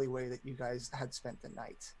the alleyway that you guys had spent the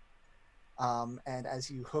night. And as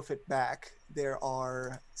you hoof it back, there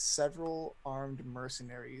are several armed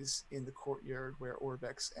mercenaries in the courtyard where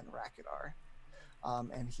Orvex and Racket are.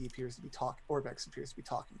 And he appears to be Orvex appears to be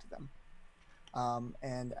talking to them.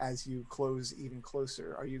 And as you close even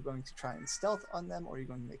closer, are you going to try and stealth on them, or are you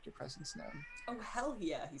going to make your presence known? Oh, hell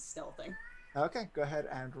yeah, he's stealthing. Okay, go ahead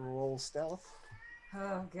and roll stealth.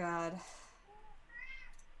 Oh, God.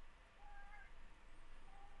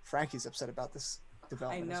 Frankie's upset about this I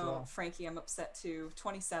development as know, well. Frankie, I'm upset too.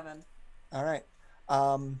 27. All right.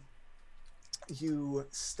 You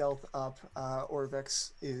stealth up.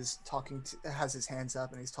 Orvex is has his hands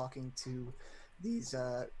up, and he's talking to these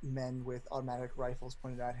men with automatic rifles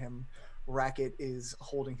pointed at him. Racket is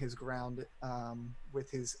holding his ground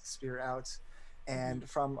with his spear out. And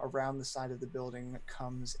from around the side of the building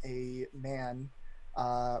comes a man,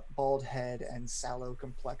 bald head and sallow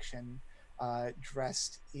complexion,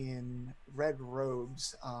 dressed in red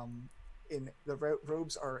robes.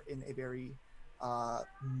 Robes are in a very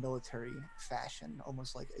military fashion,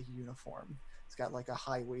 almost like a uniform. It's got like a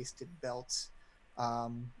high-waisted belt.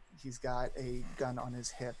 He's got a gun on his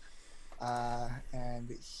hip, and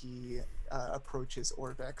he approaches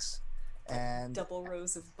Orvex. And Double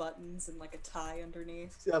rows of buttons and like a tie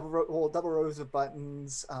underneath. double rows of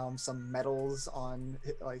buttons, some medals on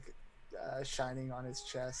shining on his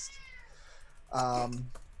chest.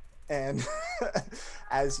 And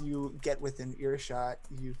as you get within earshot,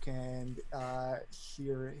 you can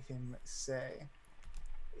hear him say,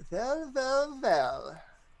 Well,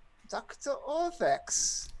 Dr.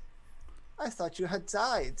 Orvex, I thought you had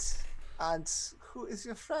died. And who is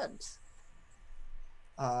your friend?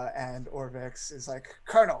 And Orvex is like,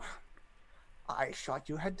 Colonel, I thought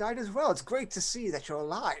you had died as well. It's great to see that you're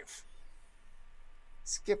alive.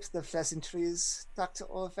 Skip the pleasantries, Dr.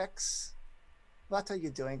 Orvex. What are you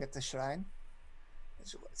doing at the shrine?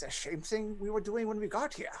 It's the same thing we were doing when we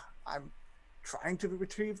got here. I'm trying to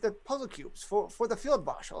retrieve the puzzle cubes for the field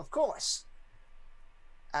marshal, of course.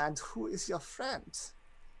 And who is your friend?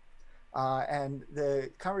 And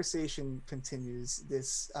the conversation continues.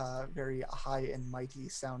 This very high and mighty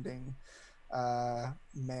sounding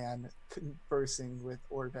man conversing with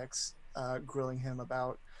Orvex, grilling him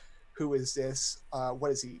about who is this?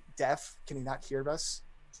 What is he? Deaf? Can he not hear us?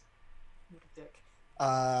 What a dick.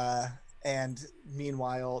 And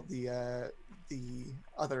meanwhile, the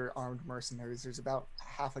other armed mercenaries, there's about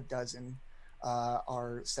half a dozen,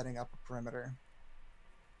 are setting up a perimeter.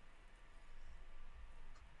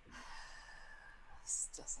 This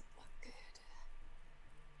doesn't look good.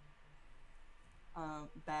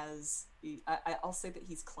 Baz, I'll say that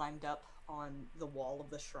he's climbed up on the wall of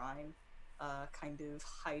the shrine, kind of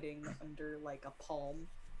hiding under like a palm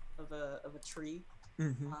of a tree.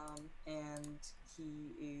 Mm-hmm. And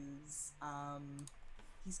he is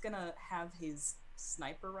he's gonna have his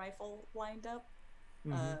sniper rifle lined up,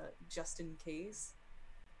 just in case.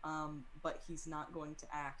 But he's not going to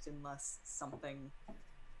act unless something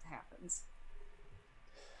happens.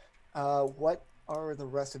 What are the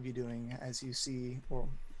rest of you doing as you see, or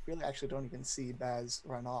really actually don't even see Baz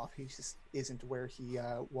run off? He just isn't where he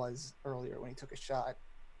was earlier when he took a shot.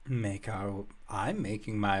 I'm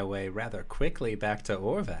making my way rather quickly back to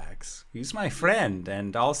Orvax. He's my friend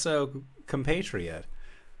and also compatriot.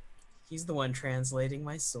 He's the one translating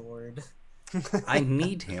my sword. I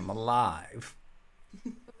need him alive.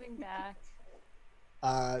 Moving back.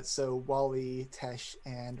 So Wally, Tesh,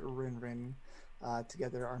 and Rinrin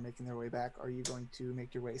together are making their way back. Are you going to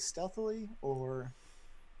make your way stealthily or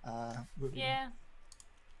moving? Yeah.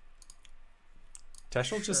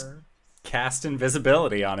 Tesh will just cast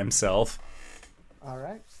invisibility on himself. All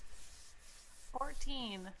right.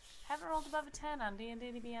 14. Haven't rolled above a 10 on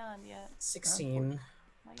D&D Beyond yet. 16.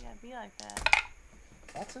 Why you gotta be like that?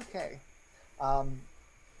 That's okay.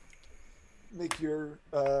 Make your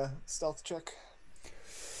stealth check.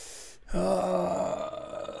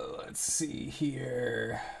 Let's see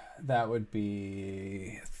here. That would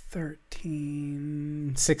be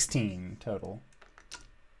 13, 16 total.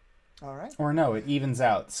 All right. Or no, it evens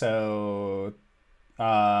out. So,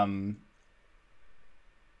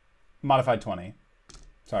 modified 20.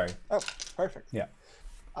 Sorry. Oh, perfect. Yeah.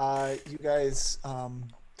 You guys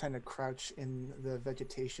kind of crouch in the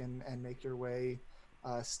vegetation and make your way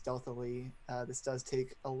stealthily. This does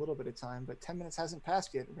take a little bit of time, but 10 minutes hasn't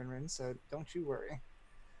passed yet, Rinrin, so don't you worry.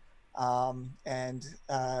 And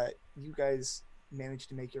you guys managed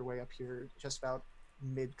to make your way up here just about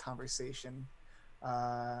mid-conversation.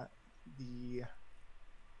 The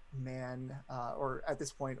man, or at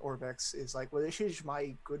this point, Orvex is like, well, this is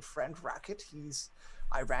my good friend Rocket.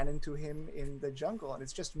 I ran into him in the jungle, and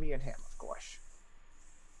it's just me and him, of course.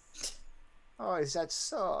 Oh, is that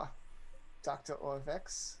so, Dr.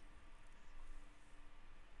 Orvex?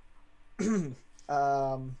 And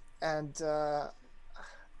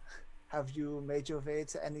have you made your way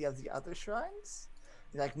to any of the other shrines?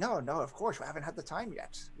 He's like, no, of course, we haven't had the time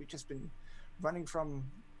yet. We've just been running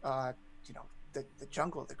from, the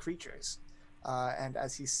jungle, the creatures. And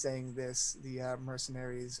as he's saying this, the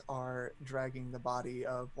mercenaries are dragging the body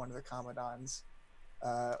of one of the commandants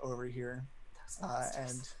over here,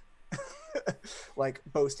 and like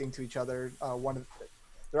boasting to each other.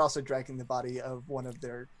 They're also dragging the body of one of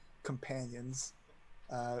their companions,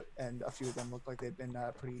 and a few of them look like they've been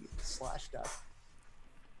pretty slashed up.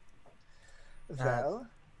 Well,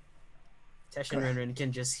 Tesh and Rinrin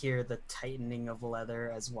can just hear the tightening of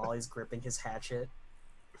leather as Wally's gripping his hatchet.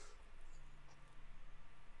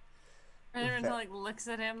 And everyone like looks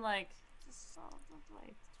at him like, just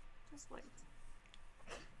wait.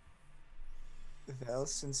 well,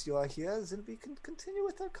 since you are here, then we can continue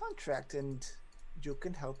with our contract, and you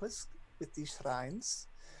can help us with these shrines.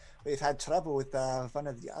 We've had trouble with one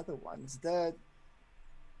of the other ones, the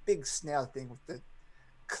big snail thing with the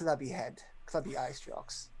clubby head, clubby eye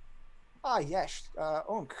stalks. Ah, yes,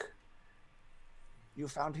 Unk. You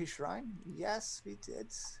found his shrine? Yes, we did.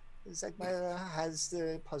 Zegmyra has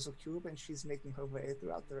the puzzle cube, and she's making her way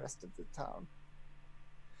throughout the rest of the town.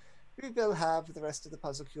 We will have the rest of the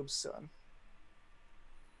puzzle cubes soon.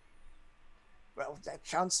 Well, that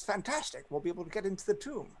sounds fantastic. We'll be able to get into the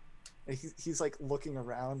tomb. And he's like looking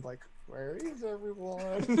around, like, where is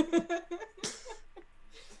everyone?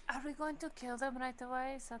 Are we going to kill them right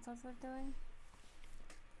away? Is that what we're doing?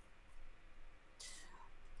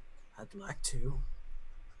 I'd like to.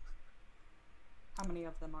 How many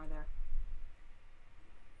of them are there?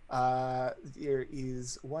 There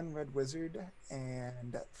is one red wizard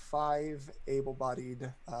and 5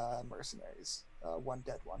 able-bodied mercenaries. One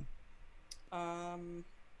dead one.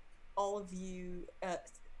 All of you,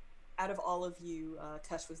 out of all of you,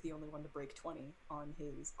 Tesh was the only one to break 20 on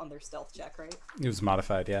their stealth check, right? It was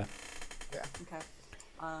modified, yeah. Okay.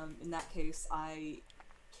 In that case, I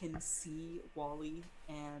can see Wally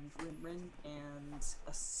and Rinrin and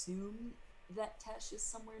assume that Tesh is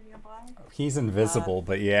somewhere nearby. He's invisible,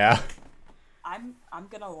 but yeah. I'm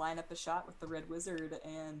gonna line up a shot with the Red Wizard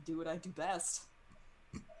and do what I do best.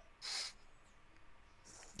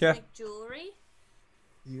 Yeah. Like jewelry?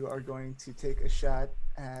 You are going to take a shot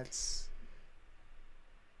at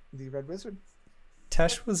the Red Wizard.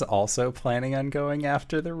 Tesh was also planning on going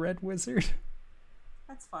after the Red Wizard.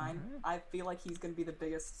 That's fine. I feel like he's gonna be the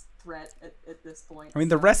biggest threat at this point. I mean,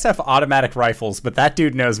 the rest have automatic rifles, but that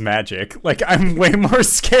dude knows magic. Like, I'm way more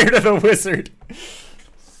scared of the wizard.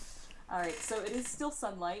 Alright, so it is still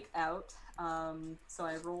sunlight out. So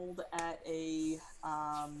I rolled at a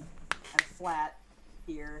flat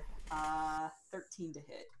here. 13 to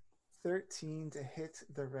hit. 13 to hit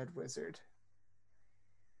the Red Wizard.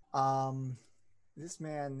 This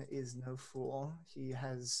man is no fool. He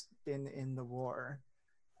has been in the war,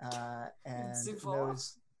 and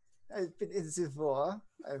knows. I've been in the war.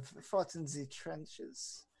 I've fought in the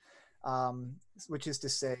trenches, which is to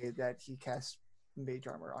say that he casts mage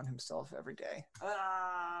armor on himself every day.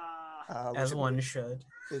 As one should.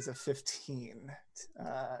 Is a 15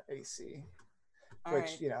 AC, All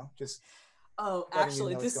which right. just. Oh, letting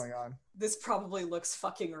actually, you know what's going on. this probably looks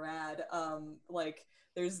fucking rad. Like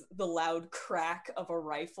there's the loud crack of a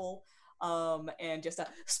rifle, and just a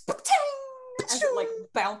spring as it like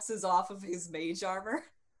bounces off of his mage armor.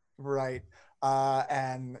 Right.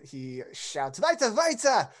 And he shouts, "Weiter,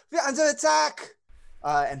 weiter! We're under attack!"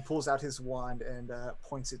 And pulls out his wand and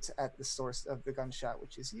points it at the source of the gunshot,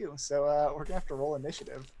 which is you. So we're gonna have to roll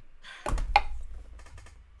initiative.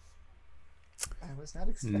 I was not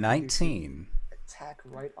expecting 19. you to attack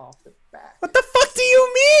right off the bat. What the fuck do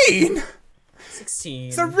you mean? 16.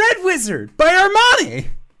 It's a Red Wizard by Armani.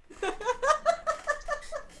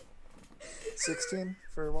 16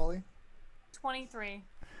 for Wally. 23.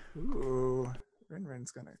 Ooh,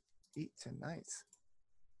 Rinrin's gonna eat tonight.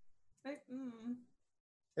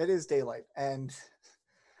 It is daylight, and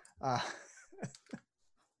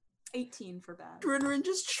 18 for bad. Rinrin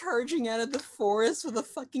just charging out of the forest with a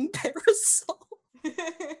fucking parasol.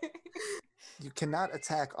 you cannot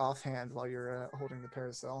attack offhand while you're holding the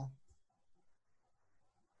parasol.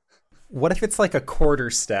 What if it's like a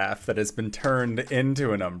quarterstaff that has been turned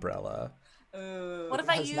into an umbrella? What if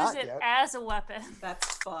It I has use not it yet. as a weapon? That's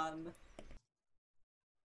fun.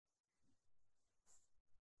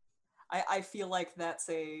 I feel like that's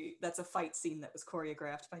a fight scene that was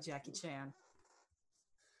choreographed by Jackie Chan.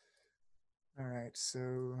 All right,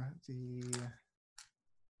 so the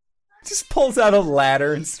Just pulls out a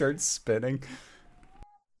ladder and starts spinning.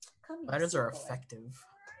 Come here, Ladders are sweet boy. effective.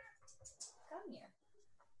 Come here.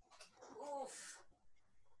 Oof.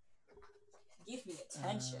 Give me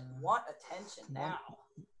attention. Want attention now.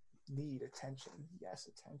 need attention. Yes,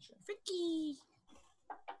 attention. Freaky.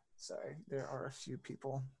 Sorry, there are a few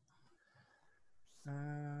people.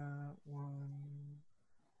 One.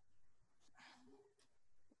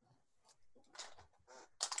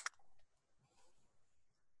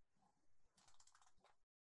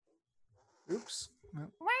 Oops. No.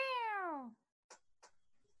 Wow!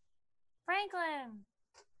 Franklin!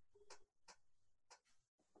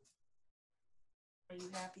 Are you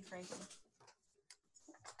happy, Franklin?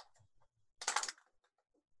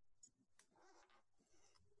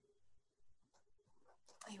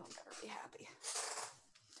 You better be happy.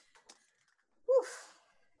 Whew.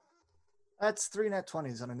 That's 3 nat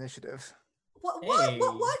 20s on initiative. What? Hey.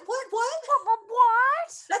 What? What?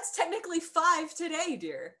 That's technically 5 today,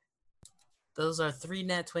 dear. Those are 3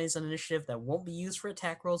 nat 20s on initiative that won't be used for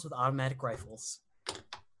attack rolls with automatic rifles.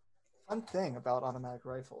 Fun thing about automatic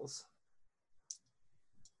rifles.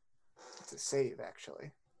 It's a save,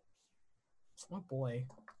 actually. Oh boy.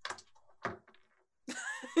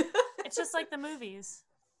 It's just like the movies.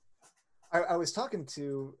 I was talking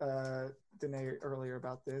to Danae earlier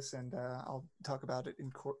about this, and I'll talk about it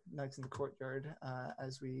in Nights in the Courtyard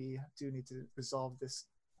as we do need to resolve this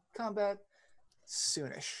combat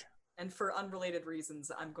soonish. And for unrelated reasons,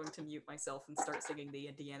 I'm going to mute myself and start singing the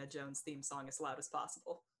Indiana Jones theme song as loud as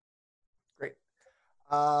possible. Great.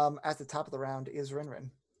 At the top of the round is Rinrin.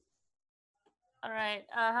 All right.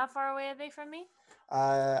 How far away are they from me?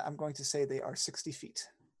 I'm going to say they are 60 feet.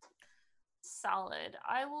 Solid.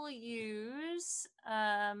 I will use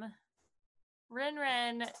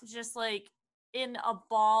Rinrin just like in a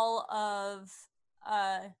ball of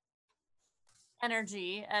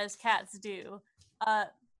energy, as cats do.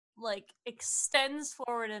 Like extends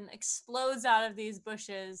forward and explodes out of these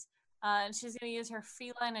bushes And she's gonna use her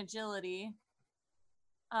feline agility.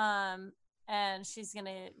 And she's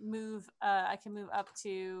gonna move. I can move up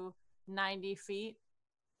to 90 feet.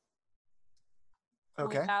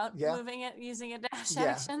 Okay. Without Yeah. moving it using a dash Yeah.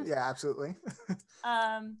 action. Yeah. Absolutely.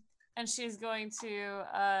 And she's going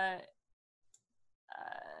to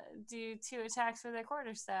do 2 attacks with her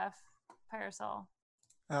quarterstaff parasol.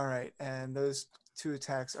 All right. And those 2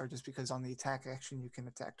 attacks are just because on the attack action you can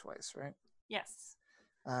attack twice, right? Yes,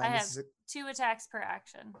 And I this have is 2 attacks per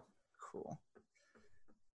action. cool.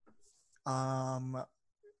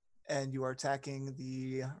 And you are attacking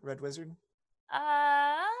the red wizard.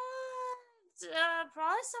 Probably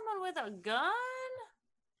someone with a gun.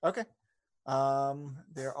 Okay.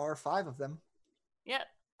 There are 5 of them. Yep.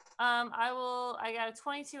 I got a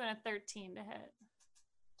 22 and a 13 to hit.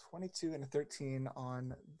 22 and a 13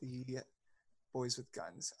 on the boys with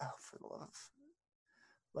guns. Oh, for the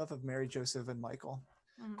love of Mary, Joseph, and Michael.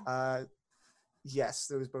 Mhm. Yes,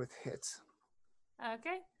 those both hit.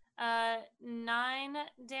 Okay. 9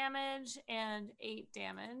 damage and 8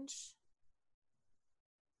 damage.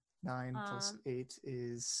 9 plus 8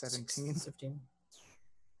 is 17. 15.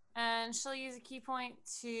 And she'll use a key point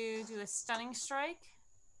to do a stunning strike.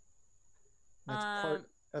 That's part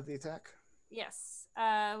of the attack. Yes.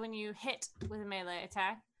 When you hit with a melee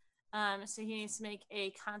attack. So he needs to make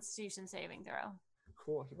a Constitution saving throw.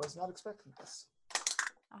 Cool. He was not expecting this.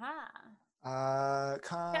 Aha.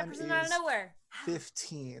 Con Pepper's out of is nowhere.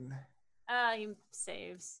 15. He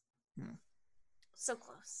saves. So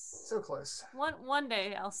close. So close. One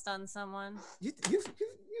day I'll stun someone. You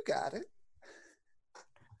got it.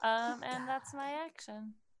 And that's my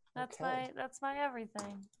action. That's Okay. my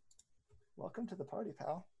everything. Welcome to the party,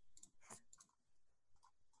 pal.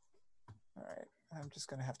 All right. I'm just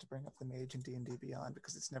going to have to bring up the mage in D&D Beyond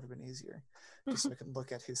because it's never been easier. Just so I can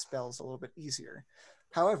look at his spells a little bit easier.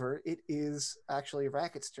 However, it is actually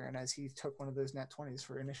Racket's turn as he took one of those nat 20s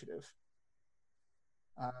for initiative.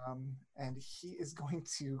 And he is going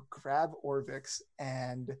to grab Orvix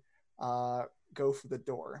and go for the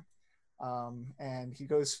door. And he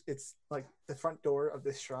goes, it's like the front door of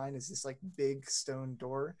this shrine is this like big stone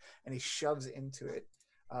door, and he shoves into it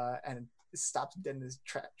and stops dead in his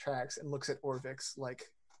tracks and looks at Orvix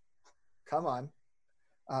like, come on.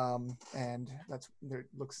 And there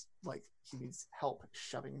looks like he needs help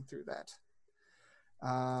shoving through that.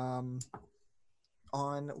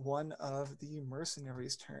 On one of the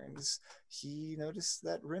mercenaries' turns, he noticed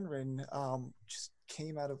that Rinrin just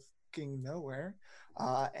came out of fucking nowhere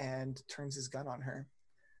and turns his gun on her.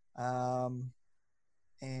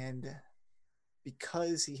 And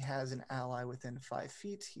because he has an ally within 5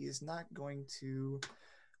 feet, he is not going to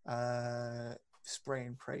spray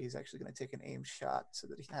and pray. He's actually going to take an aim shot so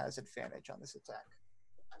that he has advantage on this attack.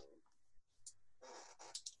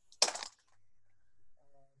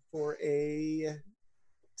 For a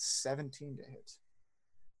 17 to hit.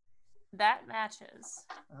 That matches.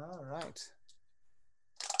 All right.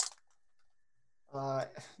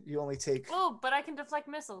 You only take. Oh, but I can deflect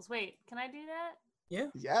missiles. Wait, can I do that? Yeah.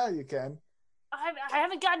 Yeah, you can. I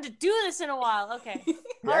haven't gotten to do this in a while. Okay. Yeah,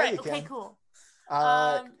 All right. you Okay. can. Cool.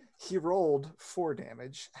 He rolled 4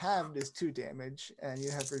 damage. Halved is 2 damage, and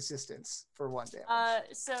you have resistance for 1 damage.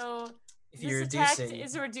 So If you this reduce attack it,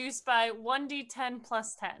 is reduced by 1d10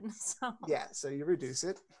 plus 10. So. Yeah, so you reduce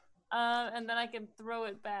it, And then I can throw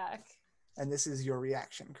it back. and this is your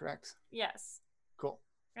reaction, correct? Yes. Cool.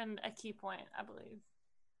 And a key point, I believe.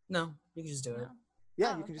 no, you can just do it. No?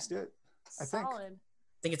 Yeah, Oh, you can just okay. do it. I think. Solid.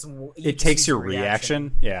 I think it's It takes your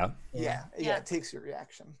reaction. Yeah. Yeah, Yeah. it takes your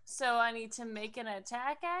reaction. So I need to make an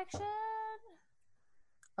attack action.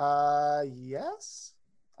 Yes?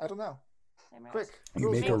 I don't know. Same right. Quick. You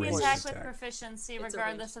rules make Make a for the ranged attack voice. with attack. proficiency, It's a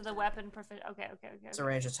regardless ranged of the attack. weapon proficiency. Okay. It's a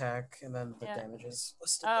range attack, and then the Yeah. damage is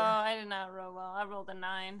listed Oh, there. I did not roll well. I rolled a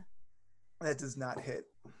 9. That does not hit.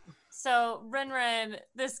 So Rinrin,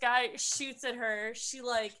 this guy shoots at her. She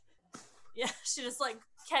she just like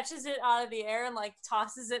catches it out of the air and like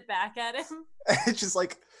tosses it back at him. It just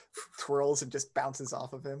like twirls and just bounces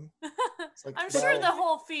off of him. It's like, I'm sure well, the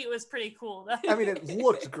whole feat was pretty cool though. I mean, it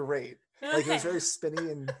looked great. Like, it was Okay. very spinny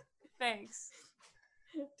and Thanks.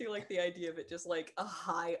 Do you like the idea of it just like a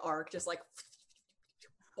high arc, just like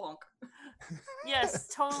bonk? Yes,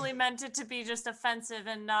 totally meant it to be just offensive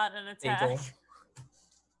and not an attack.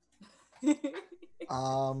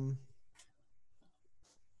 Eagle.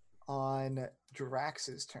 On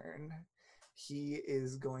Drax's turn, he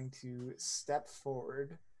is going to step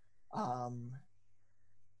forward.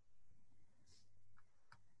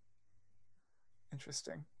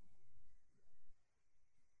 Interesting.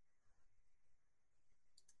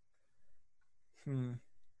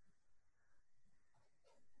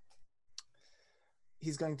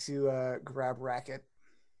 he's going to grab Racket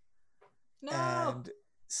No. and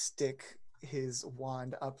stick his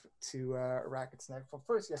wand up to Racket's neck. Well,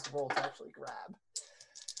 first he has to roll to actually grab.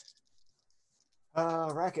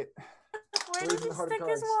 Racket. Where Raising did he the heart of stick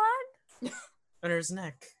his cards. wand? Under his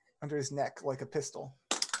neck. Under his neck, like a pistol.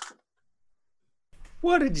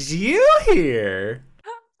 What did you hear?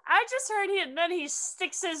 I just heard and then he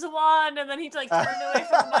sticks his wand and then he like turned away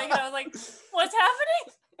from the mic and I was like, what's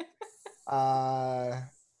happening?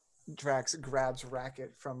 Drax grabs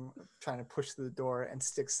Racket from trying to push through the door and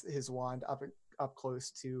sticks his wand up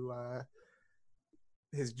close to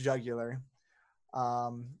his jugular,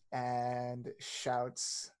 and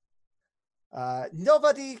shouts,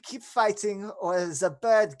 "Nobody keep fighting, or the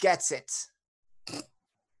bird gets it."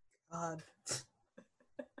 God.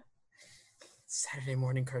 Saturday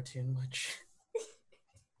morning cartoon much.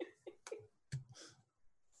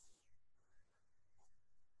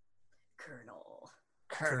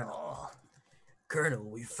 Colonel,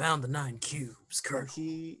 we found the 9 cubes. But Colonel.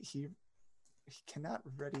 he cannot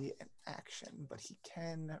ready an action, but he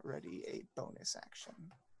can ready a bonus action.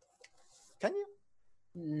 Can you?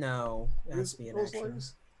 No, it has to be an Rules action.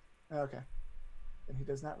 lawyers? Okay. Then he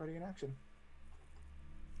does not ready an action.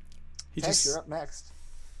 He Tess, just. you're up next.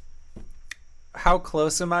 How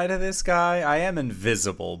close am I to this guy? I am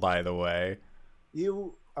invisible, by the way.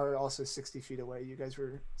 You are also 60 feet away. You guys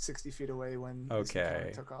were 60 feet away when this encounter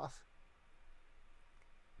Okay. took off.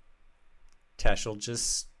 Tesh will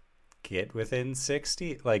just get within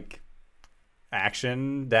 60. Like,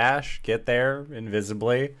 action, dash, get there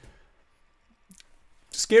invisibly.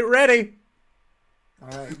 Just get ready. All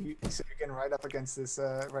right. So you're getting right up against this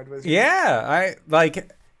red wizard. Yeah, I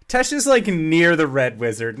like Tesh is like near the red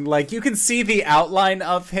wizard. Like you can see the outline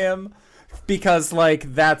of him because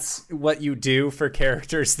like that's what you do for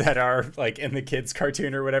characters that are like in the kids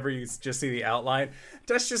cartoon or whatever. You just see the outline.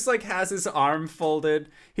 Tesh just like has his arm folded.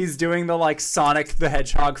 He's doing the like Sonic the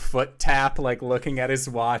Hedgehog foot tap, like looking at his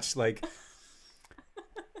watch, like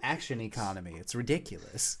action economy. It's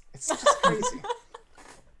ridiculous. It's just crazy.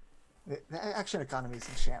 The action economy is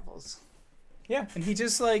in shambles. Yeah, and he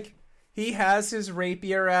just like he has his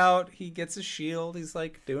rapier out. He gets a shield. He's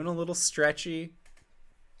like doing a little stretchy,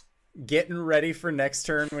 getting ready for next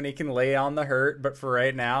turn when he can lay on the hurt. But for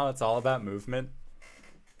right now, it's all about movement.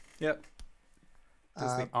 Yep.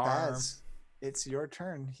 Does the arm. Baz, it's your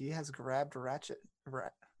turn. He has grabbed Racket.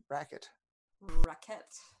 Racket.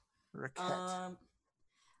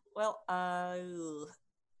 Well,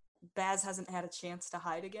 Baz hasn't had a chance to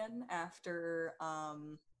hide again after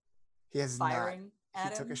He has firing not.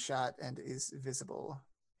 at He him. took a shot and is visible.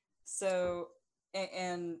 So,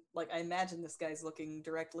 and like I imagine this guy's looking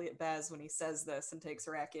directly at Baz when he says this and takes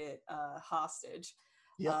Racket hostage.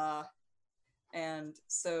 Yep. And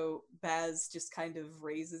so Baz just kind of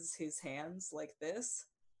raises his hands like this,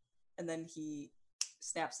 and then he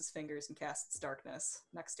snaps his fingers and casts darkness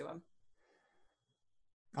next to him.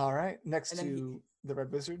 All right. Next And then to the red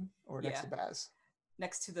wizard or next Yeah. to Baz?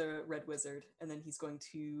 Next to the red wizard, and then he's going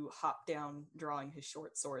to hop down, drawing his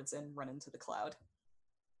short swords, and run into the cloud.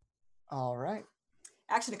 All right.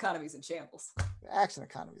 Action economy's in shambles, The action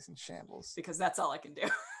economy is in shambles. because that's all I can do.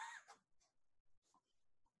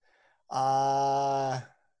 Uh,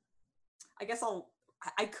 I guess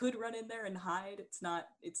I could run in there and hide. It's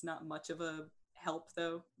not much of a help,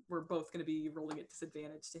 though. We're both going to be rolling at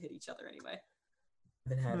disadvantage to hit each other anyway.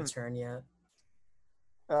 Haven't had a turn yet.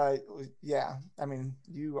 yeah. I mean,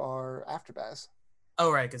 you are after Baz.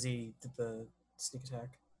 Oh, right, because he did the sneak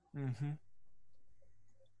attack. Mm-hmm.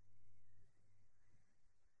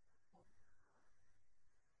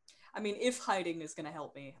 I mean, if hiding is going to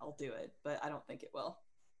help me, I'll do it, but I don't think it will.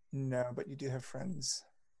 No, but you do have friends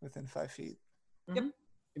within 5 feet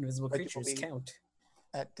Invisible Like it will creatures be- count.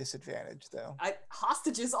 at disadvantage, though.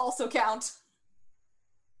 Hostages also count.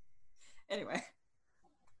 Anyway,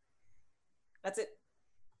 that's it.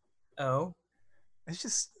 Oh, It's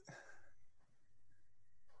just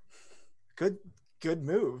good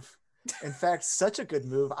move. In fact, such a good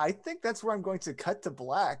move. I think that's where I'm going to cut to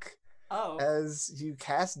black. Oh, As you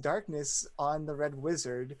cast darkness on the red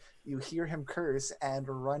wizard, you hear him curse and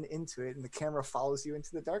run into it, and the camera follows you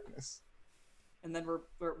into the darkness. and then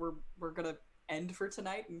we're gonna end for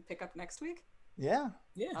tonight and pick up next week. Yeah.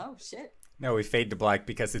 yeah. Oh shit! No, we fade to black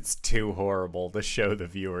because it's too horrible to show the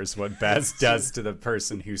viewers what Baz does to the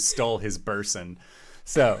person who stole his person.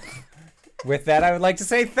 So, with that, I would like to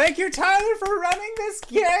say thank you, Tyler, for running this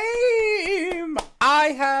game. I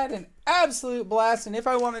had an absolute blast, and if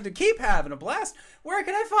I wanted to keep having a blast, where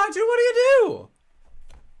can I find you? What do you do?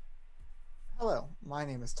 Hello, my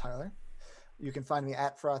name is Tyler. You can find me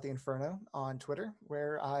at Frothy Inferno on Twitter,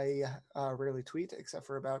 where I rarely tweet except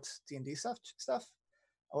for about D&D stuff,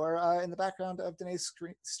 or in the background of Danae's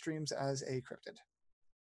streams as a cryptid.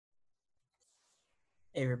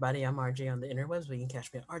 Hey everybody, I'm RJ on the interwebs, but you can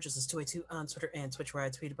catch me at RJS282 on Twitter and Twitch, where I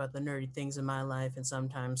tweet about the nerdy things in my life and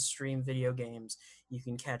sometimes stream video games. You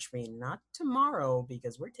can catch me not tomorrow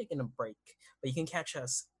because we're taking a break, but you can catch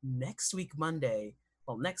us next week Monday,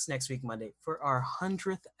 next week Monday for our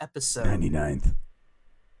 100th episode. 99th.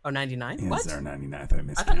 Oh, 99? Yes, What? our 99th. I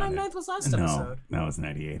miscounted. I thought 99th was last episode. No, it was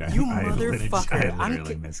 98. You motherfucker. I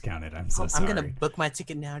literally miscounted. I'm so sorry. I'm going to book my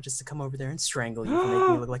ticket now just to come over there and strangle you for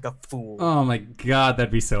making me look like a fool. Oh my god,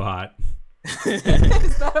 that'd be so hot. Is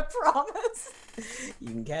that a promise? You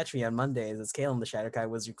can catch me on Mondays as Kalen the Shatterkai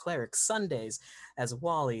Wizard Cleric, Sundays as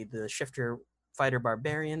Wally the Shifter Fighter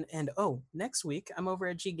Barbarian, and next week I'm over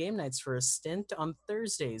at G Game Nights for a stint on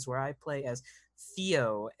Thursdays where I play as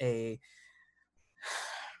Theo,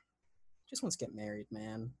 just wants to get married,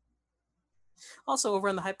 man. Also, over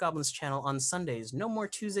on the Hype Goblins channel on Sundays, no more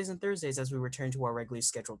Tuesdays and Thursdays as we return to our regularly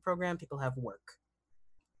scheduled program. People have work.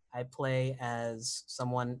 I play as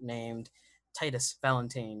someone named Titus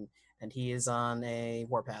Valentine, and he is on a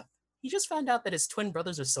warpath. He just found out that his twin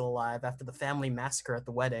brothers are still alive after the family massacre at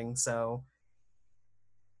the wedding, so...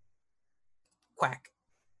 Quack.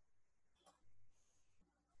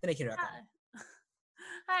 DanaeKeener.com.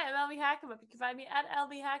 Hi, I'm LB Hackemup. You can find me at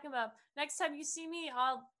LB Hackemup. Next time you see me,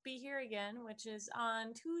 I'll be here again, which is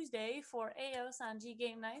on Tuesday for AOS on G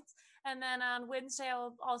Game Nights. And then on Wednesday,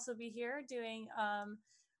 I'll also be here doing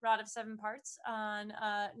Rod of 7 Parts on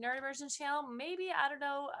Nerd Immersion's channel. Maybe, I don't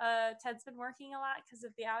know, Ted's been working a lot because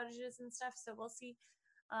of the outages and stuff, so we'll see.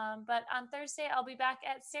 But on Thursday, I'll be back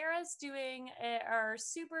at Sarah's doing our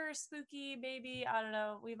super spooky baby. I don't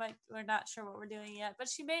know. We're not sure what we're doing yet, but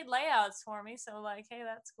she made layouts for me. So like, hey,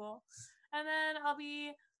 that's cool. And then I'll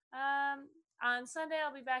be, on Sunday,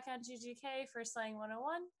 I'll be back on GGK for Slang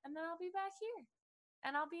 101. And then I'll be back here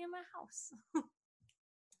and I'll be in my house.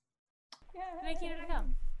 Yeah.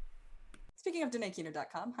 DanaeKeener.com. Speaking of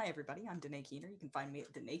DanaeKeener.com, hi everybody, I'm Danae Keener. You can find me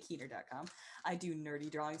at DanaeKeener.com. I do nerdy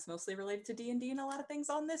drawings mostly related to D&D and a lot of things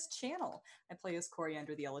on this channel. I play as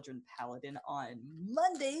Coriander the Elegant Paladin on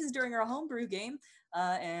Mondays during our homebrew game.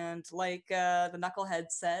 And like the Knucklehead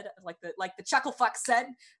said, like the Chucklefuck said,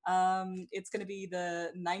 it's going to be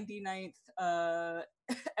the 99th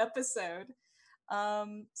episode.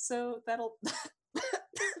 So that'll...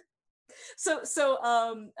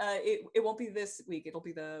 it won't be this week, it'll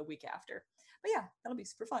be the week after. But yeah, that'll be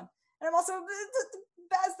super fun. And I'm also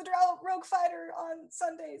Baz the Rogue Fighter on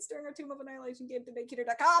Sundays during our Tomb of Annihilation game to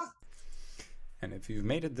DanaeKeener.com. And if you've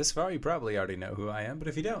made it this far, you probably already know who I am, but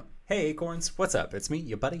if you don't, hey Acorns, what's up? It's me,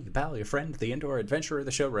 your buddy, your pal, your friend, the Indoor Adventurer,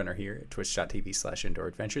 the showrunner here at twitch.tv/Indoor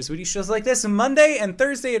Adventures. We do shows like this Monday and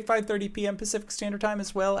Thursday at 5:30 p.m. Pacific Standard Time,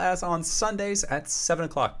 as well as on Sundays at 7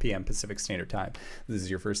 o'clock p.m. Pacific Standard Time. If this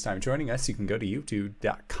is your first time joining us, you can go to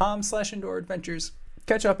youtube.com/Indoor Adventures.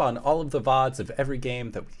 Catch up on all of the VODs of every game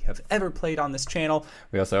that we have ever played on this channel.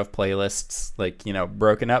 We also have playlists, like,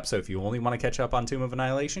 broken up. So if you only want to catch up on Tomb of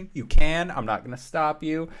Annihilation, you can. I'm not going to stop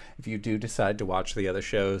you if you do decide to watch the other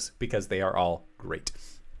shows, because they are all great.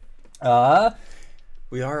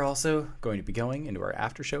 We are also going to be going into our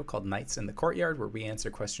after show called Nights in the Courtyard, where we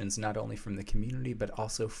answer questions not only from the community, but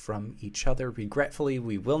also from each other. Regretfully,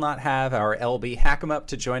 we will not have our LB Hackemup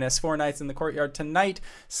to join us for Nights in the Courtyard tonight.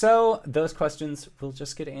 So those questions will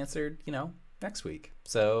just get answered, next week.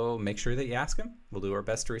 So make sure that you ask them. We'll do our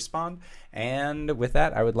best to respond. And with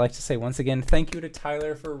that, I would like to say once again, thank you to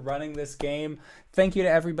Tyler for running this game. Thank you to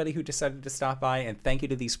everybody who decided to stop by. And thank you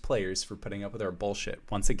to these players for putting up with our bullshit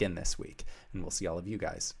once again this week. And we'll see all of you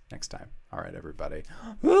guys next time. All right, everybody.